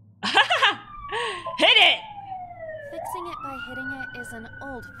 Hit it! Fixing it by hitting it is an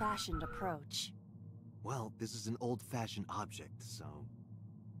old-fashioned approach. Well, this is an old-fashioned object, so...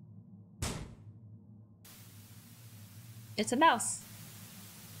 It's a mouse.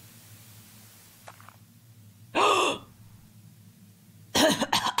 It's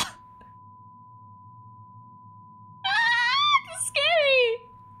scary!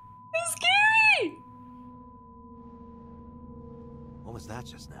 It's scary! What was that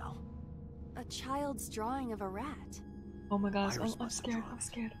just now? A child's drawing of a rat. Oh my gosh, I'm scared, I'm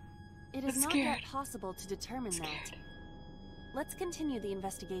scared. It is not yet possible to determine that. Let's continue the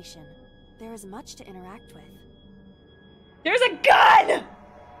investigation. There is much to interact with. There's a gun!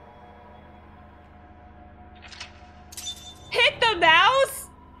 Hit the mouse?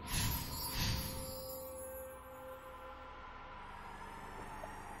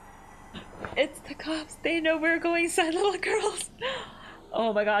 It's the cops. They know we're going inside little girls.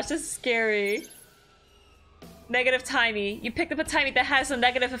 Oh my gosh, this is scary. Negative timey. You picked up a timey that has some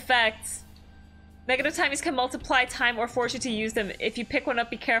negative effects. Negative timies can multiply time or force you to use them. If you pick one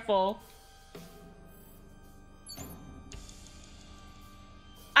up, be careful.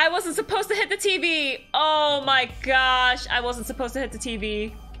 I wasn't supposed to hit the TV! Oh my gosh, I wasn't supposed to hit the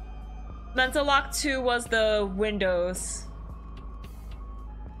TV. Mental Lock 2 was the windows.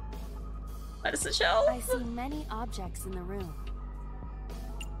 Medicine shelf? I see many objects in the room.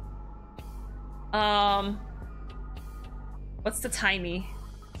 What's the timey?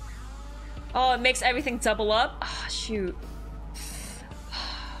 Oh, it makes everything double up? Oh, shoot.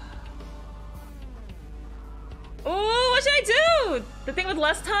 Ooh, what should I do? The thing with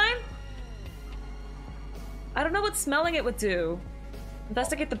less time? I don't know what smelling it would do.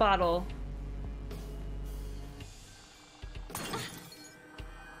 Investigate the bottle.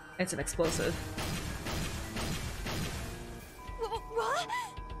 It's an explosive. What?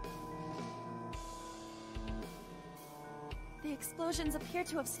 The explosions appear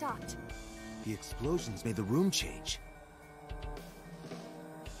to have stopped. The explosions made the room change.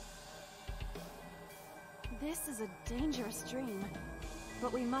 This is a dangerous dream,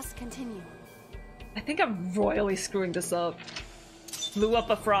 but we must continue. I think I'm royally screwing this up. Blew up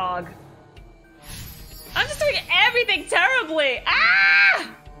a frog. I'm just doing everything terribly!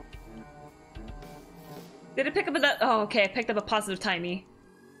 Ah! Did it pick up a... Oh, okay, I picked up a positive timey.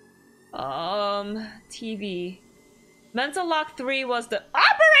 TV. Mental Lock 3 was the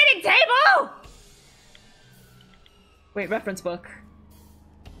operating table! Wait, reference book.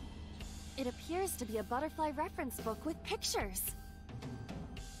 It appears to be a butterfly reference book with pictures.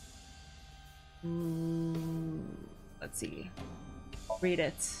 Let's see. Read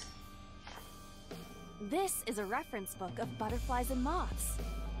it. This is a reference book of butterflies and moths.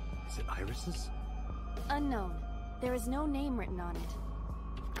 Is it Iris's? Unknown. There is no name written on it.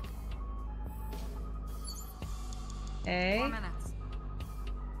 Okay. 4 minutes.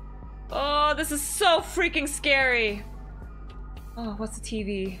 Oh, this is so freaking scary. Oh, what's the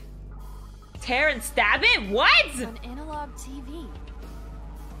TV? Tear and stab it? What? An analog TV.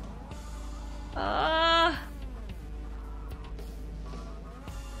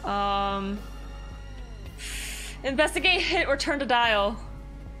 Investigate, hit, or turn to dial.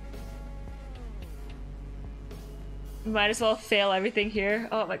 Might as well fail everything here.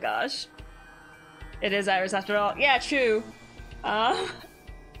 Oh my gosh. It is Iris after all. Yeah, true. I'll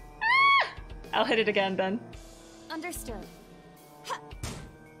hit it again then. Understood.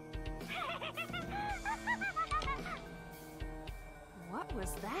 What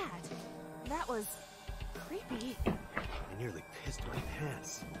was that? That was creepy. I nearly pissed my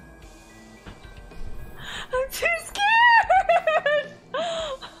pants. I'm too scared!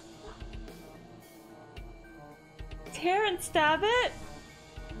 Tear and stab it?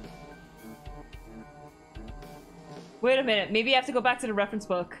 Wait a minute, maybe I have to go back to the reference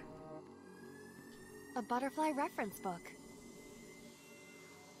book. A butterfly reference book.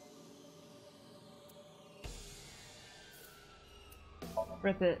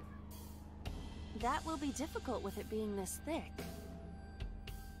 Rip it. That will be difficult with it being this thick.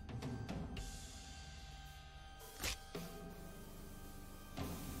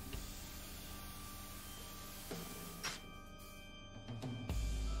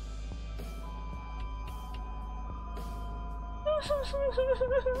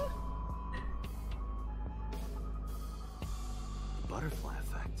 The butterfly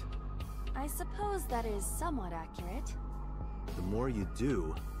effect. I suppose that is somewhat accurate. The more you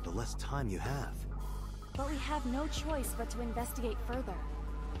do, the less time you have. But we have no choice but to investigate further.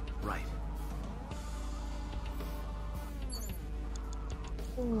 Right.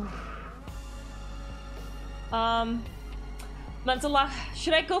 Mental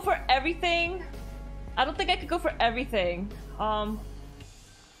should I go for everything? I don't think I could go for everything.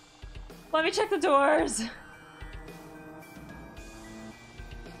 Let me check the doors.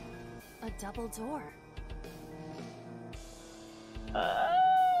 A double door.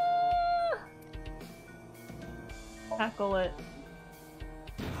 Tackle it.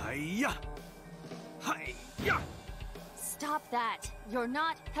 Hiya! Hiya! Stop that! You're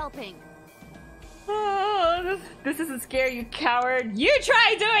not helping. Oh, this isn't scary, you coward. You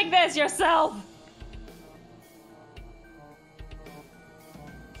try doing this yourself!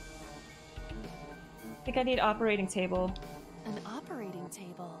 I think I need operating table. An operating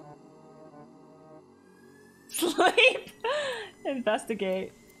table. Sleep!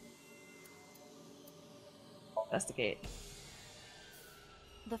 Investigate. Investigate.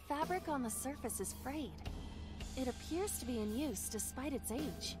 The fabric on the surface is frayed. It appears to be in use despite its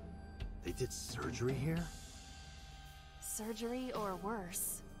age. They did surgery here? Surgery or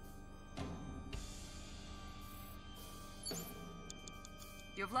worse.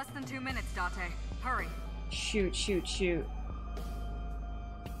 You have less than 2 minutes, Date. Hurry. Shoot, shoot, shoot.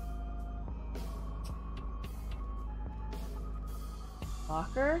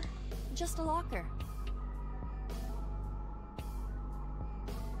 Locker? Just a locker.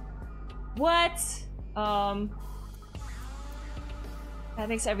 What? That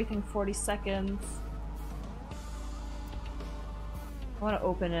makes everything 40 seconds. I want to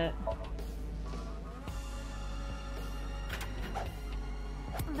open it.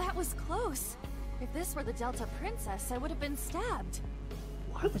 That was close. If this were the Delta Princess, I would have been stabbed.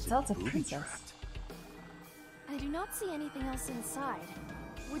 Why was the Delta Princess? I do not see anything else inside.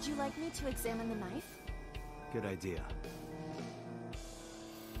 Would you like me to examine the knife? Good idea.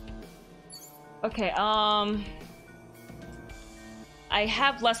 Okay, I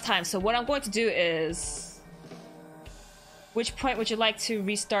have less time, so what I'm going to do is... Which point would you like to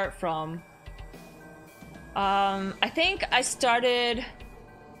restart from? I think I started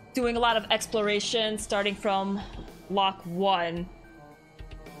doing a lot of exploration, starting from lock 1.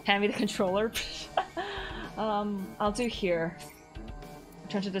 Hand me the controller. I'll do here.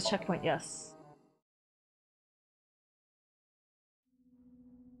 Return to this checkpoint, yes.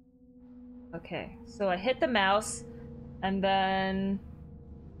 Okay, so I hit the mouse, and then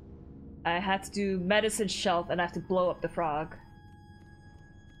I had to do medicine shelf, and I have to blow up the frog.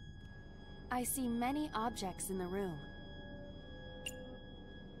 I see many objects in the room.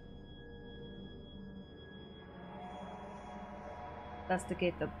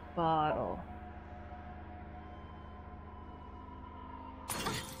 Investigate the bottle.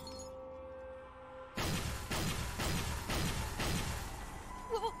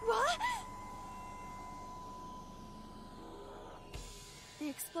 What? The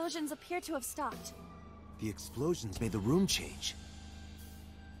explosions appear to have stopped. The explosions made the room change.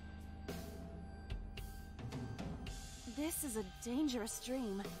 This is a dangerous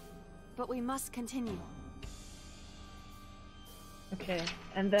dream. but we must continue. Okay,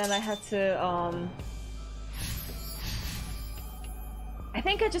 and then I had to, I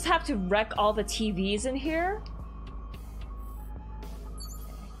think I just have to wreck all the TVs in here.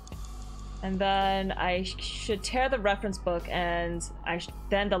 And then I should tear the reference book, and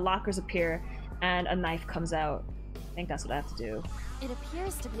then the lockers appear, and a knife comes out. I think that's what I have to do. It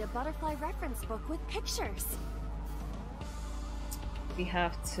appears to be a butterfly reference book with pictures. We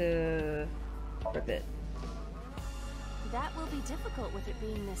have to rip it. That will be difficult with it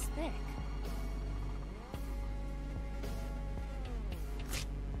being this thick.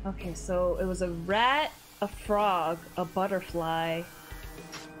 Okay, so it was a rat, a frog, a butterfly.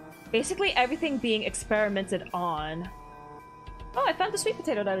 Basically everything being experimented on. Oh, I found the sweet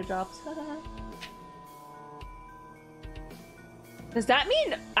potato that I dropped. Does that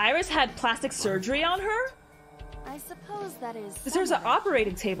mean Iris had plastic surgery on her? I suppose that is. Because there's an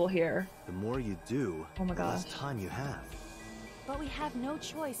operating table here. The more you do, oh my the less gosh, time you have. But we have no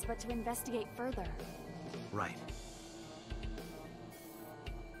choice but to investigate further. Right.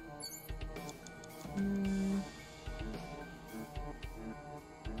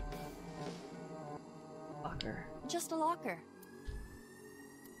 Locker. Just a locker.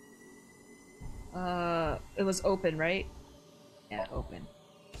 It was open, right? Yeah, open.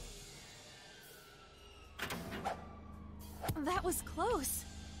 That was close.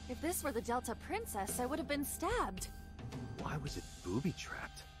 If this were the Delta Princess, I would have been stabbed. Why was it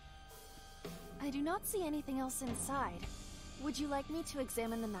booby-trapped? I do not see anything else inside. Would you like me to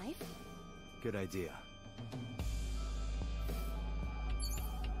examine the knife? Good idea.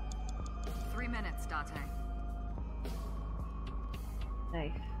 3 minutes, Date.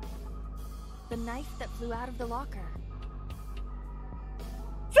 Knife. The knife that flew out of the locker.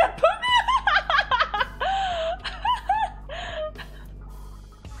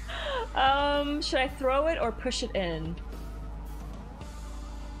 Should I throw it or push it in?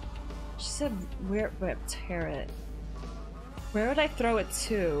 She said, where tear it. Where would I throw it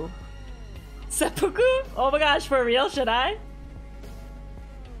to? Seppuku? Oh my gosh, for real, should I?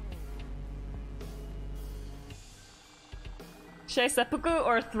 Should I seppuku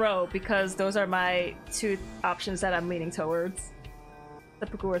or throw? Because those are my two options that I'm leaning towards.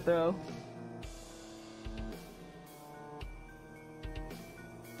 Seppuku or throw.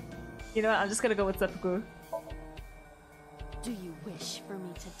 You know what? I'm just gonna go with seppuku. Do you wish for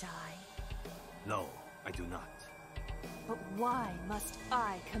me to die? No, I do not. But why must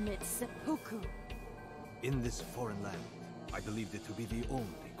I commit seppuku? In this foreign land, I believed it to be the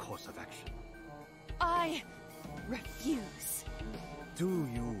only course of action. I refuse. Do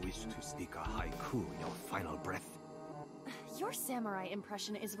you wish to speak a haiku in your final breath? Your samurai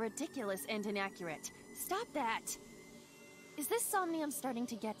impression is ridiculous and inaccurate. Stop that! Is this Somnium starting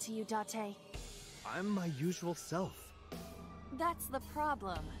to get to you, Date? I'm my usual self. That's the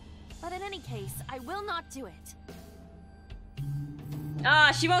problem. But in any case, I will not do it.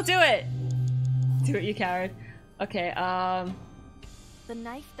 Ah, she won't do it! Do it, you coward. Okay, The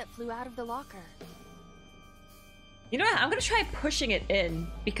knife that flew out of the locker. You know what? I'm gonna try pushing it in,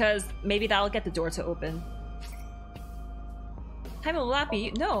 because maybe that'll get the door to open. Time of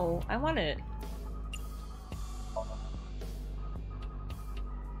Lappy? No, I want it.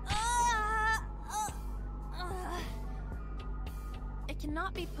 It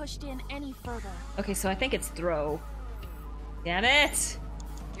cannot be pushed in any further. Okay, so I think it's throw. Damn it!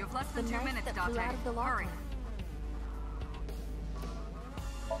 You have less than 2 minutes, Date. Hurry.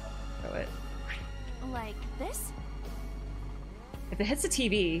 Throw it. Like this? If it hits the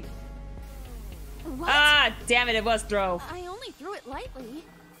TV. What? Ah, damn it, it was throw. I only threw it lightly.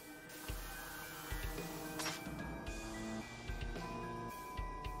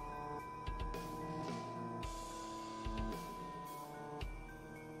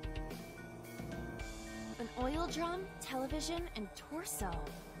 An oil drum, television, and torso.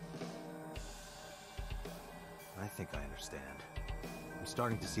 I think I understand. I'm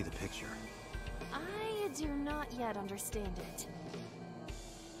starting to see the picture. I do not yet understand it.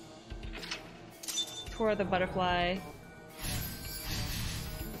 Tore the butterfly.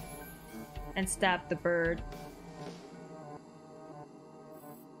 And stab the bird.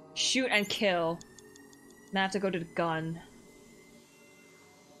 Shoot and kill. Now I have to go to the gun.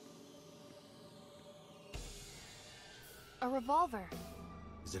 A revolver.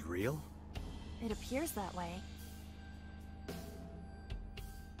 Is it real? It appears that way.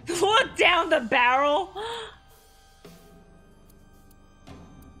 Look down the barrel!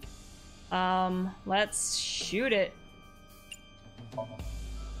 Let's shoot it.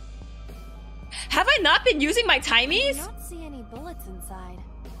 Have I not been using my I timies? do not see any bullets inside.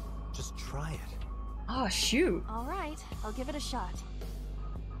 Just try it. Oh, shoot. All right, I'll give it a shot.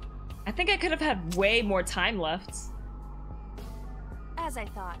 I think I could have had way more time left. As I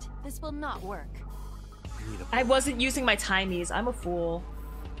thought, this will not work. I wasn't using my timies. I'm a fool.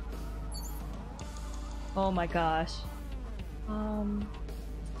 Oh my gosh. I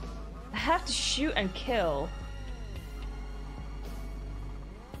have to shoot and kill.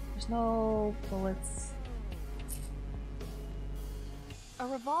 There's no bullets. A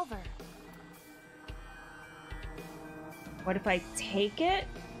revolver. What if I take it?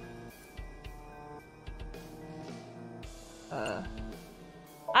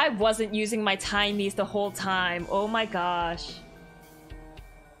 I wasn't using my timies the whole time. Oh my gosh.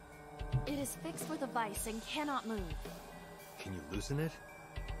 It is fixed with a vise and cannot move. Can you loosen it?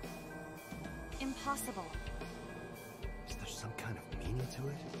 Impossible. Is there some kind of meaning to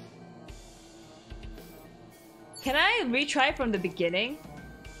it? Can I retry from the beginning?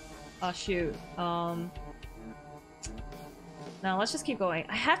 Oh shoot. No, let's just keep going.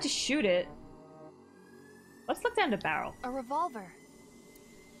 I have to shoot it. Let's look down the barrel. A revolver.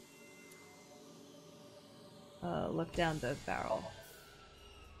 Look down the barrel.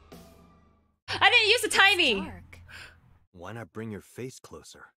 I didn't use the timey! Why not bring your face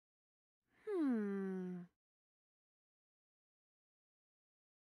closer?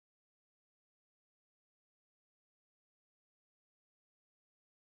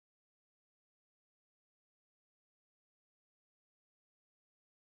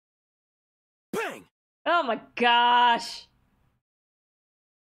 Bang! Oh my gosh!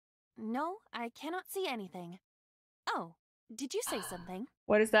 No, I cannot see anything. Oh, did you say something?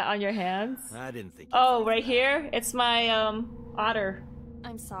 What is that on your hands? I didn't think. Oh, right here? It's my, otter.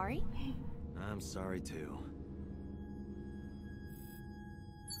 I'm sorry? I'm sorry too.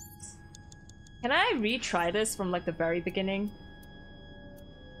 Can I retry this from, like, the very beginning?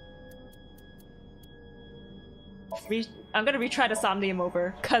 I'm gonna retry the Somnium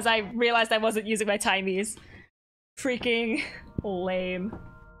over, because I realized I wasn't using my timies. Freaking lame.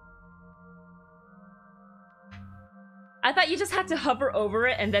 I thought you just had to hover over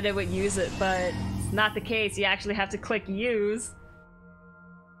it and then it would use it, but it's not the case. You actually have to click use.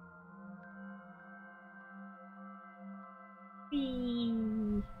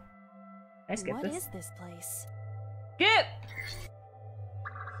 Whee. I skip What this. is this place? Skip!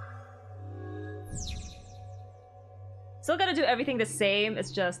 Still gotta do everything the same,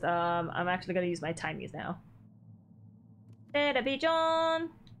 it's just, I'm actually gonna use my timies now. Better be John!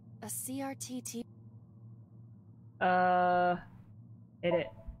 A CRTT. Hit it.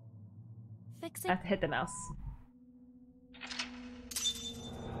 Fix I have to hit the mouse.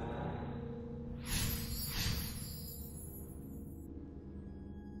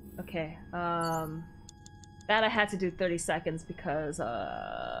 Okay, that I had to do 30 seconds because,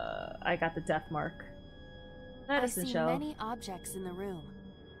 I got the death mark. Medicine I see shell. many objects in the room.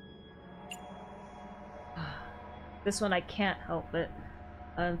 This one I can't help it.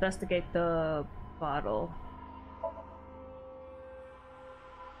 Investigate the bottle.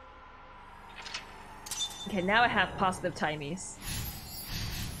 Okay, now I have positive timies.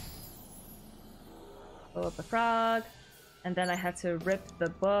 Blow up the frog. And then I had to rip the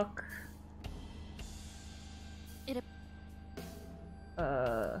book.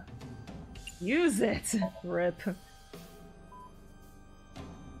 Use it! Rip.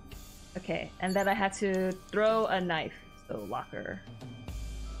 Okay, and then I had to throw a knife. So, locker.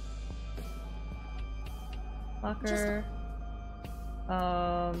 Locker.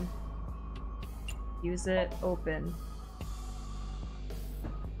 Use it, open.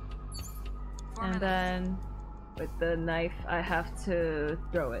 And then with the knife, I have to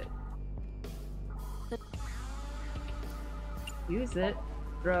throw it. Use it,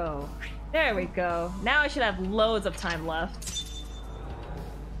 throw. There we go. Now I should have loads of time left.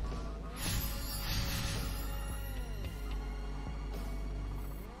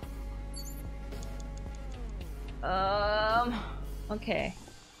 Okay.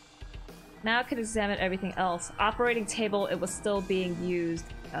 Now I can examine everything else. Operating table, it was still being used.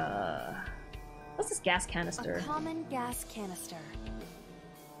 What's this gas canister? A common gas canister.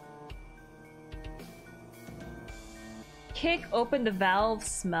 Kick open the valve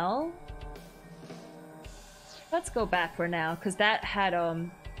smell? Let's go back for now, because that had,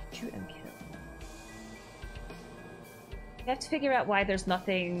 shoot and kill. You have to figure out why there's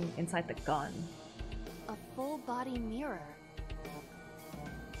nothing inside the gun. A full body mirror.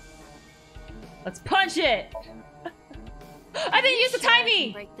 Let's punch it! I didn't use the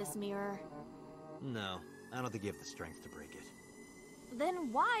timey! Break this mirror. No, I don't think you have the strength to break it.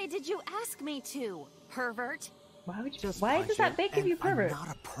 Then why did you ask me to, pervert? Why would you? Just Why punch does that it, make and you pervert? I'm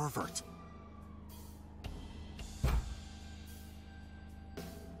not a pervert.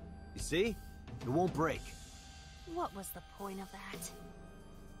 You see? It won't break. What was the point of that?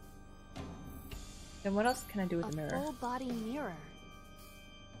 Then what else can I do with the mirror? A full-body mirror.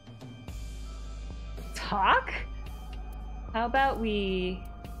 Talk? How about we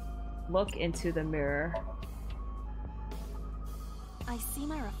look into the mirror? I see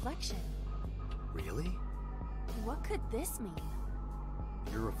my reflection. Really? What could this mean?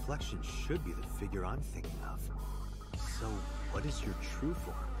 Your reflection should be the figure I'm thinking of. So, what is your true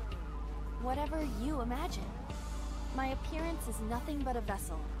form? Whatever you imagine. My appearance is nothing but a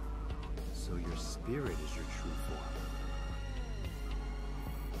vessel. So your spirit is your true form.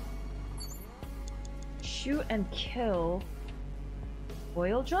 Shoot and kill.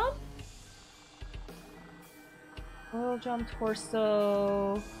 Oil drum? Oil drum,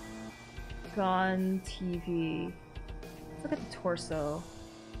 torso, gun, TV. Let's look at the torso.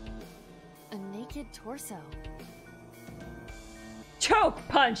 A naked torso. Choke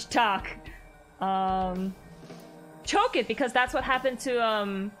punch talk! Choke it because that's what happened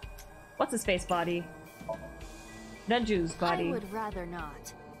to, what's his face body? Renju's body. I would rather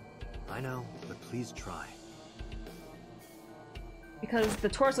not. I know, but please try. Because the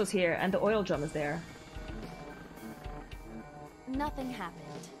torso's here and the oil drum is there. Nothing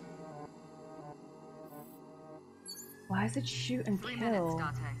happened. Why is it shoot and 3 kill? minutes,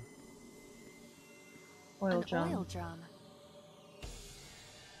 Dante. Oil drum. Oil drum.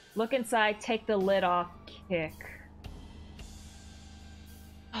 Look inside, take the lid off, kick.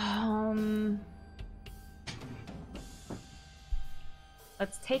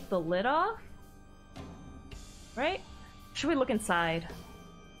 Let's take the lid off? Right? Should we look inside?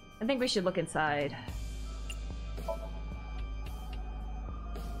 I think we should look inside.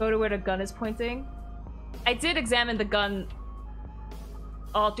 Go to where the gun is pointing. I did examine the gun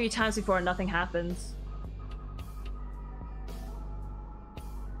all 3 times before and nothing happens.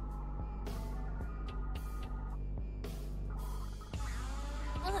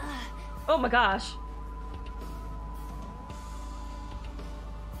 Oh my gosh.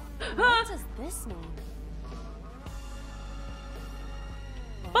 What does this mean?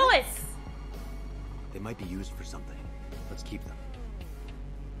 Bullets! They might be used for something. Let's keep them.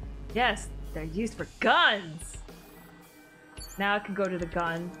 Yes, they're used for guns! Now I can go to the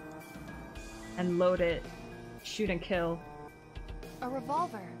gun and load it, shoot and kill. A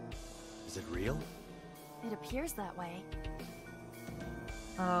revolver. Is it real? It appears that way.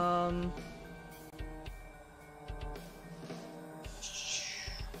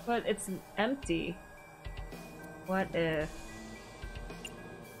 But it's empty. What if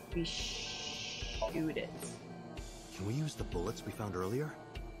we shoot it? Can we use the bullets we found earlier?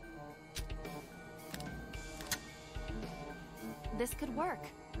 This could work.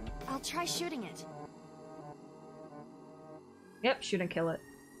 I'll try shooting it. Yep, shoot and kill it.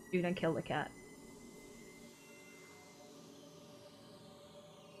 Shoot and kill the cat.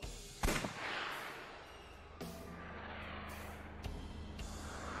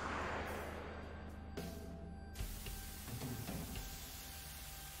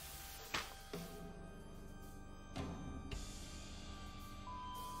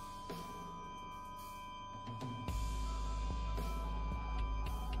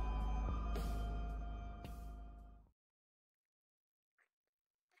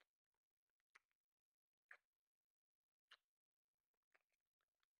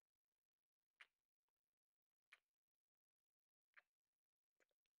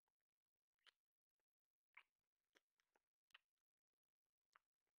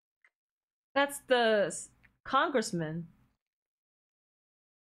 That's the congressman.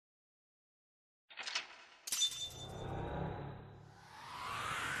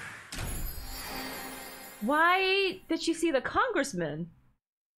 Why did she see the congressman?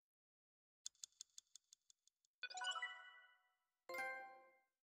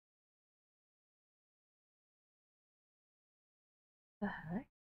 The heck?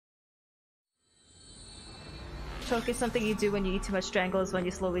 Choke is something you do when you eat too much. Strangle is when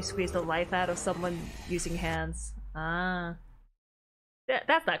you slowly squeeze the life out of someone using hands. Ah.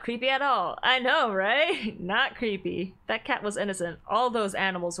 That's not creepy at all. I know, right? Not creepy. That cat was innocent. All those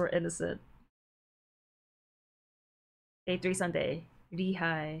animals were innocent. Day 3 Sunday.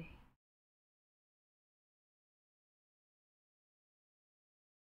 Rihai.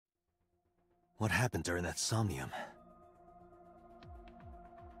 What happened during that Somnium?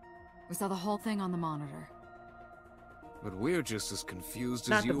 We saw the whole thing on the monitor. But we're just as confused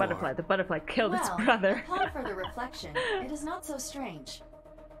Not as the you butterfly. are. The butterfly killed its Well, brother. upon further reflection, it is not so strange.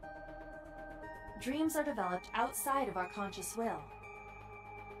 dreams are developed outside of our conscious will.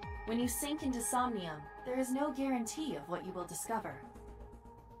 When you sink into Somnium, there is no guarantee of what you will discover.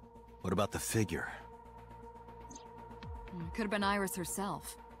 What about the figure? Could have been Iris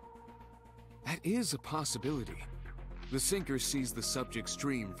herself. That is a possibility. The sinker sees the subject's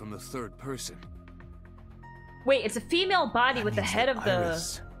dream from the third person. Wait, it's a female body with the head of the...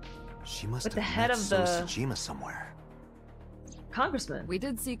 Iris. She must with have the head met of the... Sajima somewhere. Congressman. We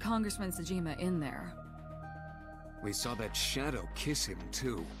did see Congressman Sajima in there. We saw that shadow kiss him,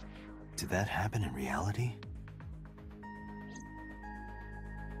 too. Did that happen in reality?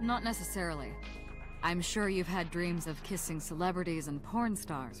 Not necessarily. I'm sure you've had dreams of kissing celebrities and porn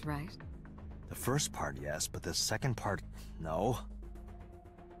stars, right? The first part, yes, but the second part, no.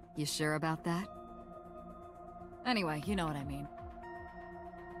 You sure about that? Anyway, you know what I mean.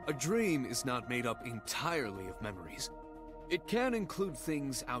 A dream is not made up entirely of memories. It can include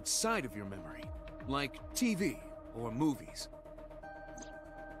things outside of your memory, like TV or movies.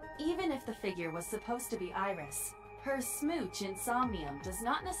 Even if the figure was supposed to be Iris, her smooch in Somnium does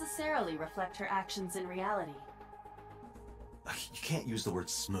not necessarily reflect her actions in reality. You can't use the word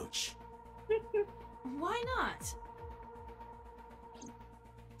smooch. Why not?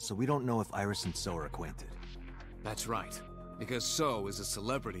 So we don't know if Iris and So are acquainted. That's right, because So is a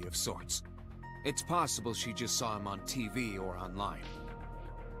celebrity of sorts. It's possible she just saw him on TV or online.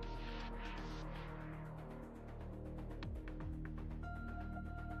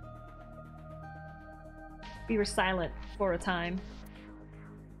 We were silent for a time.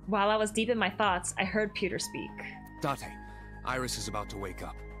 While I was deep in my thoughts, I heard Pewter speak. Date, Iris is about to wake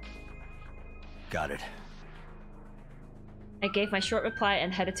up. Got it. I gave my short reply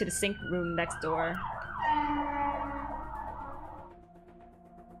and headed to the sink room next door.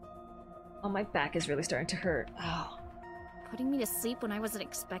 Oh, my back is really starting to hurt. Oh. Putting me to sleep when I wasn't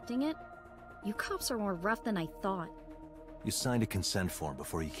expecting it? You cops are more rough than I thought. You signed a consent form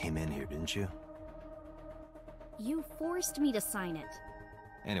before you came in here, didn't you? You forced me to sign it.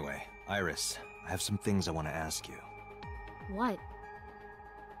 Anyway, Iris, I have some things I want to ask you. What?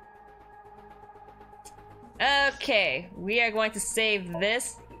 Okay, we are going to save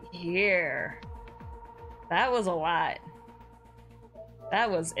this here. That was a lot.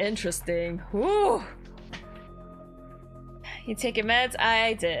 That was interesting. Whew! You take your meds?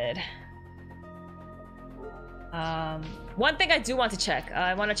 I did. One thing I do want to check.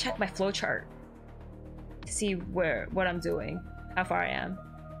 I want to check my flowchart. To see what I'm doing. How far I am.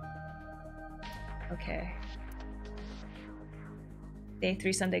 Okay. Day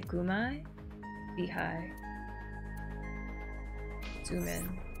 3 Sunday Gumai. Be high. Zoom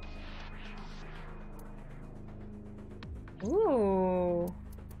in. Ooh.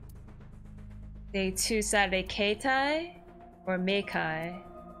 Day 2 Saturday Keitai or Meikai.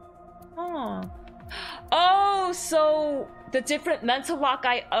 Oh. Oh, so the different mental lock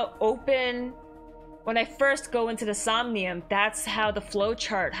I open when I first go into the Somnium, that's how the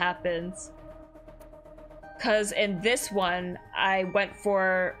flowchart happens. Cause in this one, I went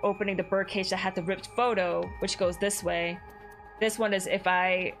for opening the birdcage that had the ripped photo, which goes this way. This one is if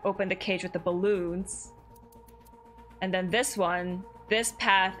I open the cage with the balloons. And then this one, this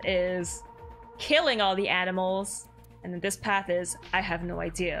path is killing all the animals. And then this path is, I have no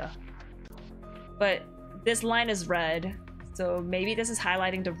idea. But this line is red, so maybe this is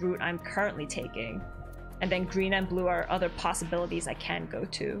highlighting the route I'm currently taking. And then green and blue are other possibilities I can go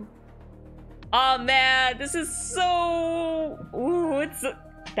to. Oh man, this is so... Ooh,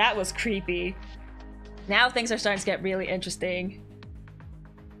 that was creepy. Now things are starting to get really interesting.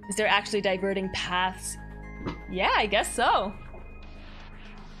 Is there actually diverting paths? Yeah, I guess so.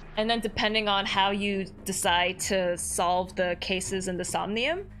 And then depending on how you decide to solve the cases in the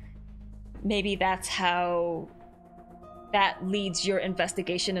Somnium, maybe that's how that leads your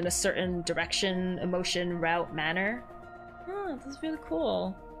investigation in a certain direction, emotion, route, manner. Oh, that's really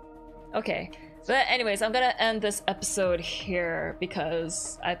cool. Okay, but anyways, I'm gonna end this episode here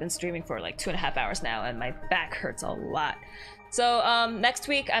because I've been streaming for like 2.5 hours now and my back hurts a lot. So next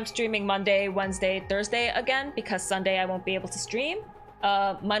week I'm streaming Monday, Wednesday, Thursday again because Sunday I won't be able to stream.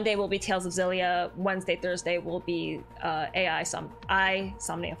 Monday will be Tales of Xillia, Wednesday, Thursday will be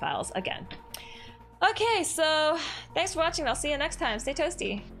Somnium Files again. Okay, so thanks for watching. I'll see you next time. Stay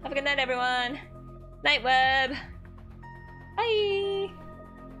toasty. Have a good night, everyone. Night web. Bye.